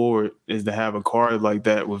moving forward, is to have a card like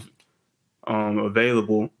that with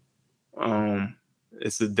available.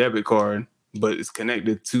 It's a debit card, but it's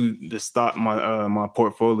connected to the stock, my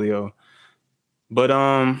portfolio. But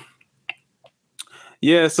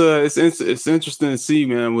yeah, so it's interesting to see,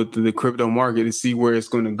 man, with the crypto market, to see where it's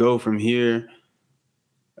going to go from here.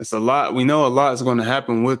 It's a lot. We know a lot is going to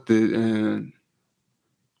happen with it, and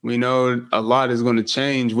we know a lot is going to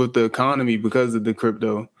change with the economy because of the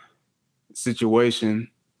crypto situation,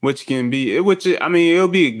 which it'll be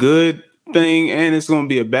a good thing, and it's going to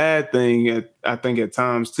be a bad thing I think at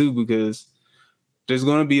times too, because there's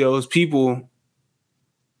going to be those people,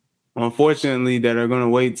 unfortunately, that are going to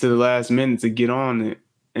wait to the last minute to get on it,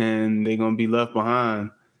 and they're going to be left behind.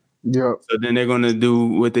 Yeah. So then they're going to do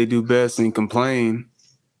what they do best and complain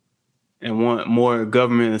and want more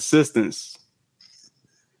government assistance,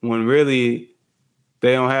 when really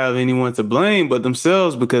they don't have anyone to blame but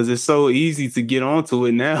themselves, because it's so easy to get onto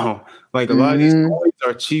it now. Like a lot of these coins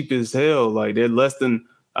are cheap as hell. Like they're less than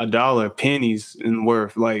 $1, pennies in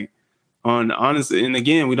worth. Like honestly, and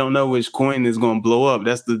again, we don't know which coin is going to blow up.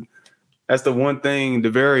 That's the one thing.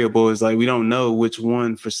 The variable is like we don't know which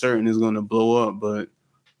one for certain is going to blow up, but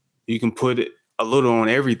you can put it a little on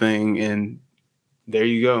everything, and there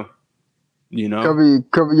you go.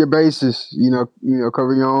 Cover your bases.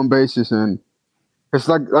 Cover your own bases, and it's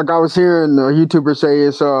like I was hearing a YouTuber say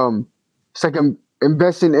it's like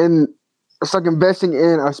investing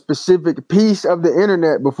in a specific piece of the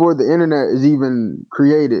internet before the internet is even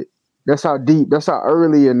created. That's how deep. That's how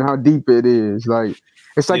early and how deep it is. Like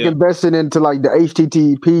it's like investing into like the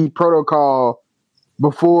HTTP protocol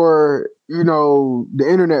before the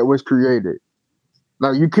internet was created.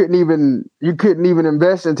 Like you couldn't even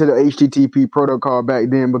invest into the HTTP protocol back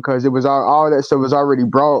then, because it was all that stuff was already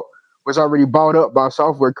bought up by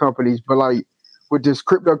software companies. But like with this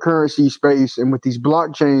cryptocurrency space and with these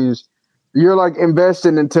blockchains, you're like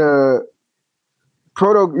investing into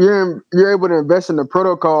you're able to invest in the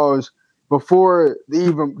protocols before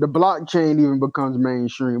the blockchain even becomes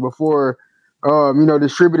mainstream, before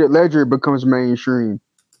distributed ledger becomes mainstream.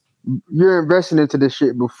 You're investing into this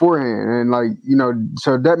shit beforehand, and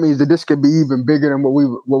so that means that this could be even bigger than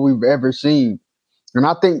what we've ever seen. And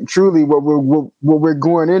I think truly what we're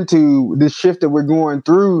going into, this shift that we're going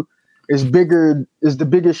through, is the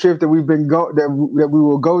biggest shift that that we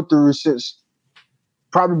will go through since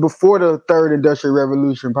probably before the third industrial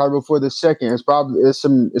revolution, probably before the second. It's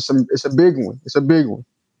a big one. It's a big one.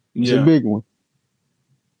 It's a big one.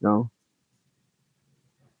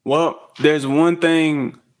 Well, there's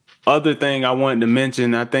other thing I wanted to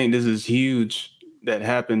mention. I think this is huge, that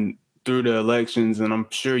happened through the elections, and I'm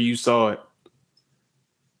sure you saw it.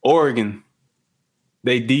 Oregon,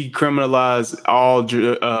 they decriminalized all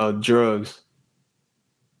drugs.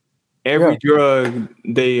 Every drug,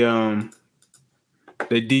 they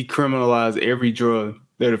decriminalized every drug.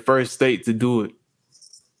 They're the first state to do it.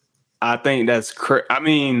 I think that's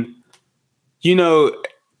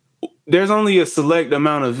there's only a select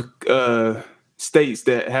amount of states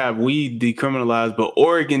that have weed decriminalized, but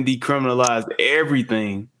Oregon decriminalized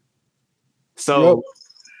everything. So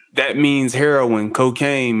that means heroin,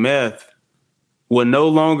 cocaine, meth will no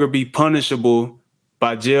longer be punishable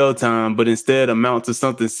by jail time, but instead amount to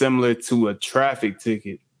something similar to a traffic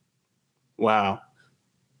ticket. Wow.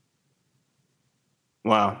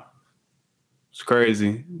 It's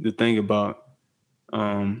crazy to think about.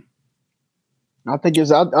 I think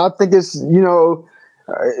it's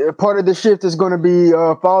Part of the shift is going to be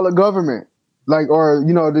fall of government, like, or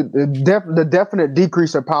the definite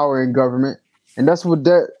decrease of power in government, and that's what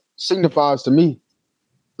that signifies to me.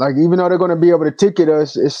 Like, even though they're going to be able to ticket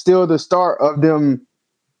us, it's still the start of them.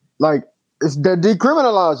 Like, they're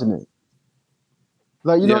decriminalizing it.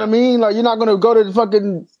 Like, you know what I mean? Like, you're not going to go to the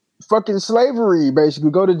fucking slavery, basically.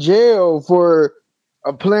 Go to jail for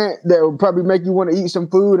a plant that will probably make you want to eat some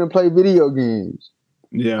food and play video games.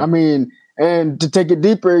 Yeah. I mean, and to take it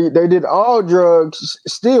deeper, they did all drugs.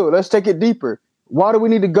 Still, let's take it deeper. Why do we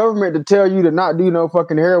need the government to tell you to not do no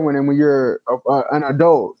fucking heroin and when you're an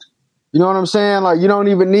adult? You know what I'm saying? Like, you don't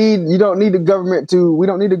need the government to. We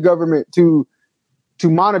don't need the government to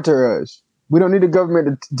monitor us. We don't need the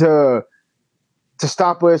government to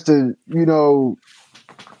stop us to,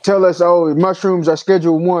 tell us, oh, mushrooms are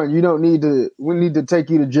Schedule 1. You don't need to. We need to take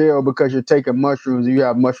you to jail because you're taking mushrooms and you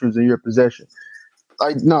have mushrooms in your possession.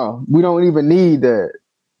 Like, no, we don't even need that.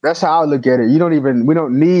 That's how I look at it. We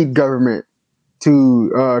don't need government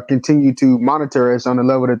to continue to monitor us on the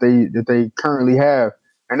level that they currently have,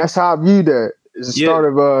 and that's how I view that. It's the start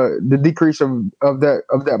of the decrease of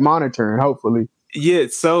that monitoring, hopefully. Yeah,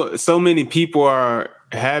 so many people are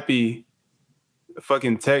happy,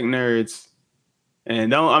 fucking tech nerds, and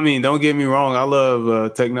don't get me wrong, I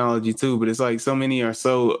love technology too, but it's like so many are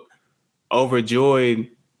so overjoyed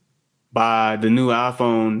by the new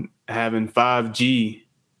iPhone having 5G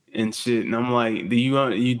and shit, and I'm like, do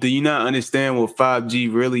you not understand what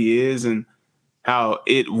 5G really is and how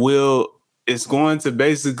it's going to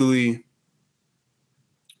basically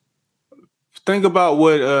think about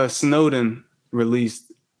what Snowden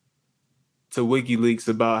released to WikiLeaks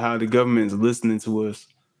about how the government's listening to us.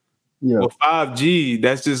 Yeah. Well, 5G,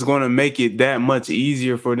 that's just going to make it that much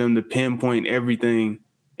easier for them to pinpoint everything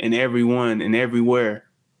and everyone and everywhere.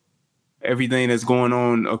 Everything that's going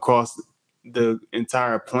on across the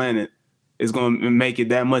entire planet is going to make it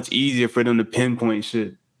that much easier for them to pinpoint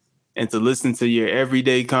shit and to listen to your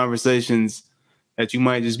everyday conversations that you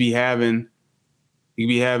might just be having. You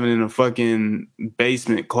be having in a fucking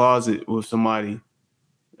basement closet with somebody,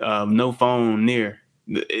 no phone near.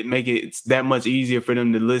 It make it that much easier for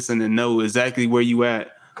them to listen and know exactly where you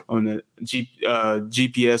at on the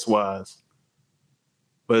GPS wise.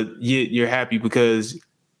 But you're happy because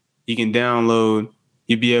you can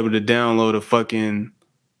you'll be able to download a fucking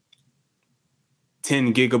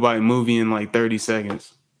 10 gigabyte movie in like 30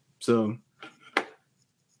 seconds. So,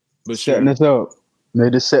 but setting us up. They're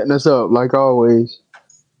just setting us up like always.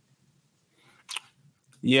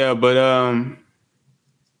 Yeah, but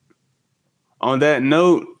on that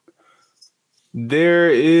note, I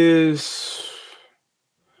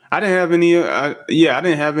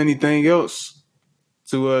didn't have anything else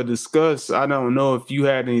to discuss. I don't know if you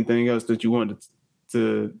had anything else that you wanted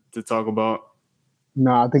to talk about.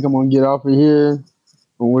 No, I think I'm gonna get off of here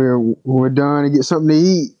when we're done and get something to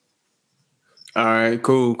eat. All right,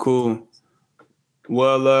 cool.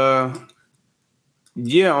 Well,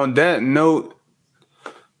 yeah, on that note,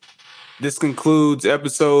 this concludes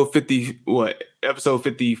episode 50. What? Episode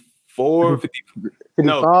 54? 55?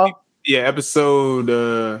 No, yeah, episode.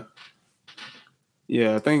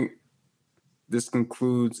 Yeah, I think this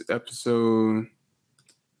concludes episode.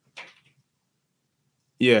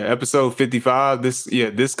 Yeah, episode 55.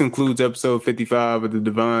 This concludes episode 55 of the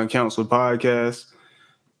Divine Council podcast.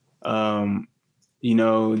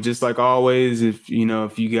 Just like always, if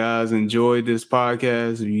you guys enjoyed this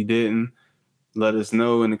podcast, if you didn't, let us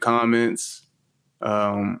know in the comments.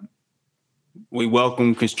 We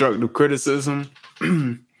welcome constructive criticism.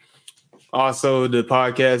 Also, the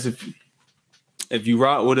podcast, if you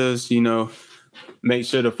rock with us, make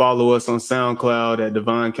sure to follow us on SoundCloud at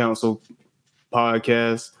Divine Council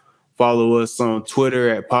Podcast. Follow us on Twitter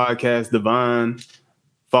at Podcast Divine.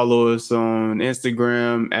 Follow us on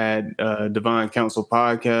Instagram at Divine Council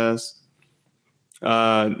Podcast.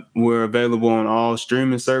 We're available on all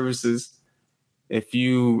streaming services. If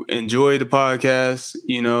you enjoy the podcast,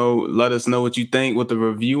 let us know what you think with the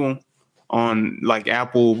review on like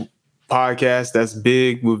Apple Podcasts. That's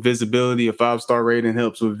big with visibility. A 5-star rating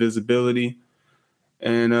helps with visibility.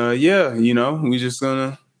 And we just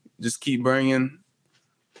gonna keep bringing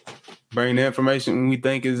the information we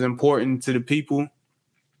think is important to the people.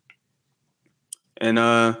 And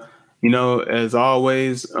as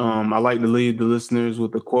always, I like to leave the listeners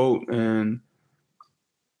with a quote, and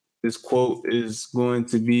this quote is going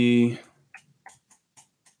to be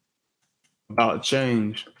about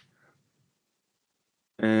change.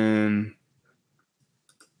 And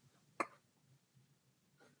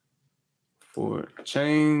for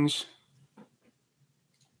change,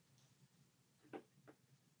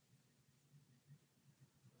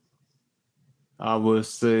 I would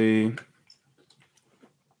say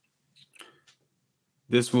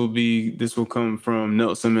this will come from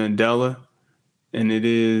Nelson Mandela, and it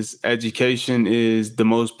is education is the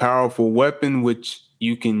most powerful weapon which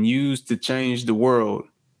you can use to change the world.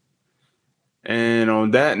 And on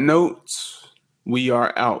that note, we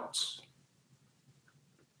are out.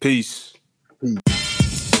 Peace. Peace.